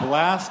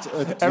 Blast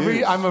a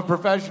deuce. I'm a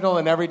professional,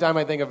 and every time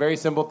I think a very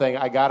simple thing,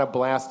 I gotta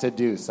blast a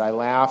deuce. I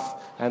laugh,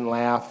 and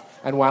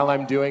while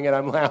I'm doing it,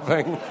 I'm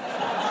laughing.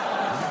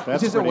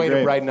 That's Which is a pretty way to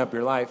great. brighten up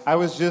your life. I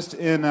was just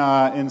in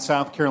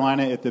South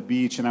Carolina at the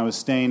beach, and I was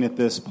staying at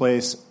this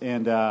place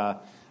and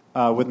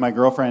with my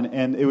girlfriend,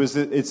 and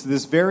it's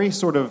this very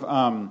sort of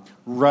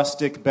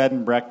rustic bed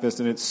and breakfast,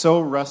 and it's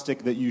so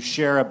rustic that you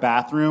share a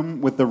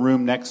bathroom with the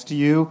room next to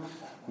you,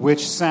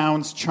 which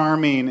sounds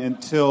charming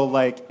until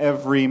like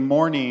every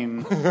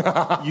morning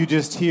you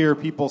just hear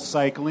people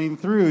cycling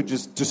through,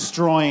 just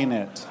destroying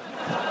it.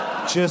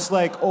 Just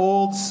like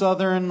old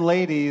Southern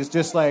ladies,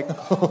 just like.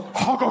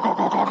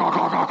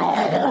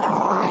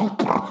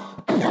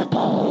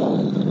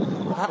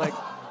 Like,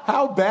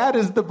 how bad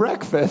is the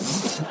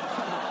breakfast?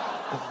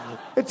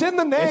 It's in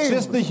the name. It's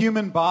just the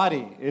human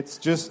body. It's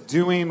just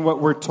doing what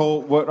we're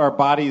told, what our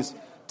bodies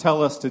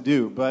tell us to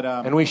do. But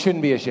and we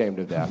shouldn't be ashamed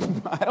of that.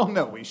 I don't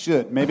know. We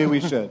should. Maybe we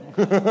should.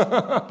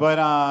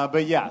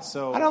 But yeah.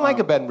 So I don't like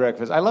a bed and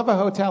breakfast. I love a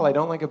hotel. I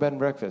don't like a bed and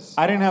breakfast.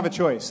 I didn't have a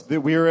choice.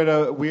 There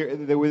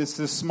was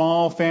this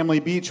small family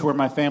beach where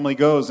my family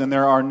goes, and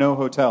there are no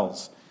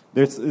hotels.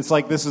 Here's the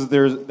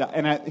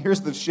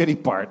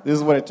shitty part. This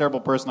is what a terrible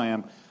person I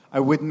am. I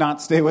would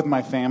not stay with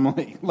my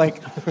family.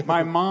 Like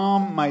my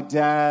mom, my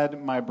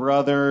dad, my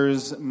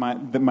brothers,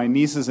 my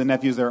nieces and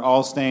nephews, they're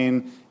all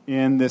staying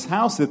in this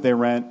house that they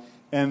rent.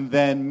 And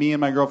then me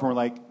and my girlfriend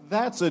were like,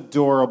 that's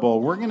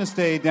adorable. We're going to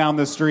stay down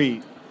the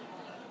street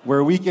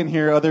where we can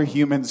hear other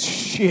humans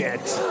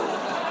shit.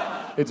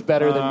 It's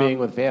better than being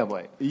with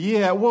family.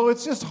 Yeah, well,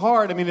 it's just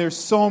hard. I mean, there's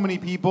so many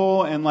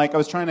people, and like I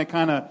was trying to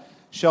kind of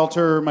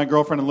shelter my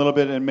girlfriend a little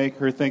bit and make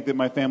her think that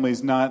my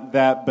family's not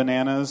that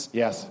bananas.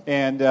 Yes.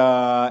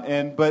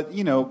 But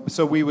you know,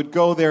 so we would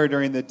go there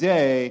during the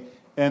day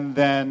and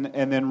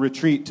then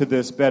retreat to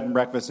this bed and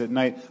breakfast at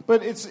night.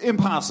 But it's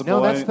impossible.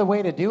 No, that's the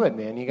way to do it,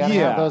 man. You got to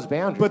have those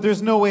boundaries. But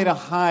there's no way to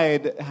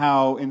hide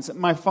how.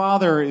 My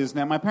father is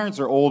now. My parents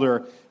are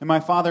older, and my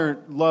father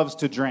loves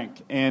to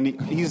drink, and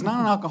he's not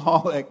an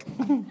alcoholic.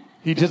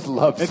 He just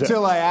loves it.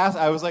 Until I asked,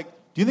 I was like,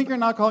 "Do you think you're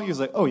an alcoholic?" He was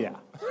like, "Oh yeah."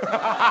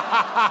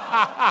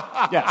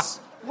 Yes.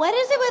 What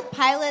is it with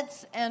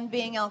pilots and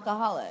being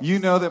alcoholics? You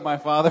know that my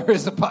father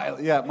is a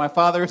pilot. Yeah, my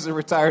father is a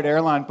retired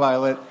airline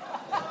pilot,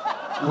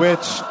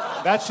 which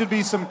that should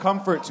be some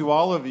comfort to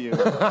all of you.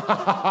 Isn't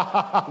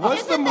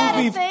that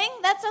a thing?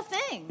 That's a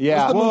thing.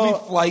 Yeah. What's the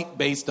movie Flight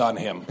based on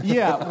him?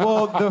 Yeah,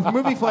 well, the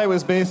movie Flight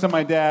was based on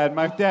my dad.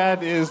 My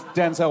dad is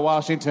Denzel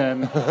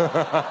Washington,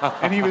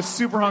 and he was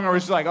super hungover.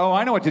 He's like, oh,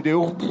 I know what to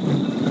do.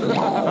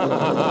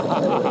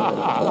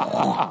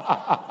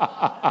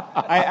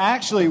 I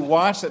actually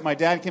watched it. My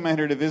dad came out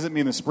here to visit me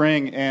in the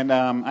spring, and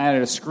I had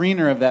a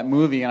screener of that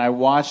movie, and I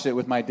watched it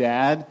with my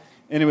dad.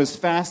 And it was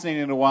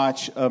fascinating to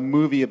watch a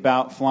movie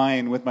about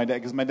flying with my dad,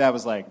 because my dad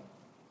was like,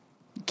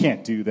 you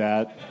can't do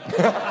that.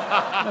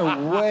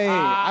 No way.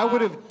 I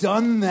would have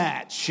done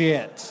that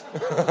shit.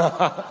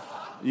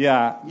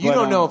 Yeah. You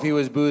don't know if he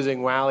was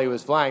boozing while he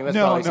was flying. That's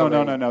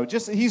No.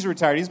 Just he's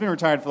retired. He's been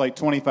retired for like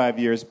 25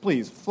 years.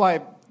 Please,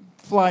 fly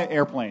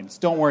airplanes.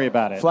 Don't worry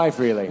about it. Fly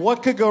freely.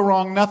 What could go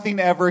wrong? Nothing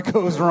ever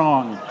goes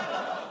wrong.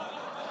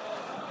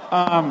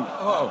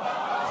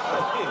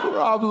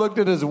 Rob looked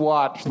at his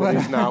watch that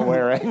he's not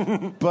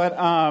wearing. But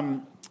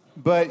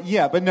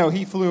no,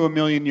 he flew 1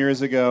 million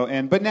years ago.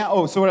 But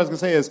now, so what I was going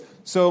to say is,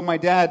 so my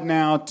dad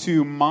now,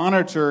 to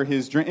monitor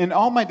his drink, and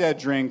all my dad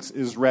drinks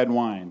is red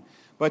wine,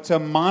 but to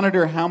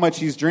monitor how much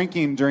he's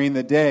drinking during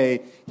the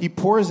day, he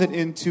pours it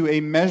into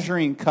a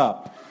measuring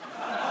cup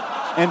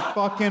and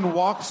fucking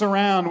walks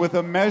around with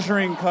a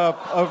measuring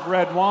cup of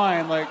red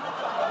wine, like...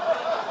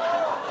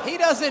 He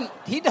doesn't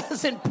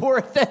pour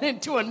that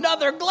into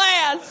another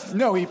glass.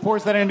 No, he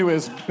pours that into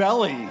his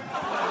belly.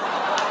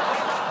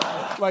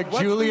 Like What's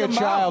Julia the amount?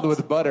 Child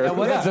with butter. Yeah,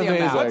 what That's is the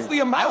amazing. amount? What's the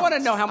amount? I want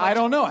to know how much. I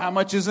don't know. How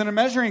much is in a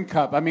measuring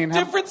cup? I mean...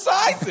 Different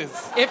sizes.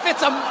 If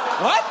it's a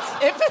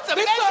What? If it's a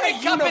This is not a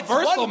measuring cup, it's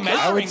universal one measuring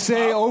cup. I would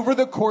say over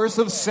the course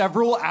of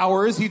several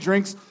hours, he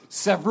drinks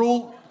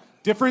several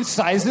different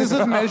sizes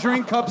of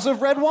measuring cups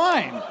of red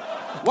wine.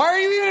 Why are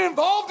you even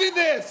involved in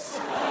this?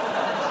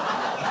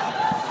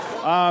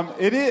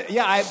 It is,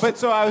 yeah.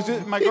 So I was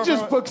just my He girlfriend.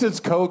 just puts his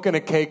Coke in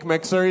a cake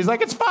mixer. He's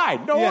like, it's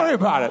fine. Don't Yeah. worry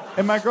about it.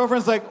 And my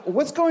girlfriend's like,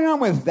 "What's going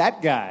on with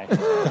that guy?"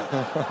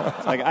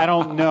 It's like, I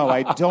don't know.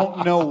 I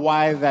don't know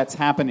why that's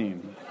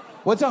happening.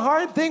 Well, it's a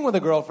hard thing with a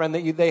girlfriend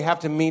that they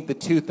have to meet the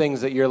two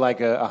things that you're like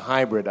a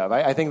hybrid of.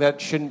 I think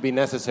that shouldn't be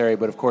necessary,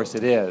 but of course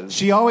it is.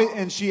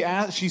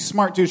 She's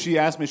smart too. She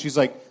asked me, she's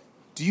like,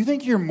 "Do you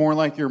think you're more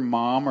like your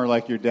mom or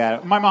like your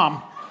dad?" My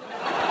mom.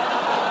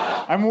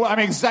 I'm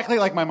exactly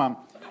like my mom.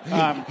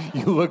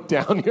 You look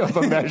down, you have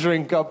a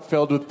measuring cup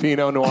filled with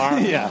Pinot Noir.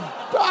 Yeah.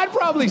 I'd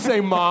probably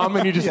say mom,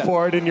 and you just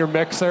pour it in your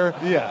mixer.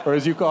 Yeah. Or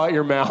as you call it,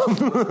 your mouth.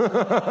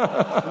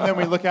 And then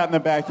we look out in the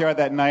backyard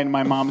that night, and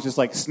my mom's just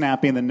like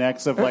snapping the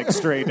necks of like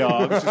stray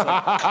dogs. She's like,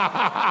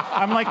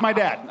 I'm like my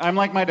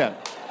dad.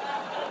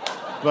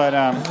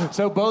 But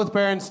so both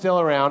parents still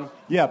around.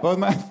 Yeah, both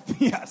my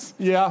yes.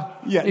 Yeah.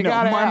 Yeah. You No,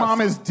 gotta my ask. mom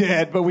is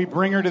dead, but we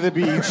bring her to the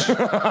beach. It's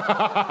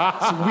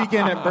a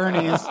weekend at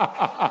Bernie's.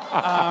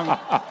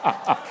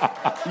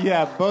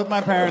 Yeah, both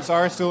my parents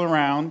are still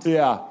around.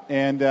 Yeah.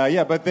 And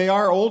but they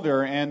are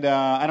older, and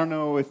I don't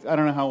know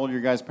how old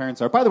your guys'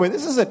 parents are. By the way,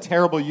 this is a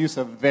terrible use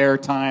of their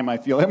time, I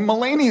feel. And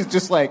Mulaney's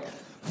just like,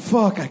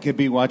 fuck, I could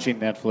be watching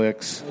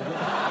Netflix.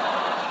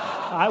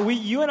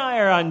 You and I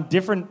are on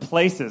different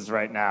places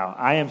right now.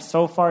 I am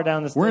so far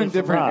down the stage. We're in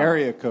from different Rob.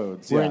 area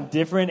codes. We're yeah. in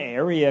different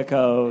area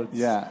codes.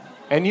 Yeah.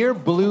 And you're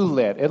blue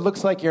lit. It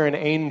looks like you're an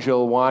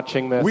angel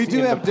watching this. We do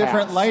in the have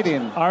different past.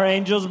 lighting. Are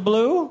angels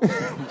blue?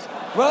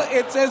 Well,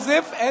 it's as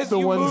if as The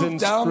you ones move in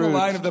down the Scrooge.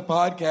 line of the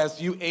podcast,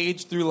 you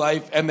age through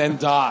life and then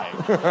die.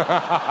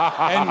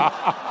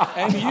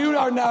 and you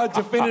are now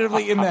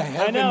definitively in the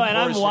heaven I know, and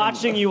I'm portion.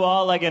 watching you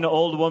all like an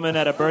old woman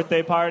at a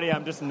birthday party.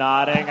 I'm just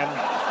nodding.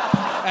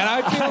 And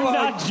I feel I'm like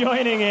not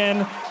joining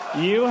in.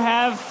 You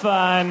have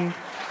fun.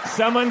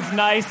 Someone's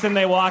nice and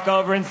they walk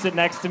over and sit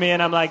next to me,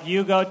 and I'm like,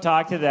 you go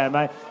talk to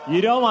them.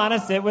 You don't want to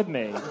sit with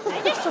me.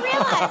 I just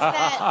realized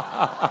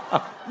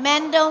that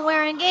men don't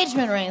wear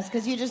engagement rings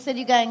because you just said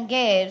you got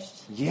engaged.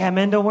 Yeah,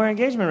 men don't wear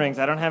engagement rings.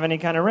 I don't have any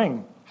kind of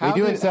ring. We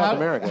do in South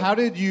America. How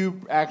did you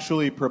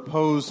actually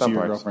propose Some to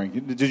your parts.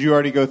 girlfriend? Did you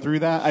already go through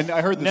that?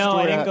 I heard the No,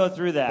 story. I didn't go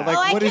through that. But,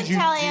 like, I what can did you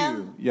tell do?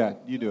 you. Yeah,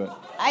 you do it.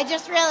 I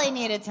just really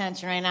need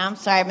attention right now. I'm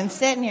sorry. I've been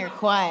sitting here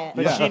quiet.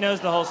 But Yeah. she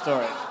knows the whole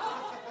story.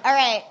 All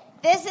right.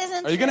 This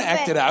isn't Are you true, going to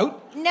act but- it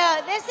out? No,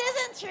 this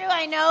isn't true,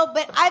 I know,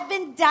 but I've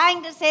been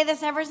dying to say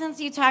this ever since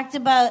you talked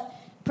about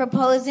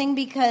proposing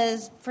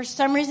because for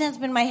some reason it's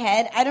been in my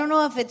head. I don't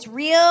know if it's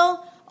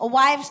real, a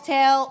wives'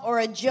 tale, or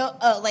a joke,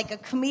 like a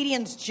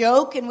comedian's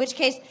joke, in which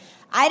case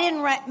I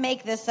didn't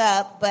make this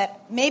up,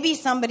 but maybe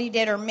somebody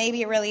did, or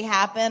maybe it really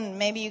happened.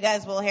 Maybe you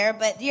guys will hear.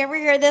 But do you ever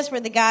hear this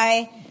where the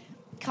guy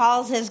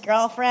calls his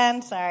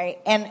girlfriend? Sorry,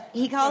 and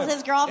he calls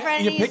his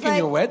girlfriend. You're and he's picking like,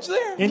 your wedge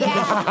there?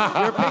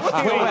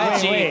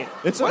 Yeah. Wait.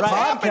 It's a What's podcast.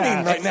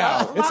 happening right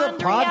now? It's a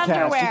Laundry podcast.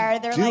 underwear.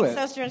 They're Do like it.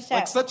 so stretched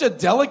Like out. such a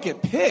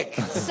delicate pick.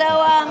 So,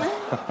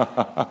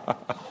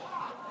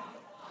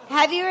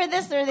 have you heard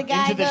this? Or the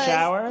guy Into the goes,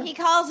 shower? he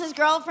calls his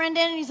girlfriend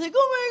in, and he's like,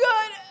 "Oh my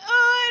god,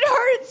 it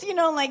hurts." You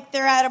know, like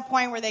they're at a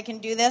point where they can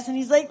do this, and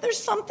he's like, "There's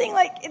something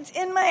like it's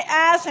in my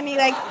ass," and he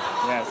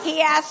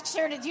he asks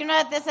her, "Do you know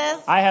what this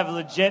is?" I have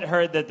legit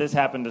heard that this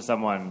happened to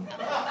someone.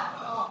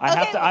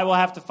 I will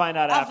have to find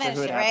out I'll after finish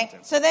who it, it right?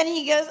 happened to. So then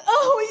he goes,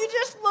 "Oh, you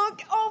just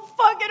look, oh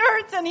fuck, it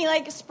hurts," and he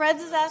like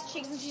spreads his ass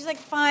cheeks, and she's like,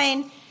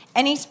 "Fine."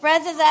 And he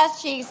spreads his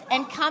ass cheeks,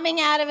 and coming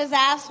out of his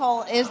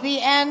asshole is the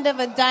end of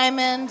a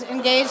diamond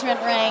engagement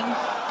ring.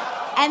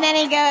 And then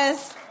he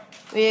goes,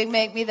 "Will you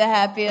make me the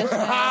happiest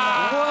man?"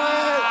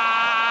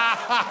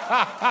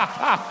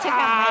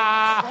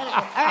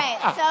 All right,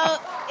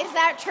 so is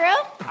that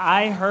true?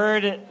 I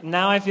heard it.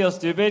 Now I feel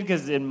stupid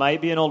because it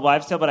might be an old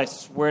wives' tale, but I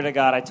swear to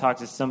God, I talked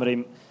to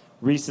somebody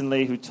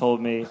recently who told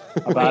me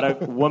about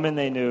a woman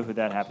they knew who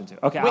that happened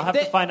to. Okay, I'll have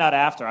to find out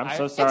after. I'm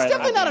so sorry. It's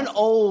definitely not an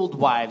old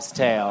wives'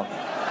 tale.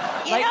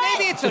 You Like know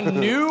maybe what? it's a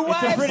new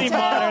wives' It's a pretty tale,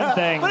 modern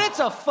thing. but it's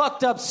a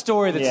fucked up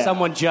story that Yeah.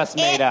 someone just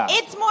made up.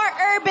 It's more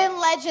urban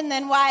legend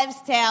than wives'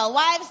 tale.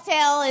 Wives'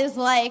 tale is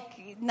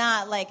like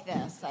not like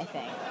this, I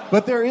think.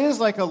 But there is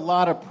like a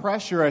lot of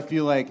pressure, I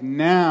feel like,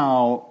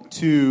 now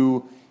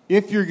to,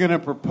 if you're going to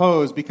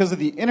propose, because of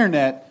the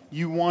internet,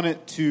 you want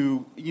it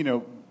to, you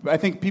know, I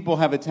think people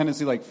have a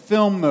tendency like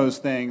film those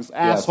things.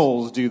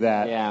 Assholes do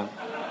that. Yeah.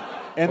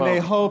 And they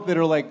hope that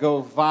it'll like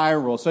go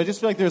viral. So I just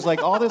feel like there's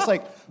like all this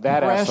like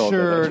That asshole did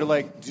pressure it. to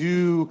like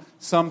do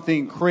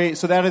something crazy.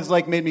 So that has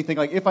like made me think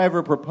like if I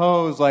ever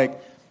propose, like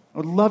I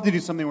would love to do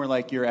something where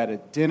like you're at a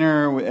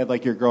dinner at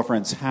like your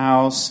girlfriend's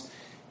house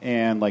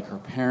and like her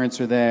parents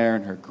are there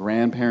and her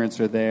grandparents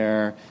are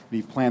there. And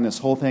you've planned this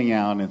whole thing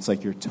out and it's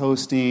like you're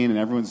toasting and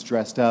everyone's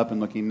dressed up and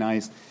looking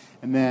nice.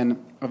 And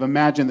then I've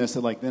imagined this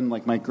that like then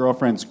like my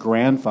girlfriend's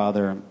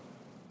grandfather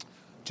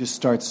just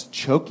starts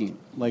choking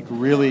like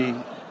really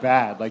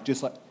bad, like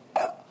just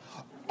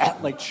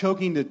like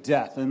choking to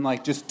death and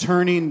like just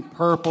turning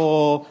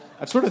purple.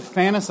 I've sort of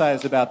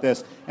fantasized about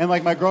this, and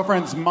like my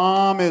girlfriend's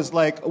mom is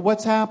like,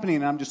 "What's happening?"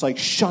 And I'm just like,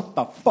 "Shut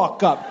the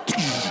fuck up."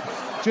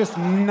 Just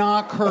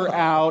knock her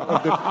out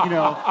of the, you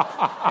know,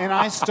 and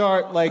I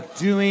start like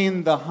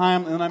doing the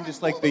Heimlich, and I'm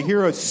just like the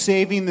hero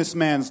saving this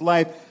man's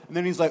life, and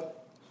then he's like,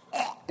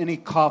 and he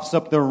coughs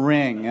up the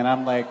ring, and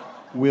I'm like,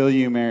 "Will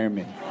you marry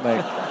me?"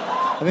 Like,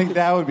 I think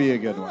that would be a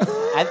good one.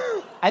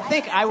 I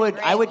think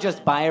I would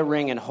just buy a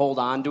ring and hold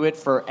on to it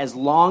for as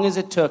long as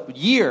it took,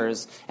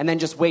 years, and then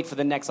just wait for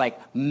the next like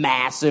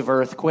massive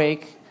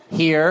earthquake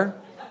here.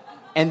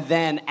 And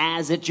then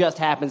as it just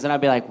happens, and I'd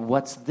be like,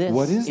 what's this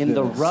What is in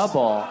the this?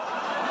 rubble?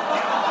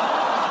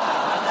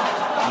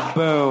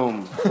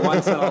 Boom.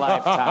 Once in a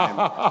lifetime.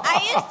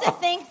 I used to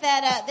think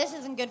that this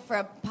isn't good for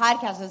a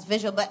podcast, it's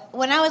visual, but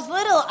when I was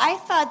little, I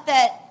thought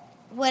that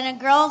when a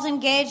girl's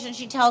engaged and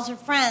she tells her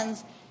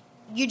friends,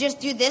 you just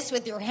do this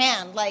with your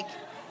hand, like,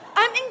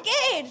 I'm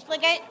engaged.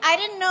 Like, I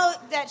didn't know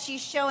that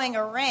she's showing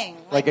a ring.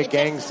 Like a it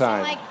gang just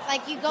sign.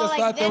 Like you go Just like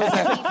thought there this. was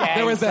and you-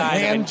 there was a Gang sign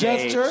of hand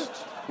engaged. gesture.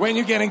 When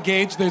you get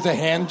engaged, there's a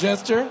hand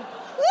gesture.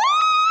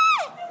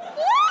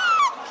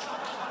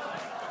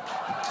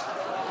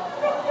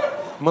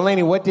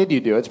 Mulaney, what did you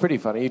do? It's pretty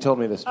funny. You told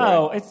me this story.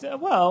 Oh, it's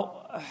so.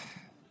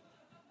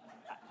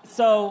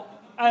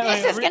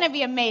 This is going to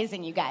be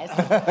amazing, you guys.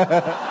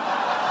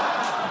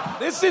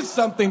 This is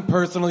something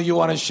personal you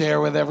want to share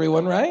with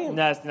everyone, right?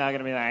 No, it's not going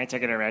to be like, I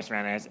took it to a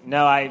restaurant.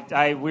 No,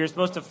 we were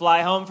supposed to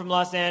fly home from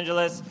Los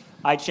Angeles.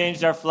 I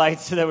changed our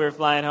flights so that we were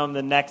flying home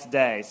the next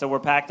day. So we're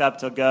packed up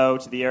to go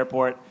to the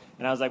airport.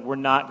 And I was like, we're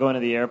not going to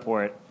the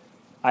airport.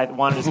 I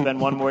wanted to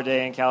spend one more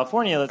day in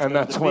California. Let's and go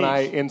that's to the when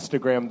beach. I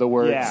Instagrammed the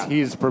words, Yeah.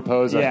 he's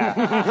proposing.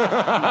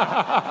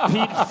 Yeah.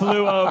 Pete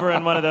flew over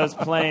in one of those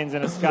planes,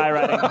 in a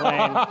skywriting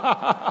plane,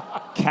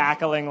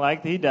 cackling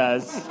like he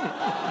does,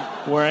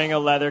 wearing a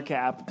leather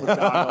cap with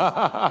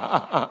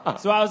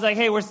goggles. So I was like,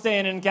 hey, we're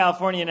staying in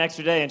California an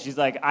extra day. And she's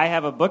like, I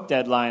have a book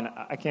deadline.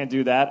 I can't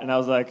do that. And I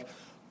was like,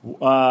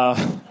 well,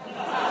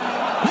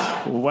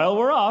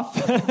 we're off.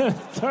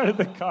 Started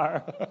the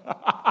car.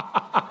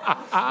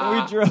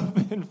 We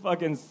drove in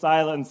fucking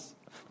silence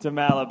to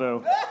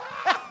Malibu.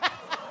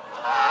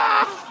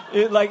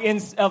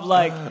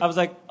 I was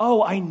like,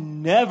 oh, I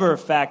never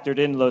factored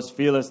in Los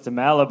Feliz to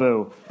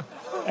Malibu,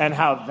 and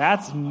how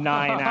that's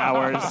 9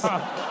 hours,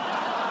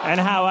 and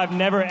how I've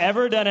never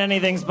ever done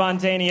anything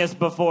spontaneous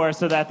before,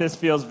 so that this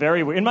feels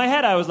very weird. In my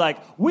head, I was like,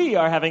 we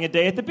are having a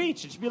day at the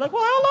beach, and she'd be like,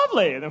 well, how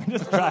lovely, and then we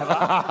just drive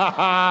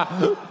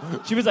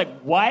off. She was like,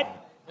 what?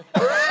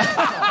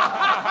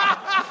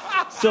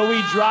 So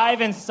we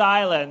drive in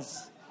silence,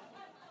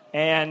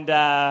 and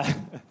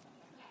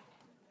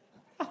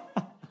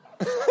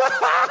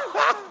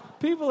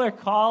people are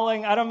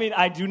calling.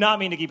 I do not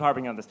mean to keep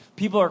harping on this.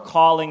 People are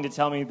calling to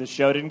tell me the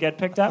show didn't get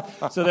picked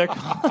up. So they're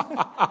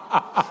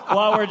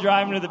while we're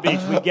driving to the beach.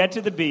 We get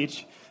to the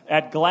beach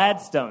at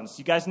Gladstone's.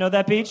 You guys know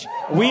that beach?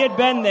 We had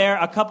been there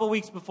a couple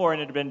weeks before,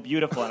 and it had been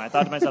beautiful. And I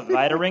thought to myself, if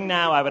I had a ring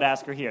now, I would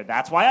ask her here.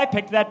 That's why I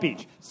picked that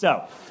beach.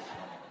 So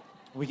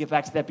we get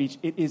back to that beach.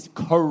 It is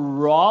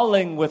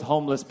crawling with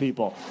homeless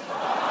people.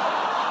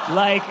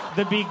 Like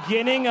the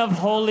beginning of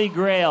Holy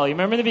Grail. You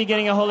remember the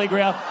beginning of Holy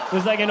Grail?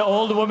 There's like an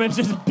old woman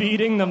just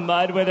beating the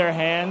mud with her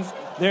hands.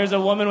 There's a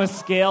woman with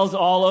scales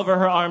all over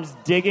her arms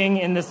digging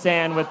in the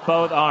sand with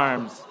both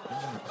arms.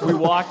 We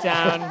walk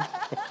down.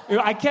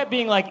 I kept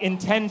being like, in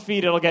 10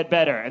 feet it'll get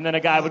better. And then a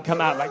guy would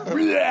come out like, blah,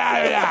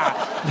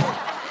 blah.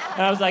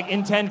 And I was like,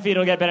 in 10 feet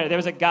it'll get better. There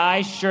was a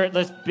guy,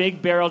 shirtless,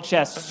 big barrel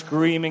chest,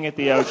 screaming at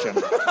the ocean.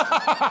 And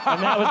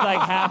that was like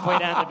halfway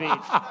down the beach.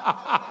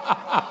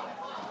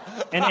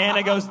 And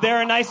Anna goes, there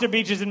are nicer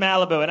beaches in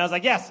Malibu. And I was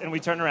like, yes. And we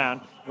turn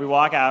around. We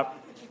walk out,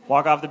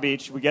 walk off the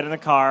beach. We get in the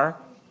car.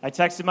 I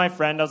texted my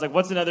friend. I was like,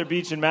 what's another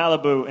beach in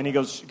Malibu? And he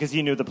goes, because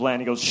he knew the plan.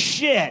 He goes,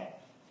 shit.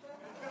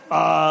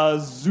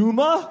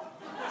 Zuma?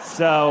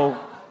 So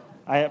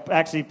I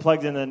actually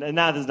plugged in and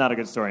now this is not a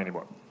good story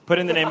anymore. Put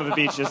in the name of a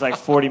beach just like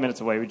 40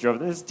 minutes away. We drove.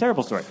 This is a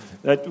terrible story.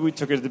 We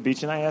took her to the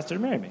beach and I asked her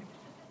to marry me.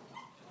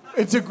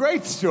 It's a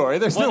great story.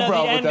 There's no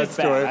problem with that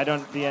story.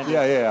 The end.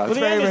 Yeah. Well,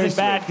 the end isn't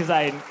bad because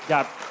I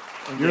got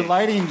engaged. Your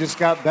lighting just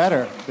got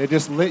better. They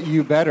just lit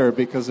you better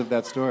because of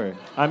that story.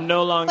 I'm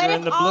no longer But in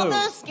if the all blue.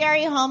 those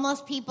scary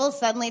homeless people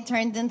suddenly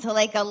turned into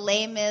like a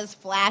Les Mis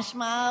flash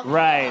mob,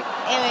 Right. it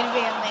would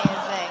be amazing.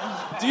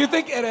 Do you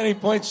think at any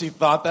point she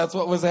thought that's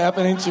what was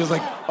happening? She was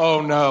like, oh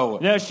no.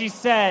 No, she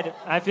said,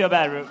 I feel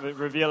bad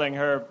revealing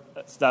her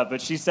stuff, but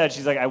she said,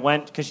 she's like, I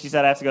went, because she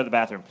said I have to go to the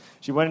bathroom.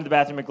 She went into the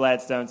bathroom at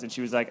Gladstone's, and she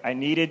was like, I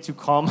needed to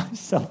calm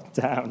myself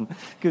down,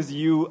 because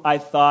I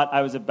thought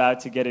I was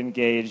about to get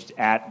engaged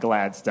at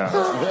Gladstone's.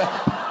 And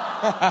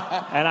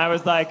I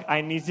was like,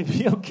 I need to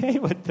be okay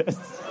with this.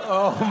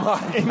 Oh,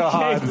 my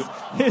God. In case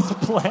his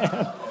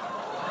plan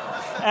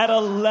at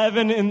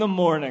 11 in the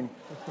morning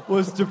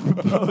was to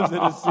propose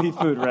at a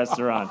seafood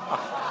restaurant.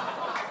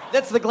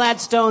 That's the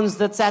Gladstones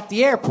that's at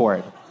the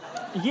airport.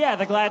 Yeah,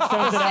 the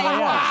Gladstones at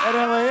LAX.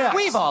 At LAX.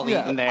 We've all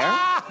eaten there.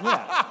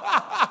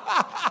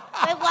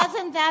 But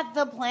wasn't that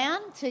the plan,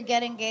 to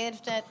get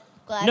engaged at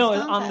No,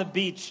 Gladstone? on the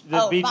beach.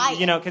 Oh, The beach, by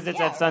you know, because it's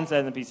at sunset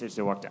and the beach stage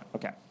to walk down.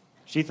 Okay.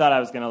 She thought I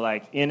was going to,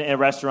 like, in a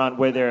restaurant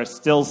where they're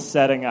still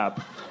setting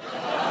up.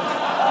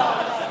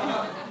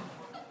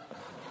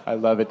 I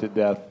love it to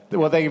death.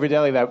 Well, thank you for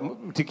telling that.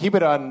 To keep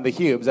it on the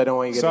Hubes, I don't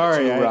want you to get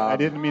Sorry, it too I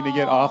didn't mean to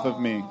get off of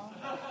me.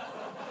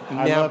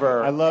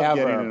 Never. I love ever.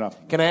 getting it off.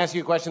 Can I ask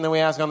you a question that we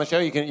ask on the show?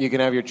 You can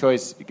have your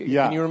choice.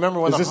 Yeah. Can you remember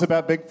when Is this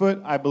about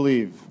Bigfoot? I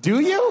believe. Do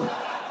you?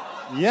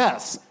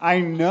 Yes, I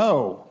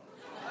know.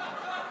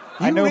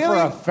 I You know for really?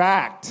 a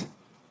fact.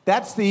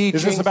 That's the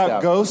Is this about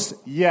stuff. ghosts?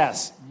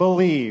 Yes,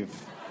 believe.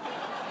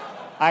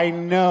 I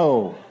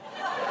know.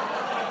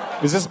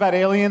 Is this about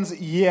aliens?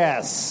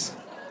 Yes.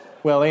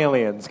 Well,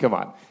 aliens, come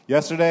on.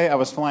 Yesterday, I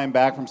was flying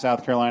back from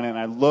South Carolina,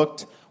 and we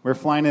were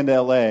flying into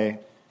L.A., and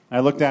I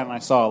looked out and I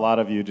saw a lot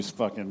of you just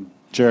fucking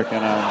jerking.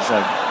 I was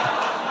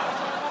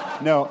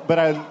like, no, but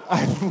I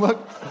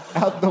looked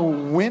out the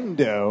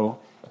window,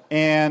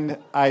 and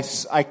I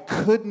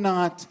could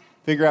not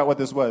figure out what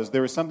this was.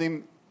 There was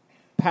something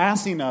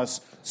passing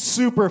us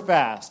super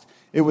fast.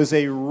 It was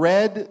a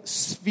red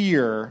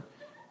sphere,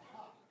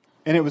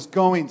 and it was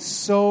going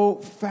so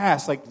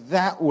fast, like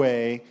that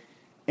way.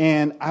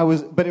 And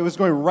but it was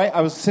going right.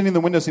 I was sitting in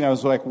the window seat. I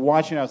was like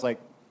watching. I was like,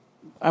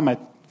 I'm gonna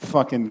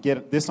fucking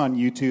get this on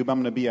YouTube. I'm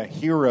gonna be a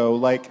hero.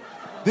 Like,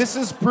 this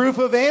is proof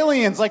of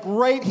aliens. Like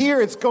right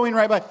here, it's going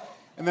right by.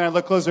 And then I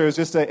looked closer. It was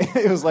just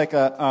it was like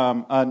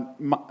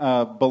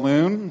a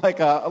balloon, like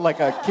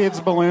a kid's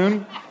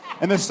balloon.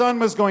 And the sun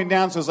was going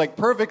down, so it was like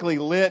perfectly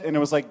lit, and it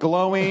was like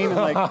glowing, and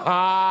like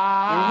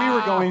and we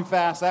were going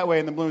fast that way,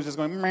 and the balloon was just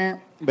going. Meh.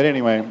 But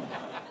anyway,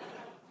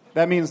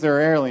 that means there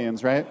are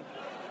aliens, right?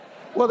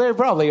 Well, there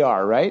probably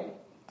are, right?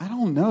 I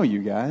don't know, you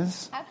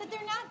guys. How could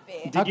there not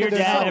be? Did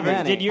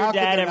your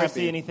dad ever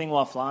see be? anything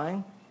while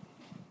flying?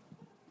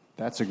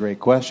 That's a great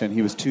question.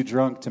 He was too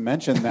drunk to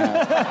mention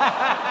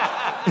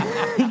that.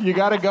 You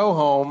got to go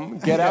home,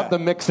 get out the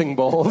mixing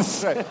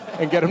bowls,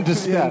 and get him to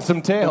spin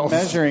some tails. The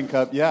measuring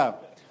cup, yeah.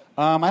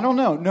 I don't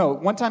know. No,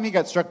 one time he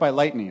got struck by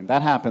lightning.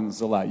 That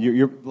happens a lot.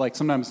 You're like,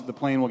 sometimes the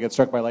plane will get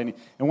struck by lightning.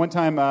 And one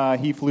time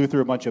he flew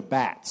through a bunch of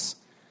bats.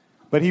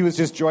 But he was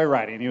just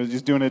joyriding. He was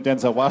just doing it at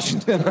Denzel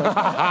Washington.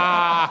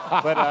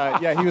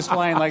 But yeah, he was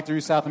flying like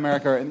through South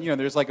America, and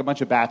there's like a bunch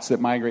of bats that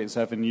migrate and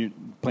stuff, and your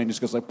plane just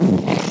goes like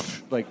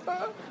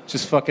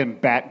just fucking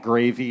bat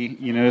gravy,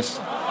 Just,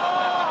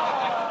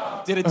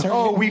 Did it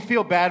turn? we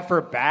feel bad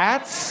for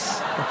bats.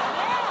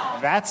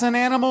 That's an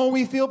animal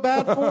we feel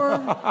bad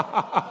for?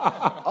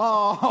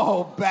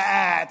 Oh,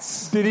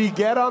 bats. Did he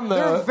get on the...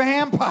 They're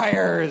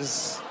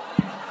vampires.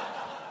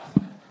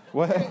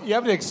 What? You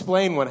have to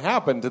explain what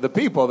happened to the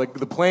people. The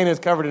plane is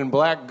covered in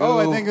black goo. Oh,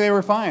 I think they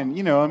were fine.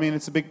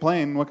 It's a big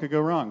plane. What could go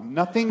wrong?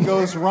 Nothing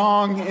goes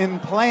wrong in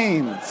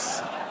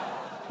planes.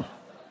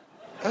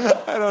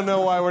 I don't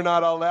know why we're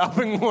not all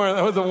laughing more.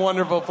 That was a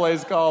wonderful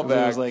place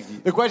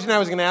callback. The question I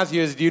was going to ask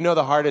you is, do you know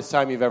the hardest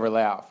time you've ever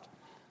laughed?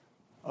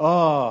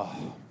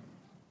 Oh.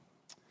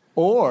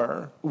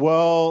 Or?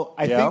 Well,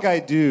 I think I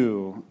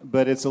do,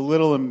 but it's a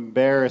little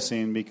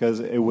embarrassing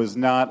because it was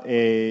not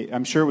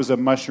I'm sure it was a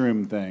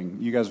mushroom thing.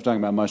 You guys were talking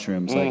about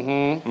mushrooms.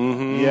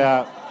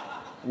 Yeah.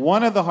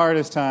 One of the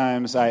hardest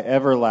times I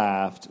ever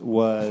laughed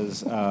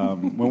was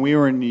when we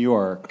were in New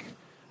York.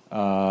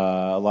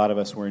 A lot of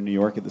us were in New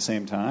York at the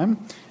same time.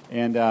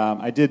 And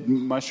I did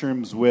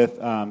mushrooms with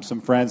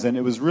some friends, and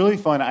it was really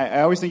fun.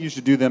 I always think you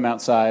should do them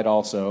outside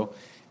also.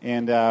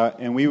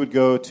 And we would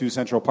go to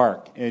Central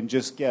Park and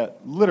just get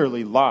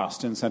literally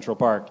lost in Central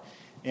Park.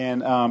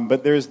 And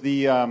but there's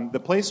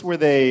the place where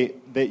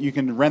that you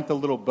can rent the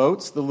little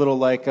boats, the little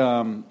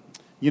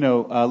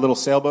little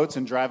sailboats,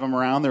 and drive them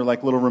around. They're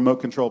like little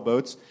remote control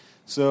boats.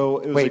 So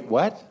it was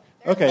what?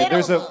 Okay,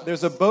 there's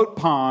a boat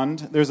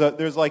pond. There's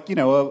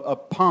a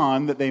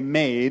pond that they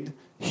made,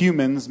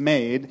 humans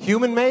made.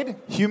 Human made?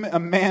 A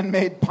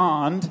man-made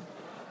pond.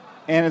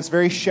 And it's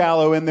very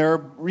shallow, and there are,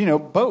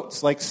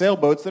 boats, like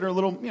sailboats that are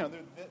little, they're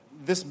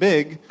this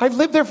big. I've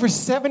lived there for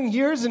 7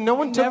 years, and no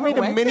one took me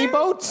to mini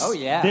boats? Oh,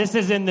 yeah. This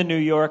is in the New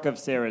York of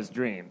Sarah's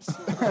dreams.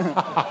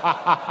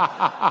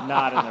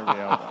 Not in the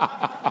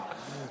real.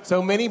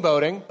 So mini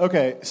boating.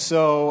 Okay,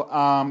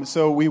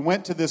 so we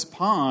went to this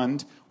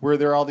pond where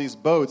there are all these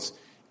boats,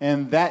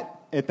 and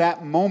at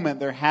that moment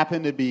there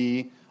happened to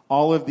be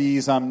all of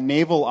these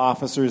naval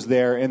officers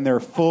there in their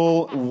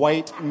full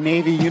white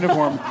Navy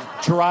uniform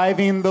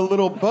driving the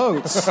little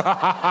boats.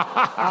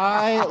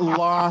 I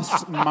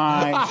lost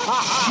my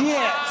shit.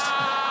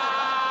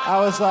 I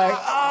was like,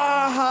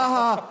 ah,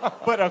 ha, ha.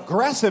 But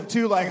aggressive,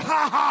 too, like,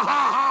 ha, ha,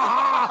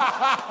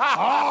 ha, ha,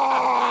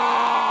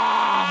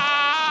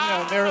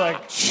 ha. They were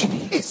like,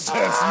 Jesus,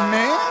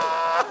 man.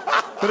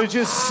 But it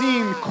just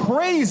seemed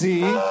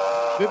crazy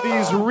that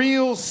these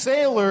real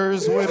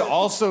sailors would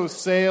also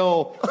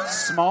sail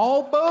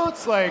small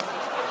boats, and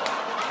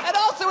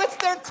also it's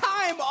their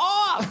time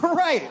off.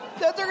 Right.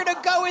 That they're going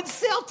to go and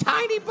sail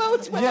tiny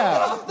boats when they're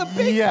off the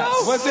big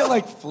boats. Was it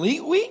like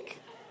Fleet Week?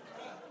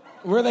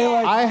 Were they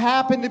like... I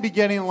happen to be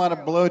getting a lot of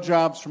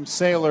blowjobs from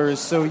sailors,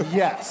 so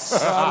yes.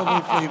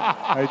 Probably Fleet.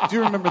 I do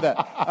remember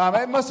that.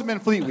 It must have been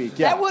Fleet Week,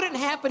 yeah. That wouldn't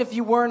happen if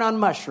you weren't on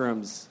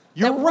mushrooms.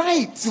 You're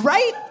right.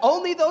 Right?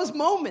 Only those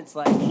moments,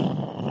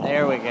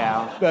 there we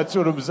go. That's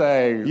what I'm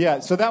saying. Yeah,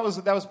 so that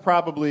was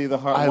probably one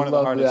of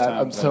the hardest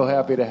times. I'm so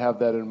happy to have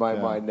that in my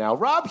mind now.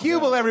 Rob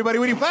Hubel, everybody.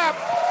 Would you clap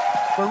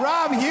for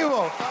Rob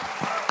Hubel?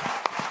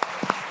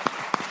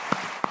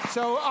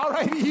 So, all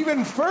right,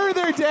 even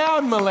further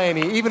down,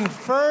 Mulaney, even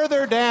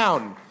further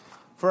down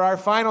for our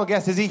final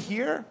guest. Is he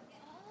here?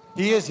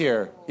 He is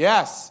here.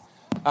 Yes.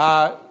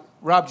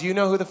 Rob, do you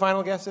know who the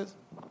final guest is?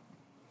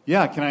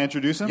 Yeah, can I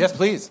introduce him? Yes,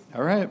 please.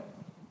 All right.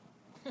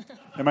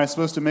 Am I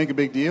supposed to make a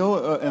big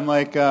deal and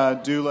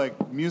do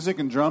music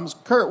and drums?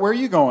 Kurt, where are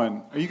you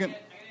going? Are you going?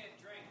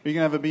 you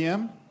going to have a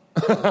BM?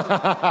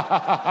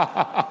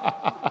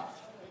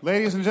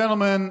 Ladies and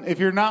gentlemen, if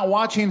you're not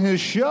watching his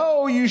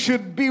show, you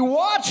should be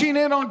watching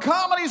it on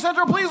Comedy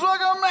Central. Please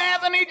welcome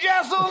Anthony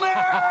Jeselnik!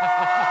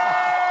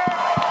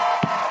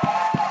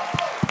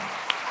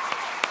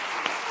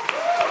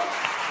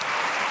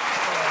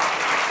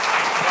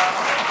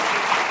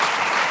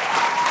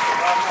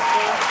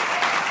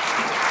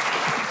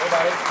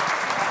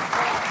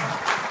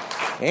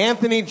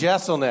 Anthony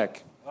Jeselnik.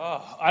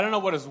 Oh, I don't know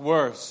what is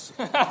worse.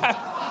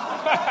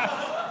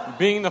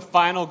 Being the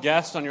final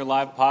guest on your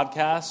live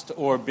podcast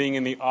or being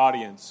in the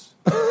audience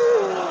for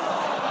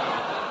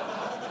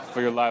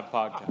your live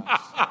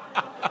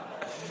podcast.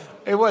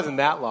 It wasn't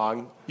that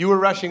long. You were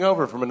rushing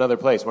over from another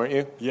place, weren't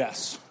you?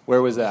 Yes.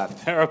 Where was that?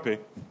 Therapy.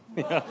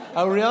 Yeah.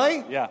 Oh,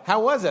 really? Yeah.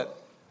 How was it?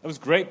 It was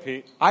great,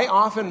 Pete. I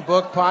often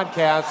book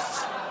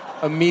podcasts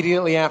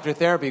immediately after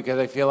therapy because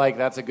I feel like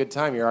that's a good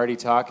time. You're already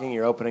talking,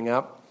 you're opening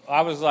up.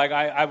 I'm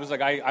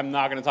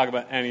not going to talk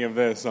about any of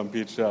this on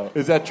Pete's show.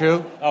 Is that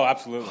true? Oh,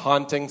 absolutely.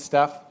 Haunting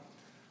stuff?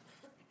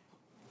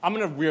 I'm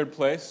in a weird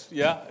place.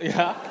 Yeah.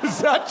 Is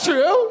that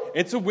true?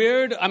 It's a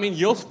weird,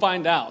 you'll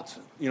find out.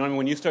 You know,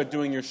 when you start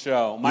doing your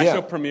show. My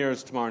show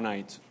premieres tomorrow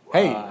night.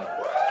 Hey.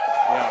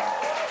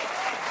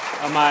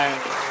 On my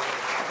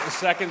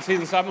second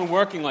season. So I've been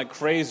working like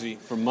crazy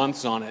for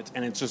months on it,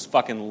 and it's just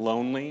fucking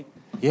lonely.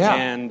 Yeah.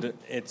 And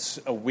it's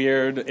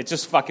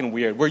just fucking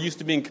weird. We're used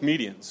to being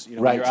comedians. You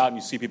know, when you're out and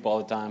you see people all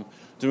the time.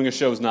 Doing a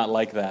show is not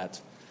like that.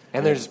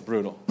 And there's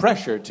brutal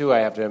pressure, too, I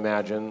have to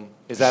imagine.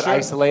 Is that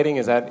isolating?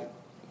 Is that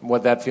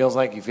what that feels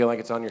like? You feel like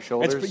it's on your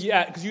shoulders?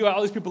 Because you have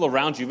all these people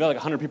around you. You've got like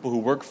 100 people who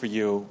work for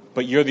you,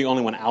 but you're the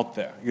only one out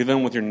there. You're the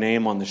one with your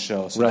name on the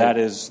show. So that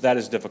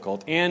is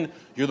difficult. And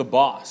you're the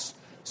boss.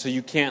 So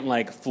you can't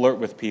like flirt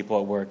with people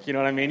at work. You know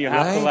what I mean? You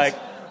have to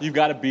you've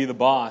got to be the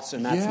boss,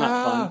 and that's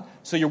not fun.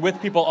 So you're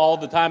with people all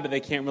the time, but they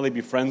can't really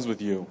be friends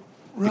with you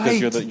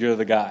because you're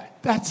the guy.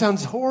 That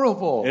sounds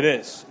horrible. It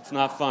is. It's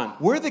not fun.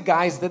 We're the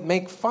guys that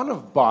make fun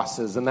of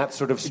bosses and that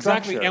sort of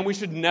structure. Exactly, and we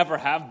should never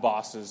have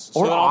bosses.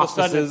 Or so then all offices.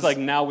 of a sudden it's like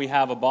now we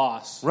have a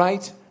boss.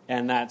 Right.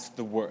 And that's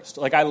the worst.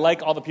 Like I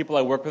like all the people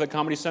I work with at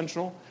Comedy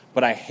Central,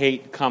 but I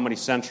hate Comedy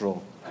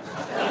Central.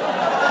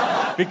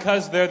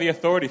 Because they're the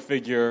authority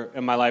figure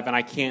in my life, and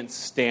I can't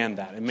stand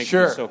that. It makes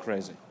me so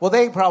crazy. Well,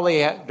 they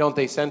probably, don't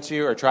they censor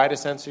you or try to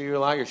censor you a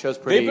lot? Your show's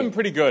pretty... They've been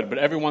pretty good, but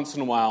every once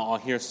in a while I'll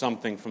hear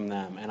something from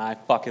them, and I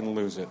fucking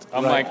lose it.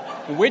 I'm like,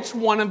 which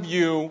one of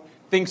you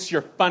thinks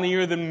you're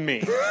funnier than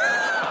me?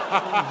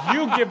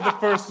 You give the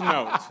first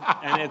note.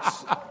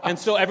 And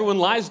so everyone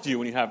lies to you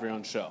when you have your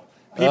own show.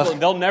 People,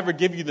 they'll never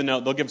give you the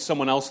note. They'll give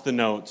someone else the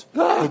note.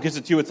 Who gives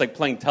it to you? It's like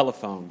playing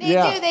telephone. They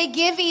do. They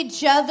give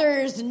each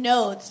other's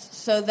notes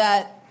so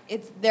that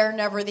they're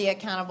never the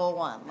accountable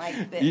one.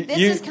 Like, this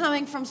is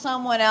coming from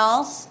someone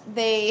else.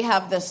 They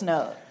have this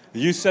note.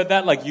 You said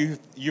that like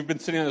you've been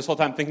sitting there this whole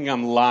time thinking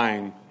I'm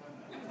lying.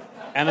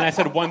 And then I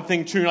said one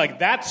thing true. You're like,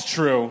 that's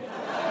true.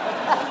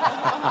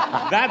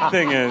 That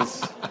thing is.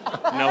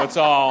 No, it's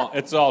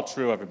all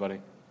true,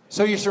 everybody.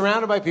 So you're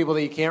surrounded by people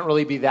that you can't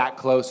really be that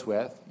close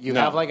with. You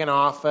have like an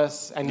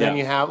office, and then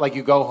you have like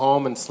you go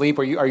home and sleep.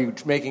 Are you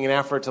making an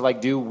effort to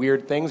like do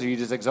weird things, or are you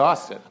just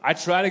exhausted? I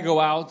try to go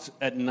out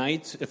at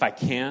night if I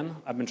can.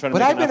 I've been trying to.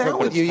 But make I've an been effort, out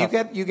but with you.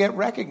 tough. You get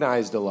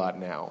recognized a lot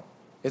now.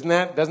 Doesn't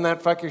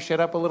that fuck your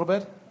shit up a little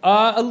bit?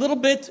 A little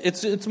bit.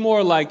 It's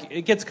more like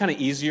it gets kind of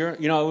easier.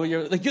 You know,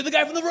 you're like you're the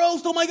guy from the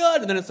roast. Oh my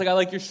god! And then it's like I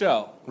like your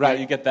show. Right.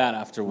 You get that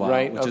after a while,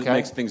 right? Which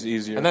makes things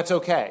easier. And that's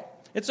okay.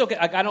 It's okay.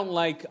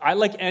 Like, I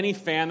like any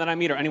fan that I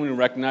meet or anyone who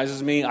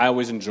recognizes me. I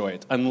always enjoy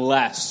it,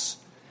 unless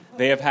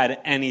they have had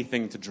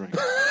anything to drink,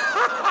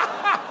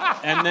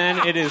 and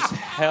then it is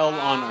hell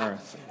on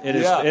earth. It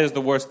is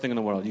the worst thing in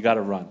the world. You got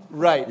to run.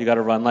 Right. You got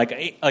to run. Like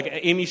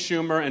Amy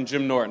Schumer and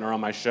Jim Norton are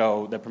on my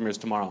show that premieres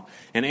tomorrow,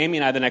 and Amy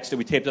and I the next day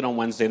we taped it on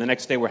Wednesday. The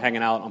next day we're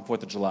hanging out on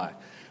 4th of July. And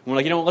we're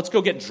like, let's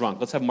go get drunk.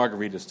 Let's have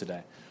margaritas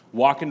today.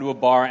 Walk into a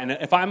bar, and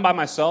if I'm by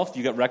myself,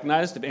 you get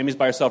recognized. If Amy's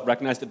by herself,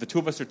 recognized. If the two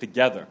of us are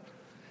together.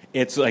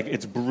 It's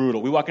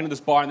brutal. We walk into this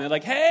bar and they're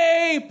like,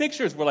 "Hey,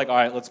 pictures." We're like, "All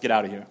right, let's get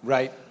out of here."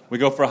 Right. We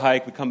go for a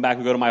hike. We come back.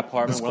 We go to my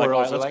apartment. We're like,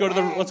 "All right,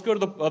 let's go to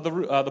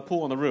the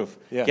pool on the roof."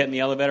 Yeah. Get in the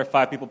elevator.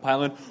 5 people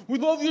pile in. We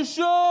love your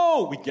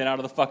show. We get out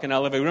of the fucking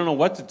elevator. We don't know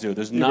what to do.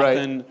 There's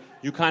nothing. Right.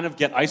 You kind of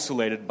get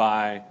isolated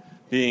by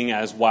being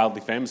as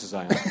wildly famous as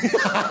I am.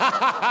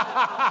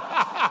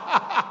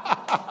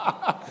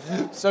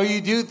 So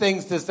you do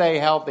things to stay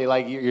healthy,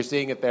 like you're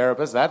seeing a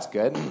therapist. That's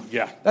good.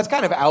 Yeah. That's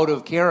kind of out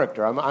of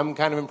character. I'm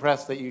kind of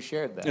impressed that you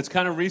shared that. It's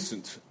kind of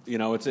recent.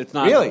 It's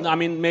not. Really? I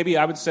mean, maybe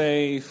I would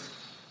say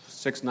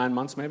 6-9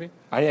 months, maybe.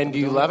 And do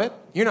you love it?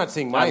 You're not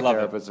seeing my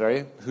therapist, are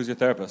you? Who's your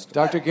therapist?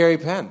 Dr. Gary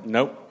Penn.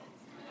 Nope.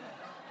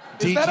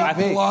 Is that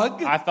a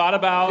plug? I thought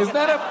about. Is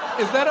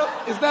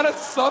that a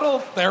subtle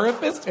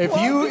therapist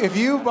plug? If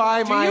you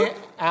buy my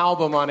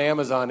album on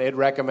Amazon, it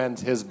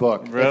recommends his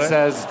book. Really? It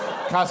says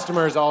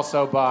customers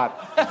also bought.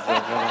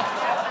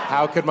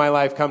 How Could My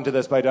Life Come to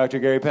This by Dr.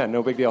 Gary Penn.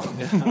 No big deal.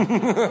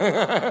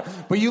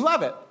 But you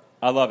love it.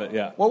 I love it,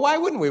 yeah. Well, why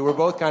wouldn't we? We're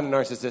both kind of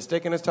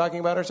narcissistic, and it's talking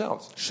about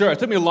ourselves. Sure, it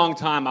took me a long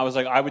time. I was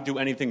like, I would do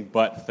anything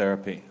but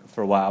therapy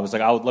for a while. I was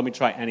like, let me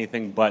try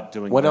anything but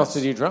doing What this. else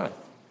did you try?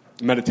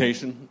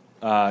 Meditation,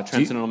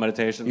 transcendental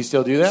meditation. You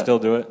still do that? Still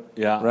do it,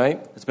 yeah.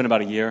 Right? It's been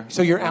about a year.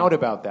 So you're out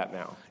about that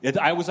now.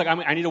 I was like,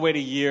 I need to wait a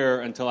year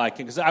until I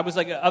can, because I was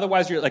like,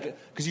 otherwise you're like,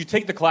 because you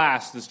take the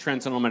class, this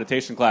transcendental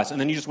meditation class, and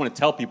then you just want to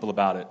tell people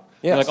about it.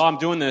 Yes. You're like, oh, I'm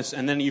doing this,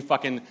 and then you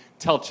fucking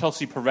tell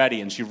Chelsea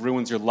Peretti, and she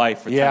ruins your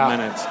life for 10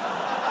 minutes.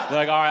 They're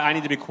like, all right, I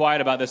need to be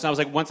quiet about this. And I was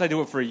like, once I do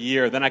it for a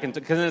year, then I can,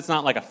 because then it's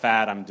not like a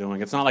fad I'm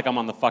doing. It's not like I'm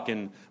on the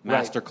fucking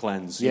master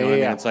cleanse. You know what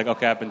I mean? It's like,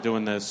 okay, I've been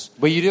doing this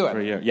But you do it.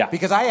 for a year. Yeah.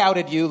 Because I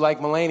outed you, like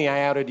Mulaney,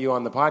 I outed you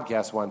on the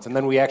podcast once, and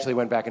then we actually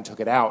went back and took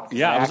it out.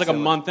 Yeah, it was like a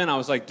month in. I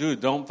was like,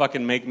 dude, don't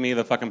fucking make me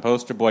the fucking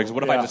poster boy, because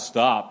what if I just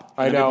stop?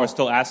 I And know. people are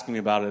still asking me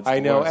about it. It's I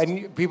the know, worst.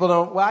 and people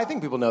don't. Well, I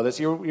think people know this.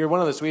 You're one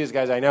of the sweetest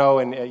guys I know,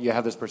 and you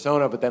have this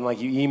persona. But then,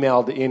 like, you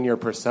emailed in your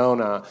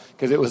persona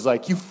because it was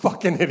like, "You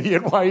fucking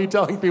idiot! Why are you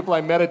telling people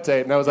I meditate?"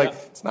 And I was like,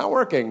 "It's not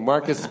working.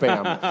 Mark is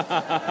spam."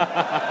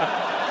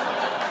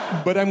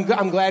 But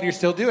I'm glad you're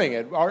still doing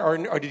it.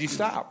 Or did you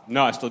stop?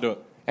 No, I still do it.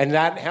 And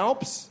that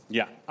helps.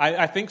 Yeah,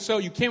 I think so.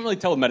 You can't really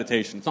tell with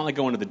meditation. It's not like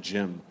going to the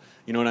gym.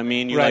 You know what I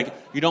mean? You Right. like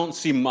you don't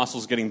see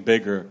muscles getting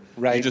bigger.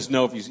 Right. You just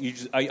know if you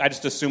just, I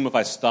just assume if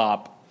I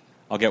stop,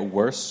 I'll get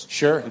worse.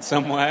 Sure. In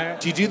some way.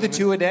 Do you do the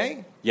 2 a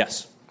day?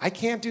 Yes. I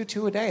can't do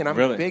 2 a day, and I'm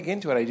Really? big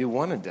into it. I do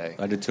 1 a day.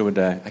 I do 2 a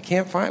day. I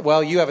can't find.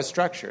 Well, you have a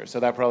structure, so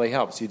that probably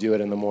helps. You do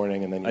it in the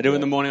morning, and then you I do it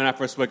in the morning when I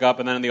first wake up,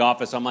 and then in the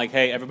office, I'm like,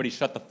 hey, everybody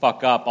shut the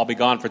fuck up. I'll be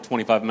gone for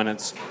 25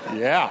 minutes.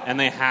 Yeah. And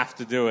they have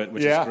to do it,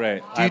 which Yeah. is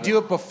great. Do you do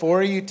it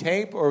before you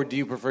tape, or do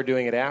you prefer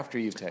doing it after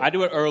you tape? I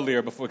do it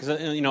earlier before,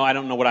 because, you know, I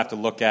don't know what I have to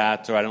look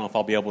at, or I don't know if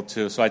I'll be able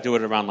to, so I do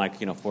it around,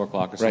 4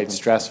 o'clock or something. Right,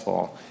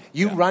 stressful.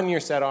 You run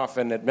your set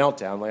often at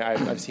Meltdown. Like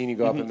I've seen you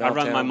go up at Meltdown. I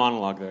run my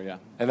monologue there, yeah.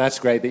 And that's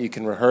great that you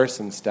can rehearse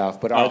and stuff.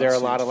 But are Oh, there a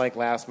it's lot of huge.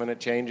 last-minute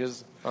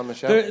changes on the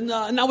show?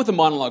 Not with the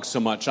monologue so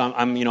much.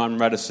 I'm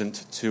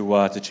reticent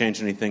to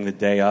change anything the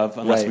day of,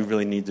 unless Right. we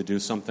really need to do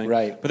something.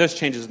 Right. But there's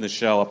changes in the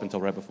show up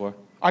until right before.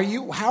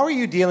 How are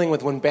you dealing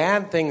with when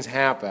bad things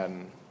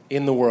happen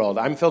in the world?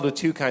 I'm filled with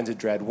 2 kinds of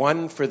dread.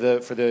 One for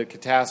the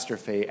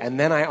catastrophe, and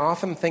then I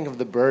often think of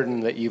the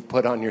burden that you've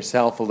put on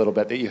yourself a little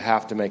bit, that you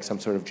have to make some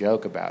sort of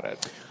joke about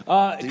it.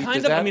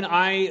 Kind of. I mean,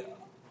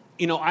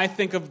 I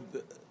think of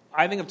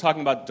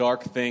talking about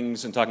dark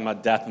things and talking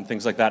about death and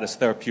things like that as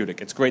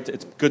therapeutic. It's great.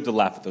 It's good to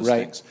laugh at those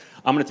Right. things.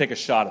 I'm going to take a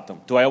shot at them.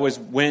 Do I always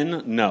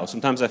win? No.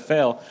 Sometimes I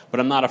fail,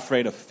 but I'm not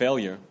afraid of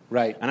failure.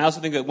 Right. And I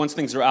also think that once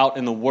things are out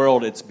in the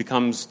world, it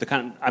becomes the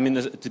kind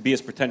of, to be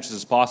as pretentious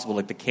as possible,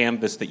 like the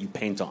canvas that you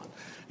paint on.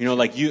 You know,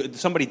 like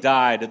somebody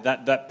died,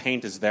 that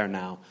paint is there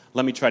now.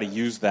 Let me try to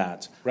use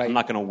that. Right. I'm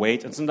not going to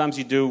wait. And sometimes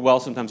you do well,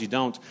 sometimes you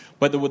don't.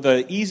 But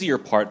the easier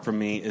part for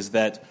me is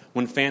that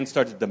when fans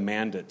start to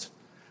demand it,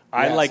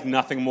 I Yes. like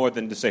nothing more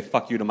than to say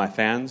fuck you to my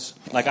fans.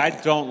 Like, I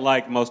don't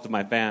like most of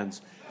my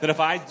fans. That if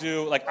I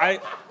do, like, I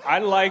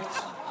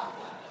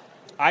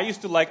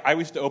used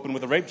to open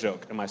with a rape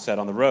joke in my set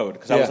on the road,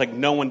 because I was Yeah. like,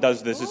 no one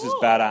does this, this is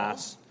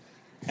badass.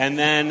 And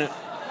then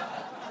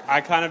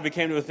I kind of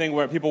became to a thing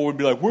where people would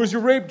be like, where's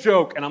your rape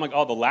joke? And I'm like,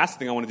 oh, the last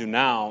thing I want to do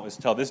now is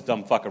tell this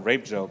dumb fuck a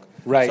rape joke.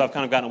 Right. So I've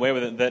kind of gotten away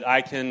with it, that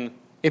I can...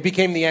 It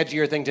became the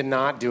edgier thing to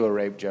not do a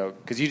rape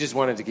joke, because you just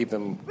wanted to keep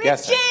them Rick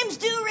guessing. James,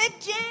 do Rick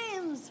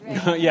James.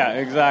 Right. Yeah,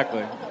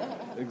 exactly.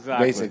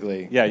 Exactly.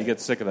 Basically. Yeah, you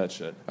get sick of that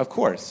shit. Of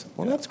course.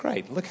 Well, that's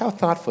great. Look how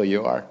thoughtful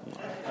you are.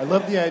 I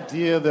love the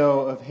idea,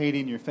 though, of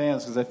hating your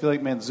fans, because I feel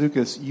like,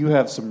 Mantzoukas, you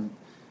have some,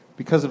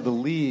 because of the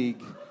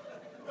league,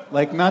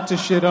 like, not to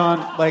shit on,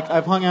 like,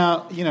 I've hung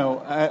out, you know,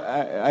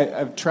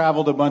 I've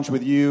traveled a bunch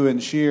with you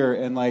and Sheer,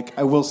 and, like,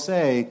 I will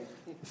say,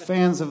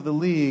 fans of the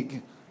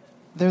league,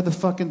 they're the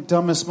fucking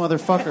dumbest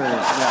motherfuckers.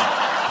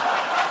 Yeah.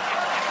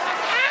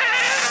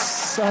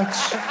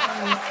 Such...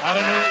 I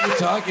don't know what you're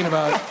talking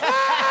about.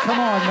 Come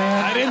on,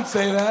 man. I didn't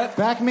say that.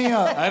 Back me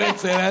up. I didn't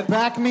say that.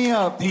 Back me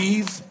up.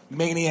 These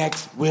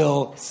maniacs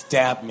will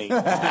stab me. You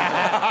think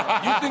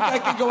I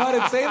can go out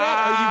and say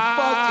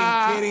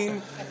that? Are you fucking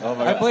kidding? Oh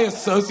my I God. play a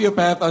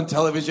sociopath on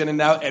television, and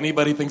now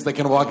anybody thinks they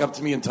can walk up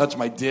to me and touch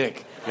my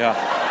dick. Yeah.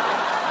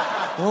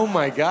 Oh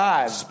my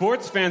God.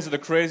 Sports fans are the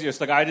craziest.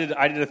 Like, I did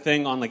a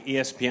thing on, like,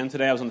 ESPN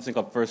today. I was on this thing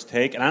called First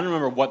Take, and I don't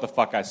remember what the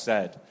fuck I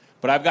said.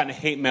 But I've gotten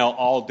hate mail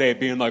all day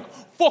being like,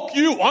 fuck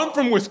you, I'm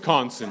from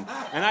Wisconsin.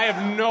 And I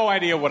have no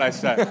idea what I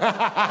said.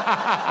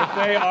 But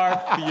they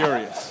are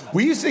furious.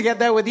 We used to get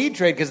that with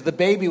E-Trade, because the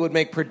baby would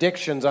make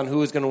predictions on who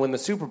was going to win the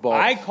Super Bowl.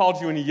 I called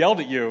you and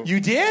yelled at you. You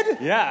did?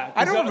 Yeah.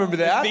 I don't remember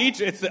that.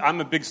 I'm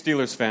a big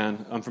Steelers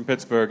fan. I'm from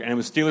Pittsburgh, and it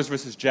was Steelers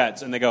versus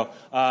Jets. And they go,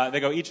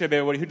 Iche,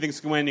 baby, who do you think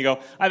is going to win? You go,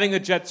 I think the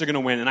Jets are going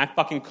to win. And I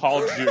fucking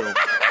called you.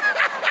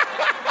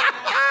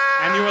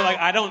 And you were like,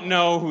 I don't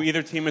know who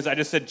either team is. I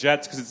just said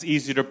Jets because it's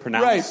easier to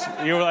pronounce.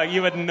 Right. You were like,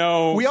 you had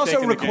no. We stake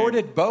also in the game.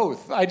 recorded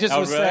both. I just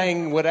Oh, was really?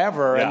 saying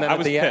whatever, Yeah, and then I at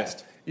was the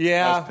pissed. end.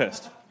 Yeah. I was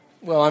pissed.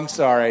 Well, I'm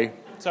sorry.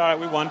 It's all right.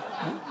 We won.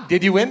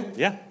 Did you win?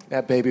 Yeah.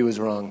 That baby was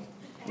wrong.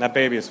 That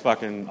baby is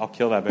fucking. I'll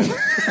kill that baby.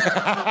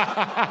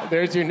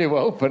 There's your new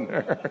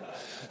opener.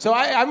 So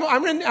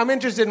I'm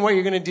interested in what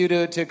you're going to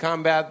do to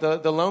combat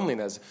the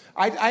loneliness.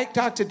 I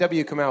talked to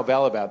W. Kamau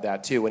Bell about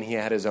that too when he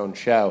had his own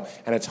show,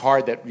 and it's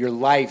hard that your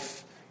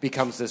life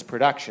becomes this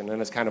production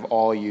and it's kind of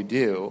all you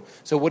do.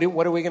 So what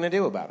are we going to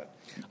do about it?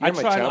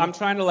 I'm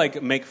trying to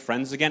like make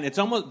friends again. It's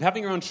almost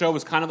having your own show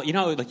is kind of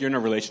like you're in a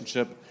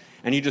relationship.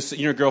 And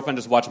your girlfriend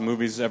just watch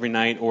movies every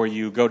night, or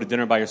you go to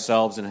dinner by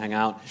yourselves and hang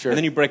out, and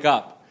then you break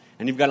up,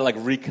 and you've got to like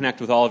reconnect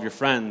with all of your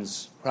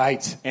friends,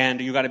 right? And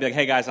you got to be like,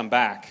 hey guys, I'm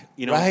back,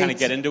 kind of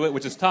get into it,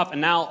 which is tough.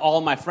 And now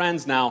all my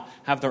friends now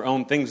have their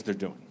own things they're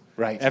doing,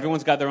 right?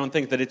 Everyone's got their own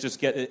things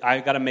I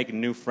got to make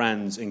new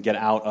friends and get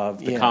out of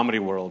the comedy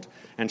world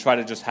and try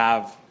to just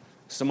have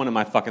someone in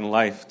my fucking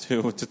life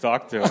to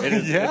talk to. It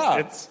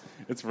is,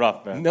 It's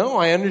rough, man. No,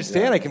 I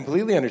understand. Yeah. I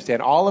completely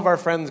understand. All of our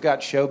friends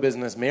got show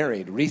business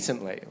married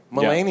recently.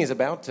 Mulaney's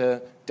about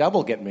to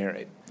double get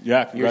married.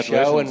 Yeah, your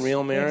show and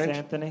real marriage. Thanks,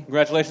 Anthony.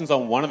 Congratulations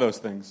on one of those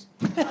things.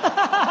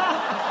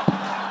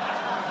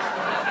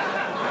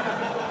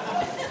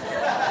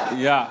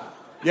 Yeah.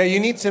 Yeah, you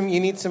need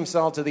some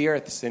salt of the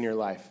earths in your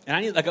life. And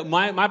I need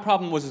my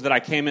problem was that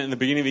I came in the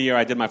beginning of the year.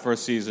 I did my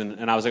first season,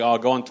 and I was like, I'll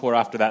go on tour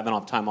after that, then I'll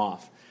have time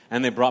off.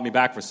 And they brought me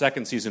back for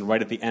second season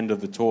right at the end of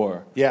the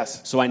tour.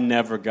 Yes. So I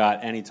never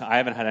got any time. I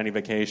haven't had any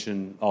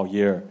vacation all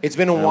year. It's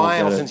been a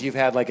while since you've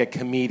had like a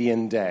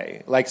comedian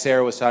day. Like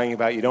Sarah was talking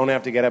about, you don't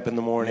have to get up in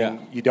the morning.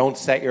 Yeah. You don't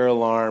set your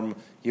alarm.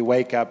 You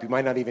wake up. You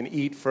might not even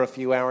eat for a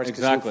few hours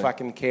because who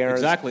fucking cares?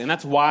 Exactly. And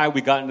that's why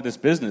we got into this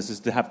business,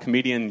 is to have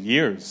comedian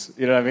years.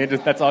 You know what I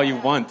mean? That's all you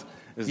want.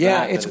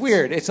 It's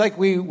weird. It's like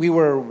we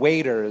were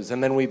waiters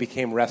and then we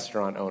became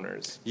restaurant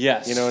owners.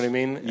 Yes. You know what I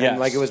mean? Yes. And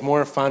like it was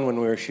more fun when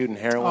we were shooting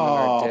heroin in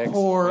our dicks.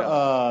 Poor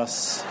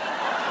us.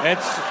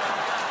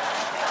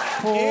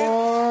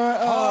 Poor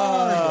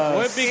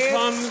us. It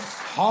becomes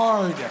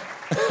hard.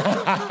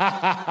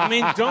 I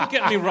mean, don't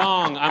get me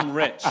wrong, I'm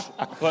rich,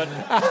 but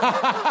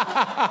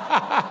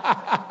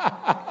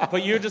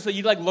you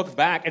look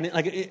back and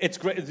it's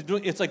great.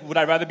 It's like, would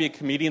I rather be a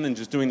comedian than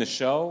just doing the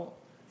show?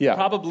 Yeah.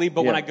 Probably,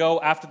 but when I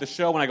go after the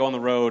show, when I go on the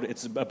road,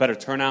 it's a better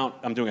turnout.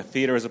 I'm doing a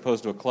theater as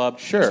opposed to a club.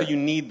 Sure. So you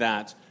need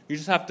that. You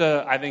just have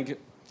to, I think,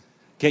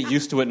 get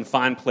used to it and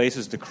find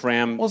places to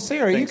cram. Well,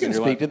 Sarah, you can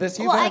speak to this.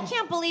 I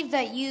can't believe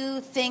that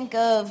you think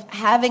of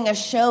having a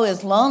show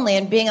as lonely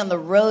and being on the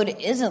road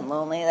isn't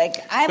lonely. Like,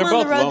 I'm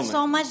on the road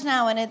so much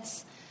now, and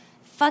it's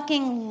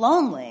fucking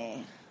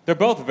lonely. They're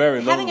both very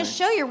lonely. Having a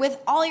show, you're with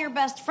all your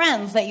best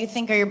friends that you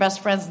think are your best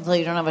friends until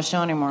you don't have a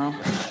show anymore.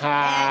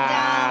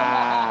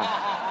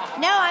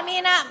 No, I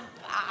mean,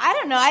 I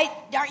don't know.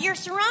 You're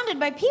surrounded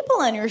by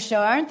people on your show.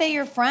 Aren't they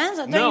your friends?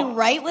 Don't you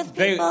write with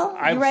people?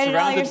 You write it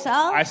all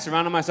yourself? I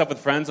surrounded myself with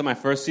friends on my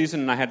first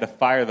season, and I had to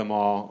fire them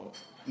all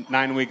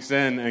 9 weeks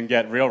in and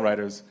get real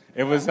writers.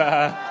 It was,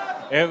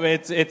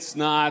 it's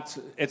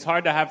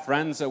hard to have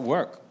friends at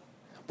work.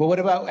 But what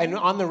about, and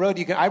on the road,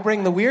 I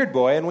bring the weird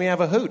boy, and we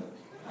have a hoot.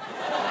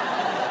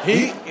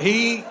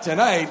 He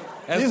tonight...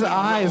 His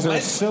eyes are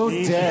so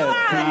dead. You are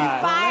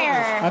on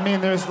fire. I mean,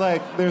 there's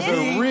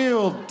a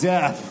real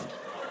death.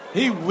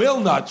 He will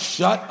not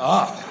shut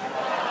up.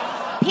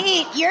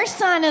 Pete, your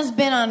son has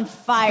been on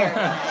fire.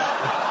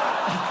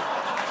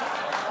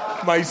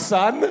 My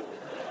son?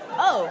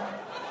 Oh.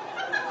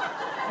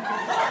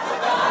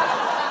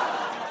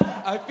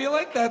 I feel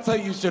like that's how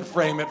you should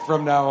frame it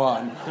from now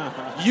on.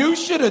 You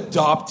should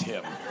adopt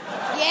him.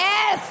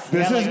 Yes.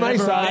 This is my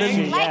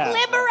son. Like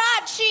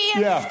Liberace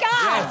and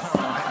Scott.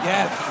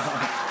 Yes.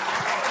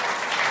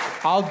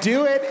 I'll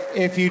do it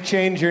if you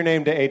change your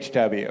name to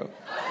HW.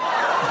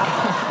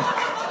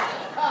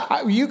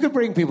 You could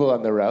bring people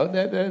on the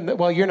road.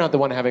 Well, you're not the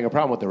one having a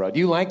problem with the road.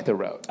 You like the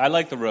road. I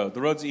like the road.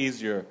 The road's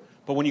easier.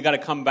 But when you got to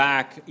come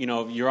back,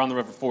 you're on the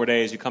road for 4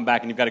 days. You come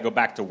back and you've got to go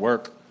back to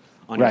work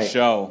on your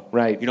show.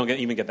 Right. You don't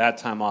even get that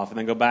time off, and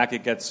then go back.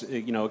 It gets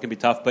it can be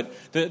tough. But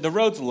the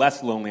road's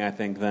less lonely, I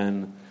think,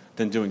 than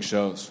doing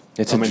shows.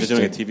 It's doing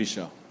interesting. a TV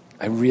show.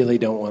 I really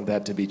don't want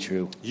that to be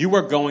true. You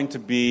are going to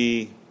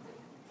be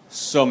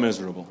so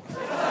miserable.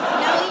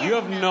 You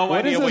have no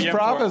idea what is this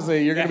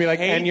prophecy? You're going to be like,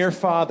 and your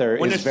father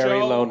is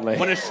very lonely.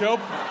 When a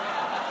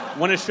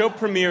show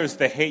premieres,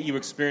 the hate you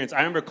experience. I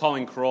remember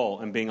calling Kroll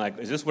and being like,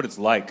 is this what it's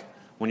like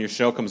when your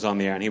show comes on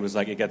the air? And he was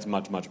like, it gets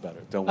much, much better.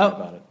 Don't worry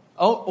about it.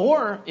 Oh,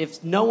 or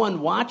if no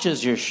one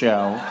watches your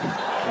show,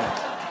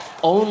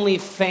 only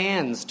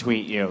fans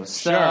tweet you.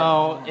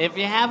 So if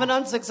you have an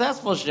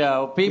unsuccessful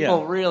show,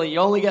 people you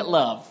only get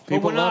love.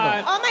 People love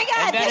it. Oh my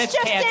God, And then this it's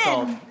just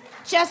canceled. in.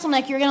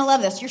 Jesselnick, you're going to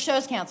love this. Your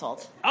show's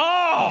canceled.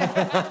 Oh!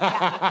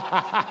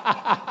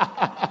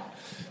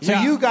 So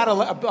you got a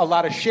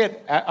lot of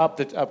shit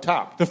up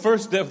top. The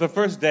first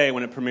day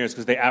when it premieres,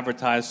 because they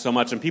advertise so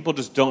much and people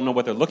just don't know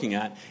what they're looking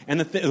at. And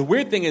the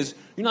weird thing is,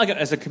 like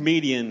as a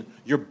comedian,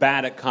 you're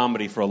bad at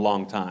comedy for a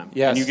long time.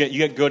 Yes. And you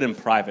get good in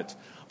private.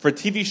 for a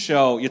TV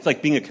show, it's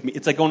like being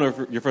it's like going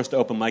to your first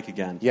open mic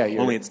again. Yeah,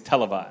 only it's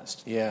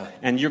televised. Yeah.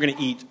 And you're going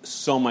to eat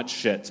so much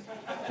shit.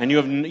 And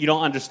you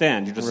don't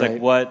understand. You're just Right.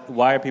 like, what?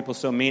 Why are people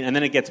so mean? And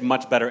then it gets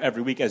much better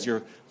every week as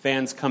your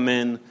fans come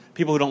in.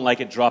 People who don't like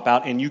it drop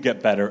out, and you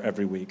get better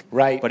every week.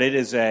 Right. But it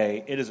is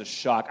a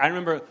shock. I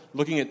remember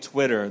looking at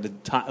Twitter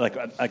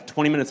like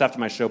 20 minutes after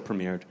my show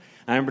premiered,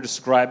 and I remember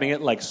describing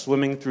it like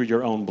swimming through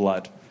your own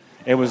blood.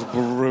 It was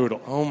brutal.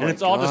 Oh my And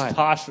it's all God. just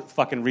Tosh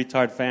fucking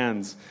retard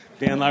fans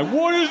being like,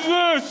 what is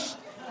this?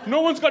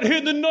 No one's got hit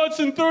in the nuts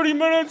in 30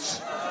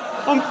 minutes.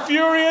 I'm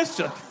furious.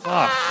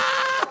 Fuck.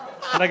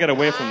 How did I get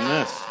away from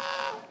this?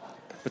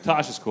 But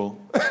Tosh is cool.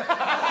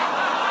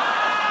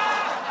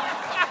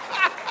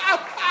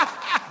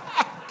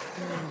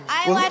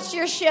 I watched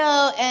your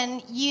show,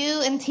 and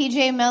you and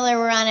TJ Miller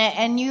were on it,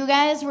 and you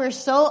guys were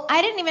so...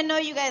 I didn't even know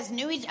you guys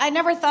knew each... I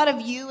never thought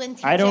of you and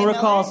TJ Miller. I don't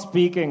recall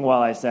speaking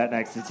while I sat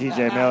next to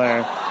TJ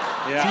Miller.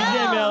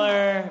 TJ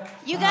Miller.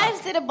 You guys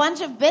did a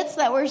bunch of bits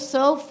that were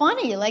so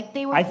funny. Like,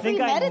 they were I think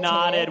I premeditated.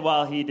 nodded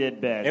while he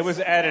did bits. It was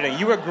editing.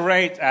 You were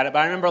great at it, but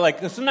I remember like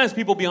sometimes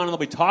people be on and they'll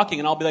be talking,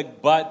 and I'll be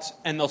like, "But,"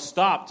 and they'll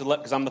stop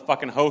because I'm the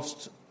fucking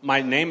host.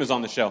 My name is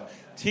on the show.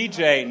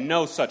 TJ,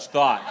 no such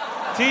thought.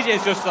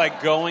 TJ's just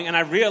like going, and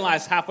I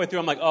realized halfway through,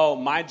 I'm like, "Oh,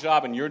 my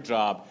job and your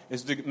job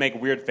is to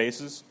make weird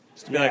faces."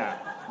 Just to be like,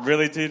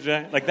 "Really,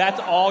 TJ?" Like that's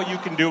all you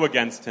can do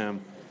against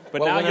him. But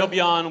Well, now when you'll I- be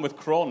on with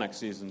Kroll next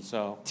season,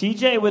 so.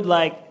 TJ would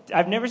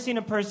I've never seen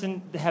a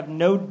person have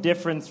no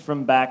difference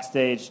from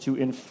backstage to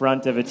in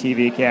front of a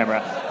TV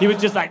camera. He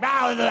was just like,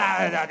 I was like,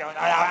 I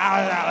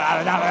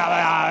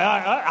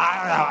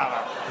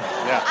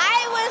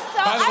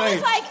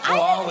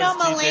didn't know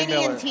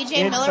Mulaney and TJ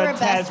it's Miller a were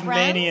best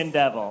Tasmanian friends.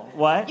 devil.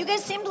 What? You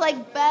guys seemed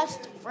like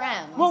best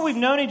friends. Well, we've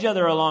known each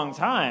other a long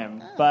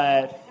time,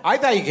 but... I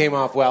thought you came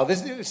off well.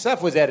 This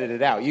stuff was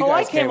edited out. You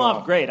I guys came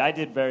off great. I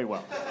did very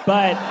well.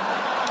 But...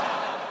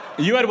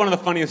 You had one of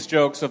the funniest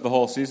jokes of the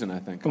whole season, I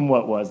think. And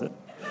what was it?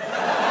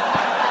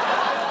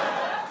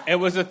 It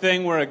was a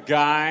thing where a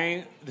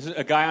guy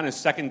on his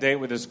second date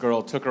with this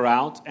girl took her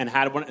out and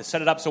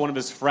set it up so one of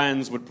his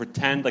friends would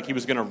pretend like he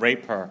was going to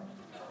rape her.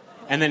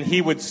 And then he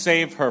would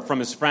save her from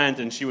his friend,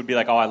 and she would be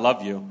like, "Oh, I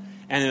love you."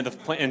 And then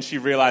and she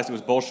realized it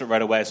was bullshit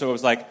right away. So it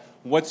was like,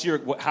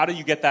 how do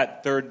you get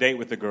that third date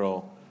with the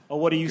girl? Well,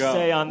 what do you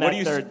say on that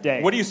third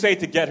date? What do you say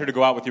to get her to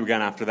go out with you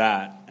again after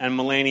that? And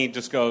Mulaney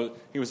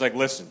he was like,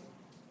 "Listen,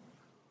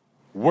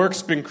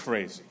 work's been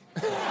crazy."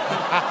 And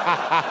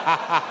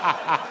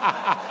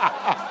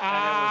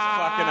it was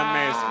fucking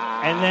amazing.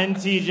 And then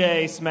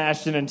TJ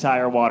smashed an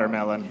entire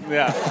watermelon.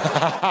 Yeah.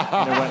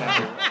 And it went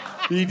everywhere.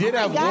 You did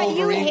have God, you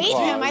Wolverine hate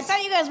claws. him. I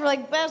thought you guys were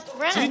like best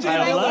friends. I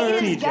Like, love look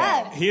at his TJ.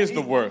 guts. He is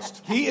the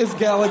worst. He is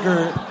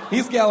Gallagher.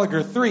 He's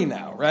Gallagher 3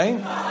 now, right?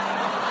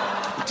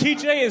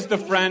 TJ is the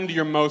friend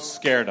you're most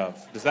scared of.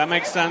 Does that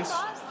make sense?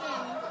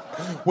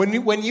 When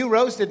you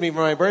roasted me for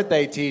my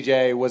birthday,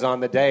 TJ was on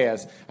the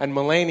dais, and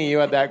Mulaney, you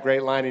had that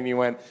great line, and you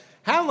went,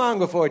 "How long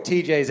before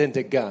TJ's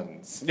into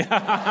guns?"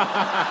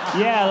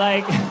 Yeah,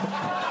 like...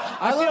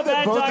 I feel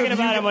bad talking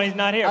about him when he's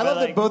not here. I but love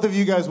that both of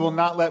you guys will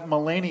not let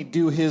Mulaney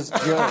do his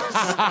jokes.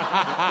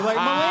 Like,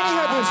 Mulaney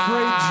had this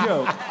great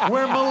joke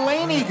where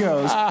Mulaney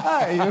goes,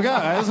 "Hey, you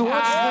guys,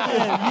 what's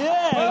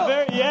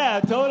the..." Yeah,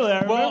 totally.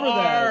 I remember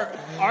that.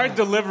 Our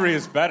delivery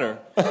is better,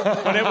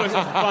 but it was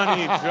a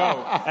funny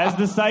joke. As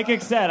the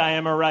psychic said, I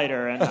am a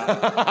writer and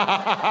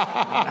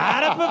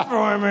not a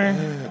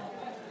performer.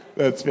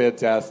 That's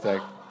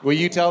fantastic. Will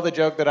you tell the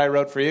joke that I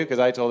wrote for you? Because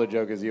I told a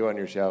joke as you on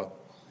your show.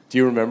 Do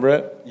you remember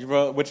it? You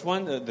wrote which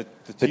one? The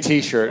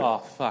T-shirt. Oh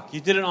fuck!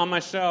 You did it on my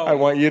show. I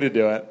want you to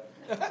do it.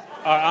 All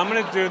right, I'm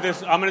gonna do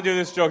this. I'm gonna do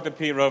this joke that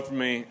Pete wrote for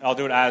me. I'll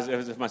do it as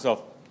if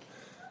myself.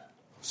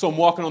 So I'm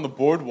walking on the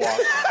boardwalk,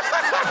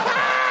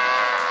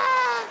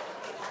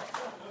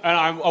 and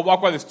I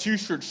walk by this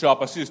T-shirt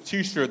shop. I see this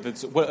T-shirt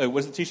that's what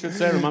does the T-shirt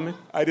say? Remind me.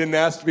 I didn't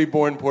ask to be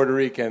born Puerto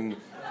Rican.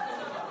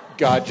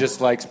 God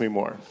just likes me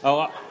more.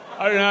 Oh,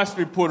 I didn't ask to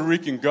be Puerto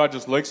Rican. God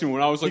just likes me.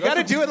 When I was like, You got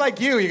to do it like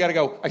you. You got to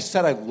go, "I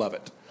said I love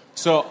it."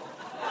 So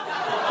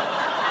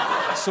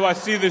I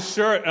see this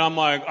shirt, and I'm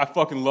like, I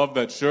fucking love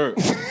that shirt.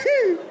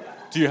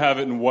 Do you have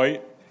it in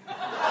white?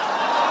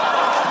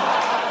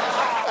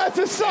 That's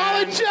a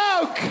solid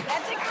joke.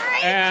 That's a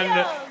great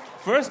And joke.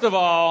 first of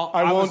all,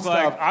 I won't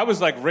stop. I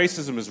was like,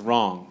 racism is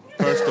wrong.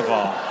 First of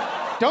all.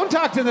 Don't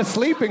talk to the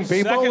sleeping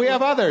people. Secondly- We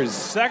have others.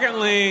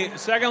 Secondly,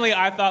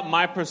 I thought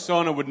my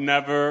persona would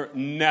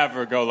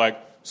never go like,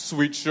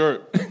 sweet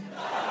shirt.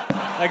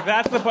 Like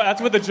that's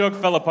what the joke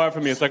fell apart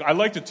for me. It's like, I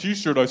liked a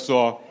T-shirt I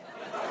saw.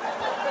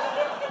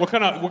 What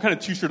kind of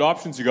T-shirt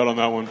options you got on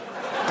that one?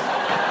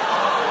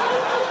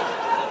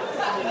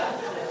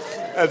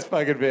 That's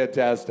fucking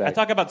fantastic. I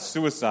talk about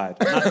suicide,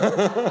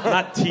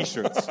 not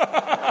T-shirts.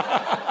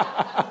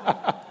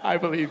 I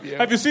believe you.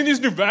 Have you seen these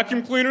new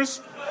vacuum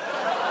cleaners?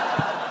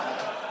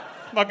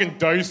 Fucking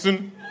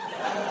Dyson.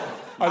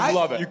 I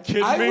love it. You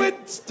kidding I me?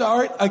 would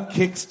start a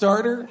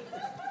Kickstarter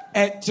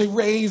to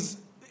raise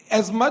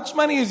as much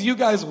money as you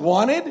guys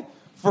wanted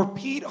for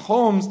Pete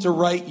Holmes to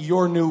write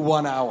your new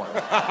 1 hour.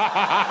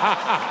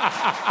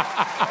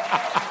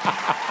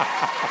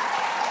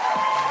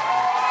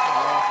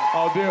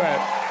 I'll do it.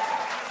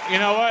 You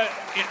know what?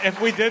 If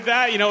we did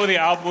that, you know what the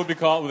album would be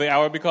called? What the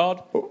hour would be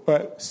called?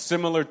 What?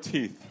 Similar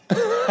Teeth.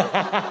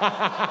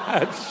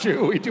 That's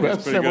true. We do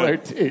have Pretty similar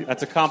good. teeth.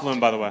 That's a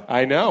compliment, by the way.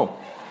 I know.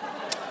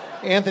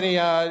 Anthony,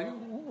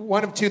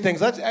 one of two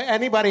things.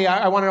 Anybody,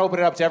 I want to open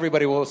it up to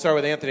everybody. We'll start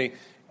with Anthony.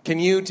 Can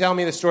you tell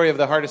me the story of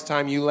the hardest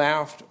time you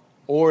laughed?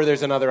 Or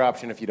there's another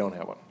option if you don't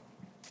have one.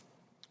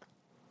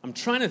 I'm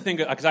trying to think,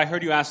 because I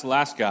heard you ask the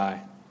last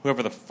guy,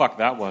 whoever the fuck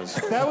that was.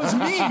 That was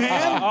me,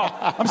 man.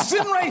 I'm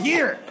sitting right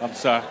here. I'm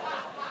sorry.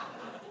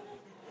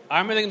 I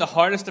remember thinking the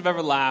hardest I've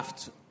ever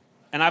laughed,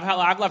 and I've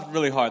laughed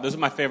really hard. Those are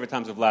my favorite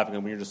times of laughing,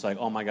 when you're just like,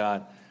 oh my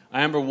God. I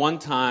remember one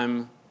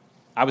time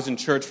I was in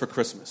church for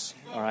Christmas,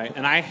 all right?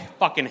 And I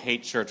fucking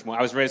hate church.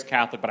 I was raised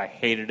Catholic, but I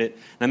hated it.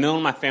 And I'm the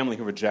only one in my family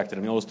who rejected it.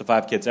 I'm the oldest of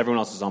 5 kids. Everyone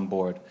else is on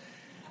board.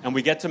 And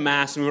we get to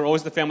Mass, and we were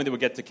always the family that would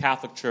get to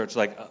Catholic church,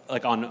 like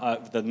on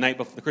the night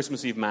before the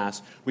Christmas Eve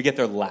Mass. We get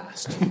there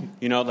last.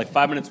 You know, like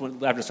 5 minutes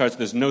after it starts,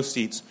 there's no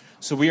seats.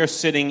 So we are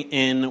sitting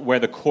in where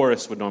the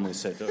chorus would normally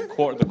sit, the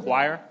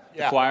choir.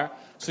 Yeah. The choir.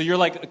 So you're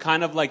like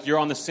kind of like you're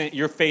on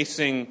you're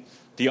facing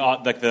the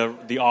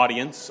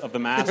audience of the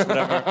Mass,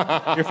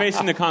 whatever. You're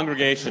facing the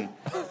congregation,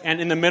 and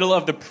in the middle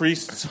of the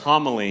priest's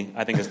homily,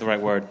 I think is the right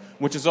word,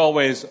 which is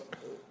always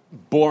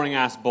boring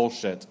ass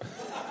bullshit.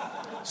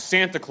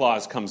 Santa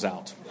Claus comes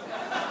out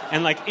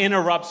and like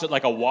interrupts it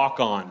like a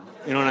walk-on.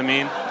 You know what I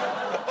mean?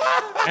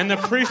 And the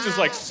priest is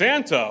like,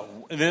 Santa.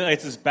 And then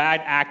it's this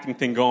bad acting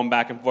thing going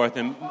back and forth.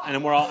 And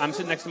I'm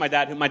sitting next to my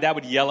dad. My dad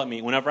would yell at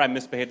me. Whenever I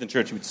misbehaved in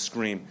church, he would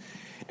scream.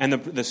 And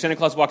the Santa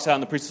Claus walks out,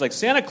 and the priest is like,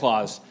 Santa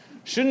Claus,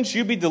 shouldn't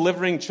you be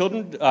delivering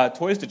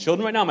toys to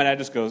children right now? My dad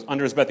just goes,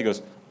 under his breath, he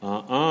goes,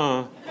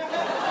 And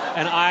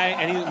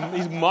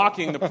he's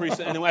mocking the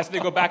priest. And then as they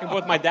go back and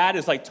forth, my dad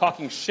is like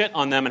talking shit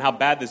on them and how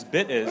bad this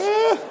bit is.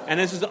 And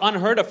this is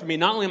unheard of for me.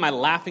 Not only am I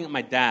laughing at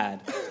my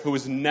dad, who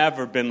has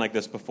never been like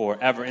this before,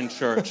 ever in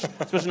church,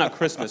 especially not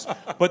Christmas,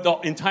 but the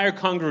entire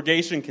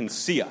congregation can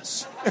see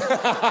us.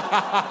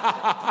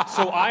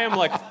 So I am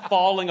like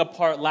falling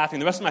apart laughing.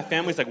 The rest of my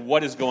family's like,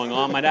 what is going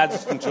on? My dad's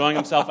just enjoying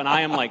himself, and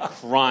I am like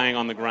crying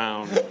on the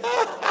ground.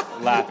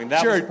 Laughing.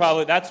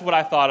 That's what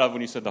I thought of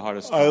when you said the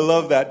hardest time. I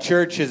love that.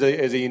 Church is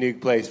a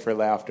unique place for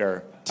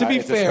laughter. To be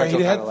it's a fair, special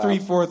he kind had of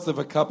laugh. 3/4 of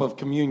a cup of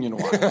communion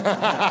wine.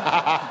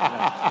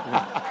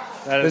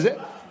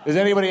 Does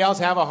anybody else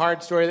have a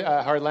hard story,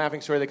 a hard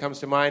laughing story that comes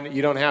to mind?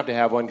 You don't have to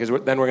have one, because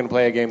then we're going to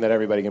play a game that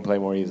everybody can play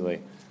more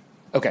easily.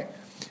 Okay,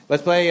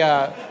 let's play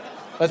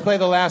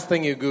the last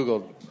thing you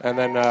Googled, and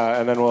then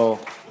we'll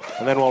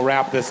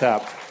wrap this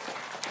up.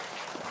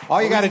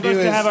 All you got to do is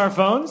supposed to have our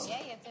phones?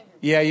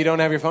 Yeah, you don't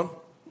have your phone?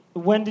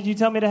 When did you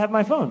tell me to have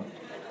my phone?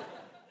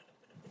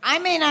 I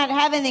may not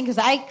have anything because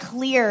I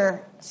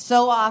clear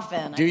so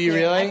often. Do you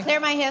really? I clear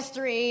my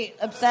history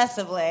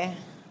obsessively.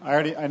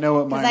 I know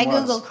what mine Because I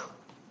was. Google.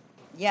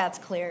 Yeah, it's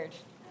cleared.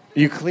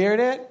 You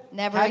cleared it?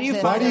 Never How do you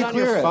existed. find it on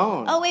your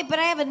phone? Oh wait, but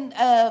I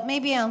have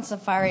maybe on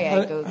Safari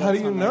I Googled. How do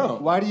you know?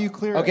 Why do you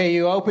clear it? Okay,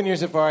 you open your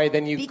Safari,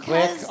 then you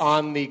click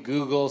on the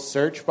Google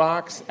search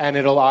box, and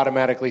it'll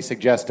automatically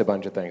suggest a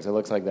bunch of things. It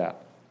looks like that.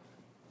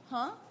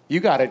 Huh? You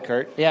got it,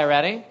 Kurt. Yeah,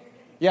 ready?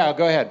 Yeah,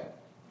 go ahead.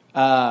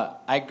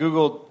 I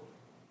Googled,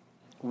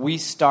 we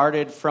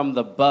started from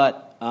the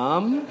butt,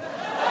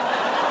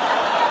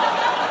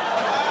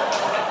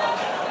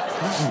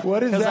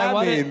 What does that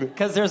mean?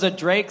 Because there's a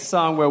Drake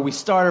song where we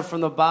started from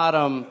the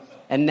bottom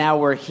and now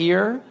we're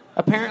here,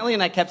 apparently,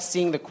 and I kept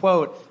seeing the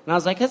quote, and I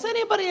was like, has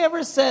anybody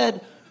ever said,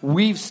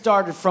 we've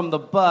started from the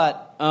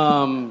butt,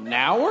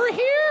 now we're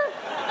here?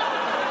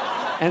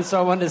 And so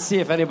I wanted to see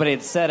if anybody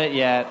had said it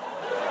yet,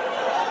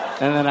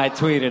 and then I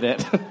tweeted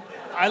it.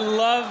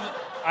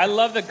 I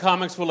love that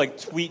comics will like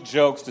tweet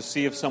jokes to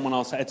see if someone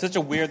else. It's such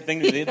a weird thing.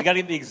 They got to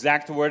get the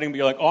exact wording, but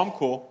you're like, oh, I'm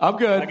cool. I'm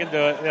good. I can do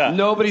it. Yeah.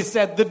 Nobody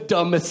said the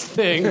dumbest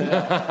thing.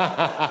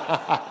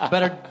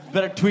 better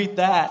tweet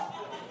that.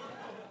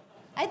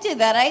 I do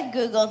that. I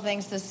Google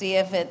things to see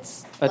if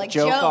it's A like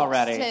joke jokes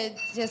already.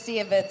 To see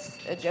if it's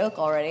a joke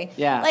already.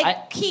 Yeah,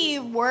 like key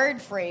word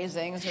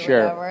phrasings or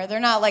Sure. whatever. They're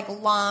not like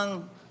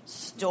long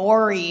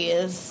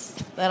stories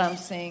that I'm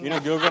seeing. You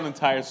don't Google an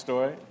entire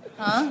story?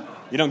 Huh?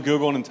 You don't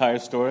Google an entire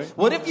story?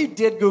 What if you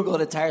did Google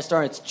an entire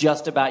story, it's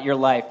just about your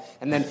life,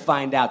 and then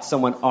find out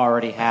someone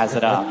already has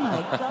it Oh up?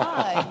 my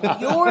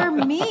God. You're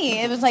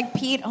me. It was like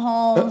Pete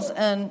Holmes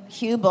and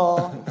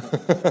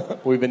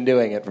Hubel We've been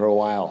doing it for a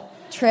while.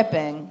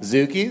 tripping.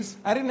 Zookies?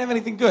 I didn't have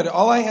anything good.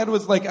 All I had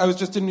was like I was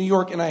just in New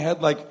York and I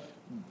had like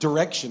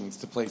directions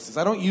to places.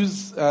 I don't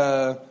use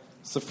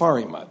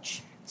Safari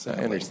much. I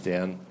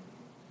understand.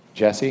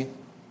 Jesse?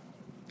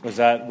 Was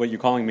that what you're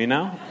calling me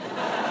now?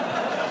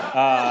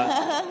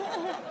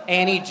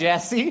 Annie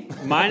Jesse?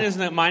 Mine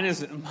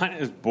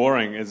is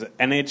boring. It's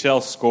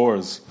NHL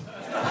scores.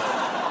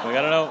 Like,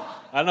 I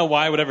don't know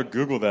why I would ever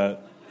Google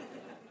that.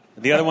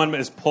 The other one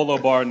is Polo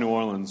Bar in New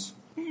Orleans.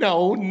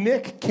 No,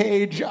 Nick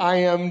Cage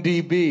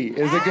IMDb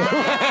is a good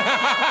one.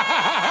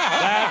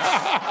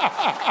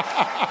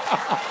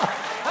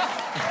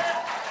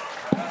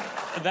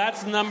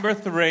 That's number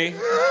 3.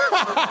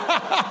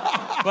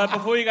 But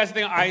before you guys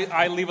think,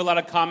 I leave a lot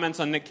of comments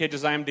on Nick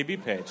Cage's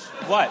IMDb page.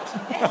 What?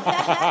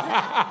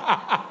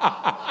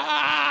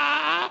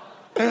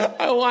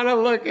 I want to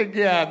look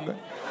again.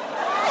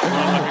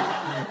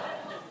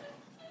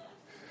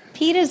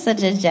 Pete is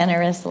such a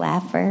generous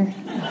laugher.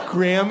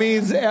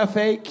 Grammys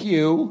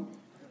FAQ.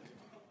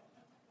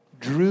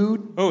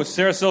 Drew. Oh,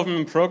 Sarah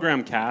Silverman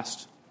program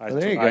cast.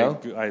 There you go.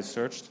 I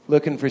searched.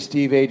 Looking for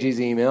Steve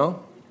Agee's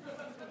email.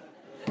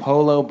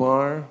 Polo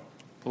Bar.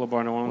 Polo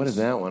Bar no one. What is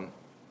that one?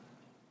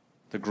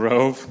 The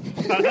Grove.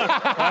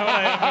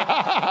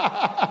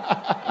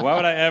 Why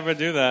would I ever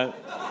do that?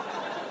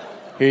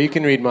 Here, you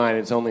can read mine.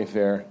 It's only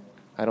fair.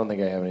 I don't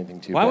think I have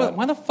anything too bad.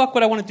 Why the fuck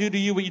would I want to do to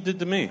you what you did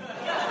to me?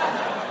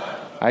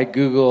 I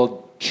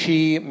Googled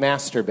chi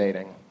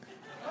masturbating.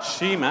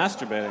 Chi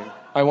masturbating?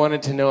 I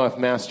wanted to know if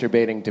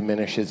masturbating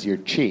diminishes your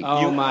chi.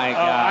 Oh, my God.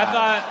 I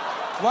thought...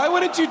 Why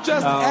wouldn't you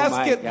just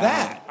ask it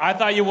that? I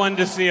thought you wanted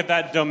to see if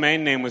that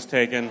domain name was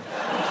taken.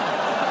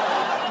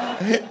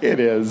 It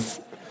is.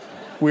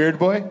 Weird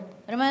boy?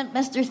 What about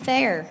Mr.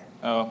 Thayer?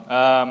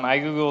 I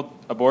Googled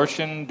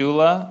abortion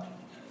doula.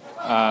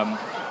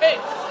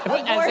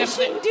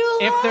 Abortion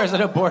doula? If there's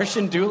an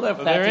abortion doula, if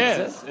that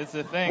There exists. is. It's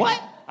a thing.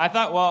 What? I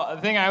thought,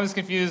 the thing I was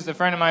confused, a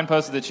friend of mine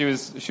posted that she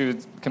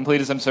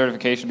completed some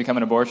certification to become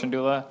an abortion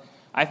doula.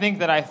 I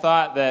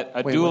thought that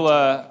a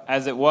doula,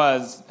 as it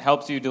was,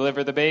 helps you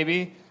deliver the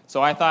baby.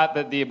 So I thought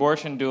that the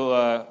abortion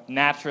doula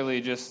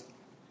naturally just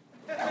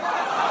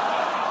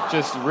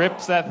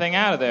rips that thing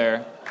out of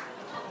there.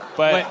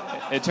 But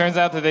it turns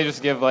out that they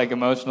just give like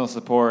emotional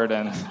support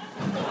and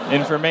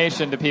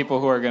information to people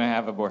who are going to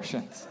have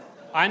abortions.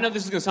 I know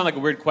this is going to sound like a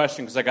weird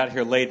question because I got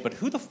here late, but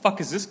who the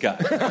fuck is this guy?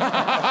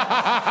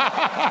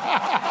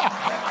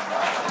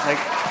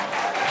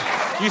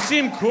 You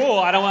seem cool.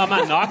 I'm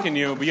not knocking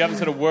you, but you haven't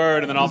said a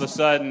word, and then all of a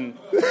sudden,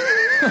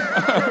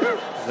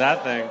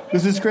 that thing.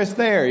 This is Chris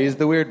Thayer. He's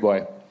the weird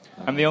boy.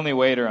 I'm the only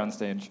waiter on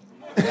stage.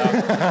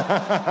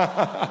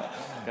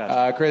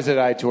 Chris and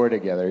I tour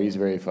together. He's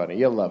very funny.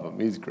 You'll love him.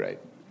 He's great.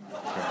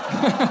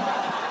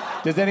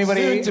 Does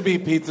anybody... Soon to be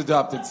Pete's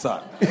adopted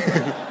son.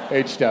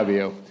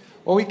 HW.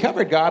 Well, we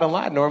covered God a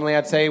lot. Normally,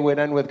 I'd say we'd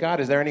end with God.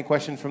 Is there any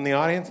questions from the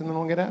audience? And then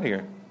we'll get out of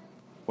here.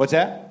 What's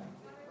that?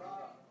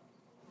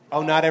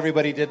 Oh, not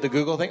everybody did the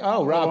Google thing?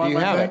 Oh, Rob, do you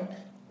have it?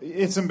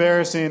 It's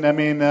embarrassing. I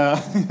mean,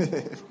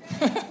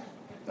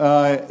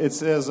 it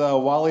says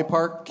Wally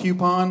Park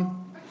coupon.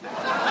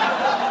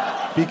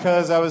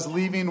 Because I was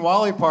leaving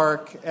Wally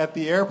Park at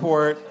the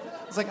airport.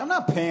 It's like, I'm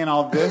not paying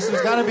all of this.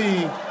 There's got to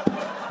be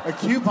a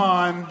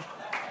coupon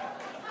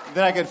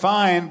that I could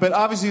find, but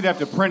obviously you'd have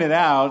to print it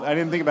out. I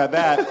didn't think about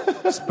that.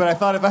 But I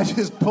thought if I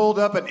just pulled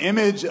up an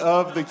image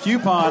of the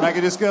coupon, I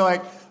could just go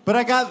like, but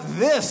I got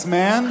this,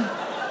 man.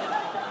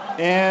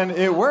 And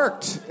it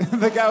worked.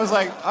 The guy was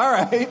like, all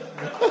right.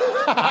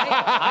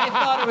 I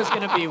thought it was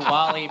going to be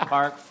Wally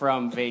Park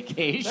from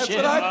Vacation. That's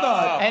what I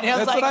thought. And he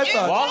was like,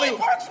 Wally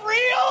Park's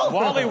real.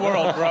 Wally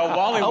World, bro.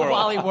 Wally World. Oh,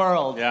 Wally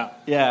World.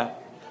 Yeah.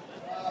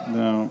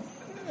 No.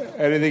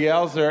 Anything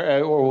else,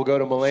 or we'll go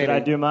to Mulaney? Should I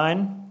do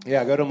mine?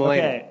 Yeah, go to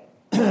Mulaney.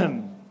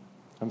 Okay.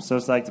 I'm so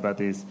psyched about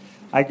these.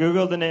 I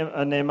Googled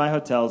the name my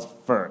hotels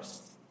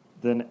first.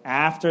 Then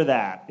after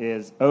that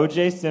is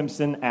O.J.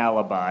 Simpson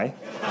alibi.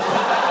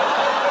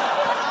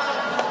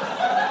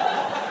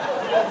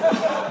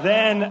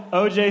 Then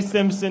O.J.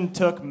 Simpson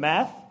took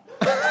meth.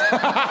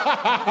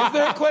 Is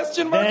there a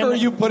question mark, or are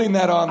you putting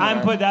that on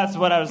there? That's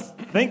what I was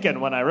thinking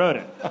when I wrote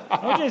it.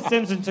 O.J.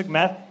 Simpson took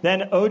meth.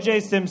 Then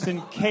O.J.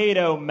 Simpson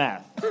Cato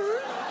meth.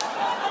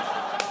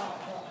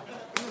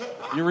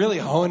 You're really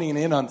honing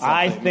in on something.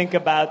 I think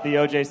about the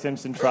O.J.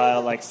 Simpson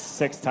trial like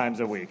 6 times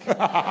a week.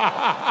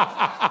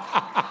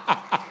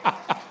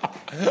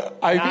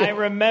 I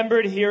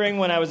remembered hearing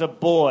when I was a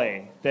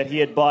boy that he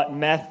had bought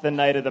meth the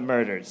night of the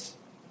murders.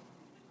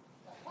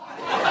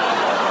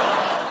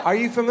 Are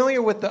you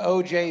familiar with the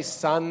O.J.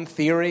 son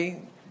theory?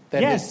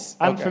 Yes,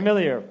 I'm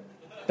familiar.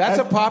 That's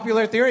a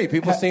popular theory.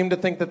 People seem to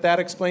think that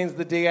explains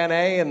the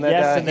DNA and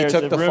that and he there's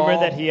took a the rumor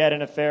fall. that he had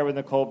an affair with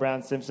Nicole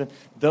Brown Simpson.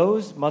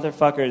 Those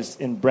motherfuckers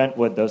in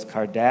Brentwood, those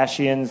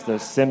Kardashians,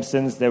 those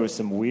Simpsons, there was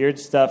some weird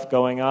stuff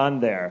going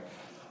on there.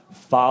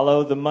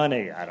 Follow the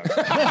money. I don't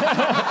know.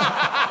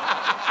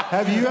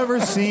 Have you ever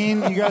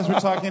seen, you guys were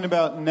talking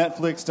about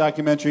Netflix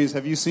documentaries,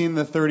 have you seen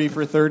the 30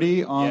 for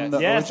 30 on the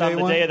Yes, OJ on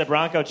the one? day of the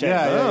Bronco chase.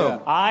 Yeah.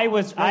 I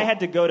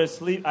had to go to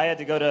sleep. I had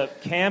to go to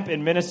camp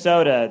in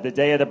Minnesota the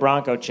day of the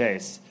Bronco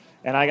chase.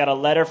 And I got a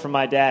letter from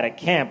my dad at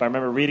camp. I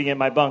remember reading it in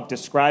my bunk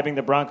describing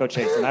the Bronco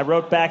chase. And I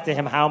wrote back to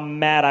him how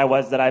mad I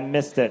was that I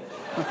missed it.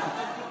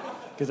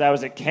 Because I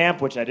was at camp,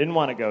 which I didn't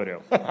want to go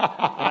to. And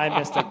I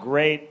missed a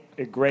great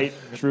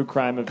true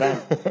crime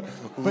event.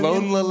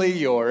 Lonely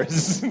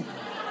yours,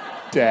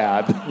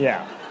 Dad.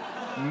 Yeah.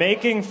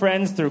 Making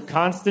friends through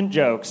constant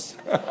jokes.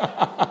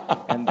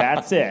 And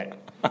that's it.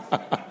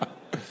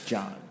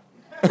 John.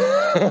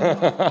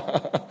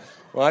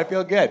 Well, I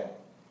feel good.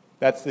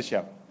 That's the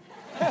show.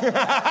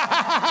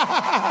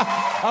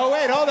 Oh,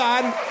 wait, hold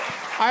on.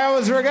 I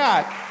almost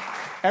forgot.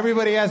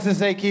 Everybody has to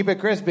say keep it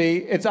crispy.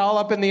 It's all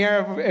up in the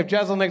air if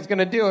Jeselnik's going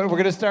to do it. We're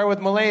going to start with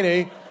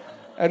Mulaney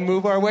and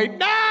move our way.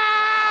 No!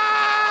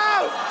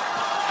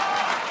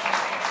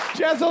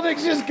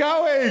 Jeselnik's just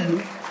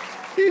going.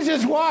 He's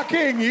just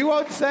walking. He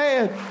won't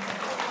say it.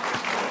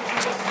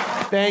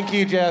 Thank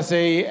you,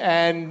 Jesse.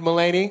 And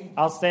Mulaney?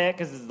 I'll say it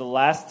because it's the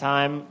last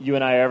time you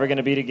and I are ever going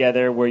to be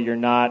together where you're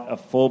not a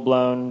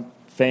full-blown,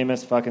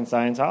 famous fucking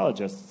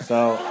Scientologist.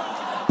 So,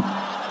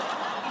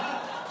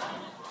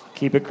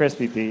 keep it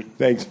crispy, Pete.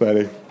 Thanks,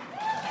 buddy.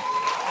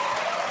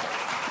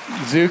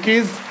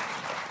 Zookies?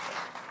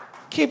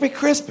 Keep it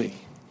crispy.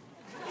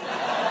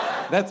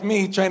 That's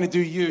me trying to do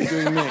you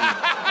doing me.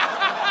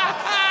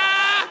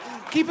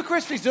 Keep it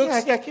crispy,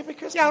 Zooks. Yeah, keep it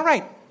crispy. Yeah, all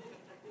right.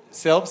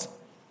 Silbs?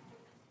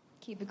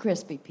 Keep it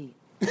crispy, Pete.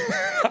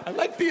 I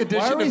like the addition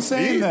Why are we of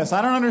saying Pete. this?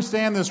 I don't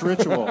understand this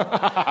ritual.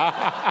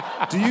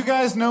 Do you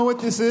guys know what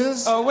this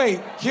is? Oh, wait.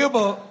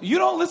 Hubel, you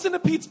don't listen to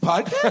Pete's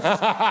podcast?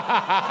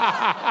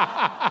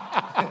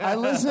 I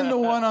listened to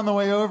one on the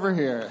way over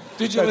here.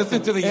 Did you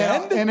listen to the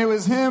end? And it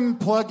was him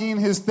plugging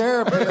his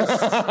therapist. It's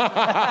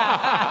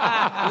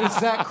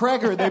Zach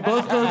Kreger. They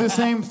both go to the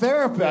same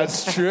therapist.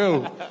 That's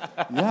true.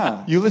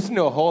 Yeah. You listened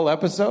to a whole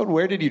episode?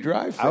 Where did you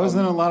drive from? I was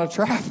in a lot of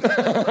traffic.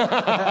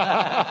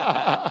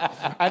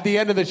 At the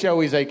end of the show,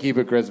 we say keep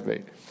it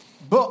crispy.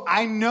 But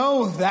I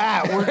know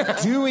that. We're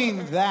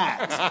doing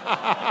that.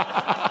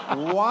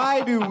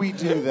 Why do we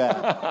do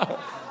that?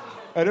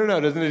 I don't know.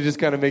 Doesn't it just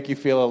kind of make you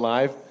feel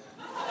alive?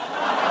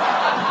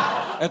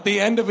 At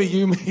the end of a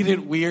You Made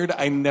It Weird,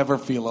 I never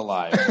feel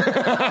alive.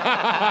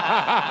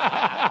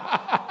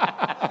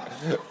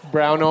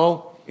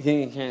 Brownell?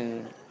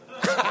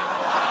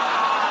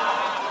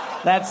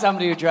 That's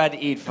somebody who tried to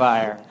eat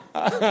fire.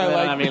 They don't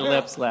have any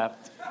lips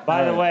left.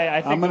 By the way,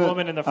 I think the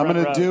woman in the front I'm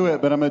going row... to do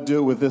it, but I'm going to do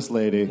it with this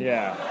lady.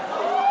 Yeah.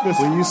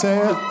 Will you say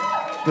it?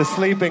 The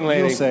sleeping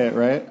lady. You'll say it,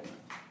 right?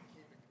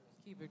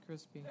 Keep it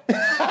crispy.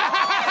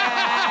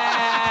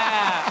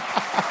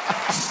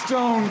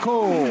 Stone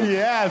cold.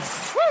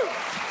 Yes.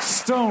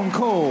 Stone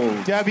cold.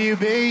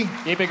 WB.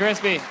 Keep it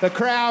crispy. The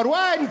crowd.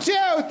 1, 2, 3.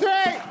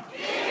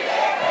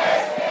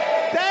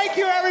 Thank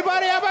you,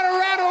 everybody. How about a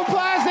round of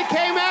applause that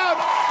came out?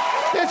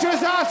 This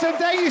was awesome.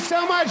 Thank you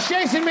so much.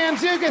 Jason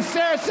Mantzoukas,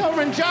 Sarah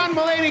Silverman, John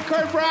Mulaney,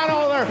 Kurt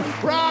Braunohler,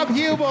 Rob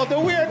Hubel, the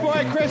Weird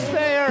Boy, Chris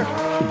Thayer.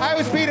 I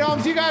was Pete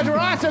Holmes. You guys were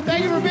awesome.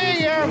 Thank you for being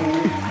here.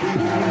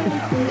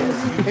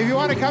 If you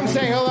want to come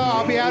say hello,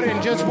 I'll be out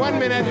in just 1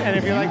 minute. And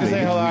if you like to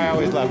say hello, I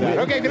always love that.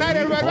 Okay, good night,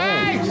 everybody.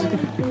 Bye.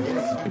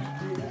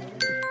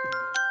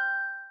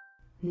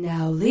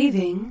 Now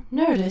leaving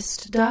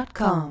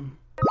Nerdist.com.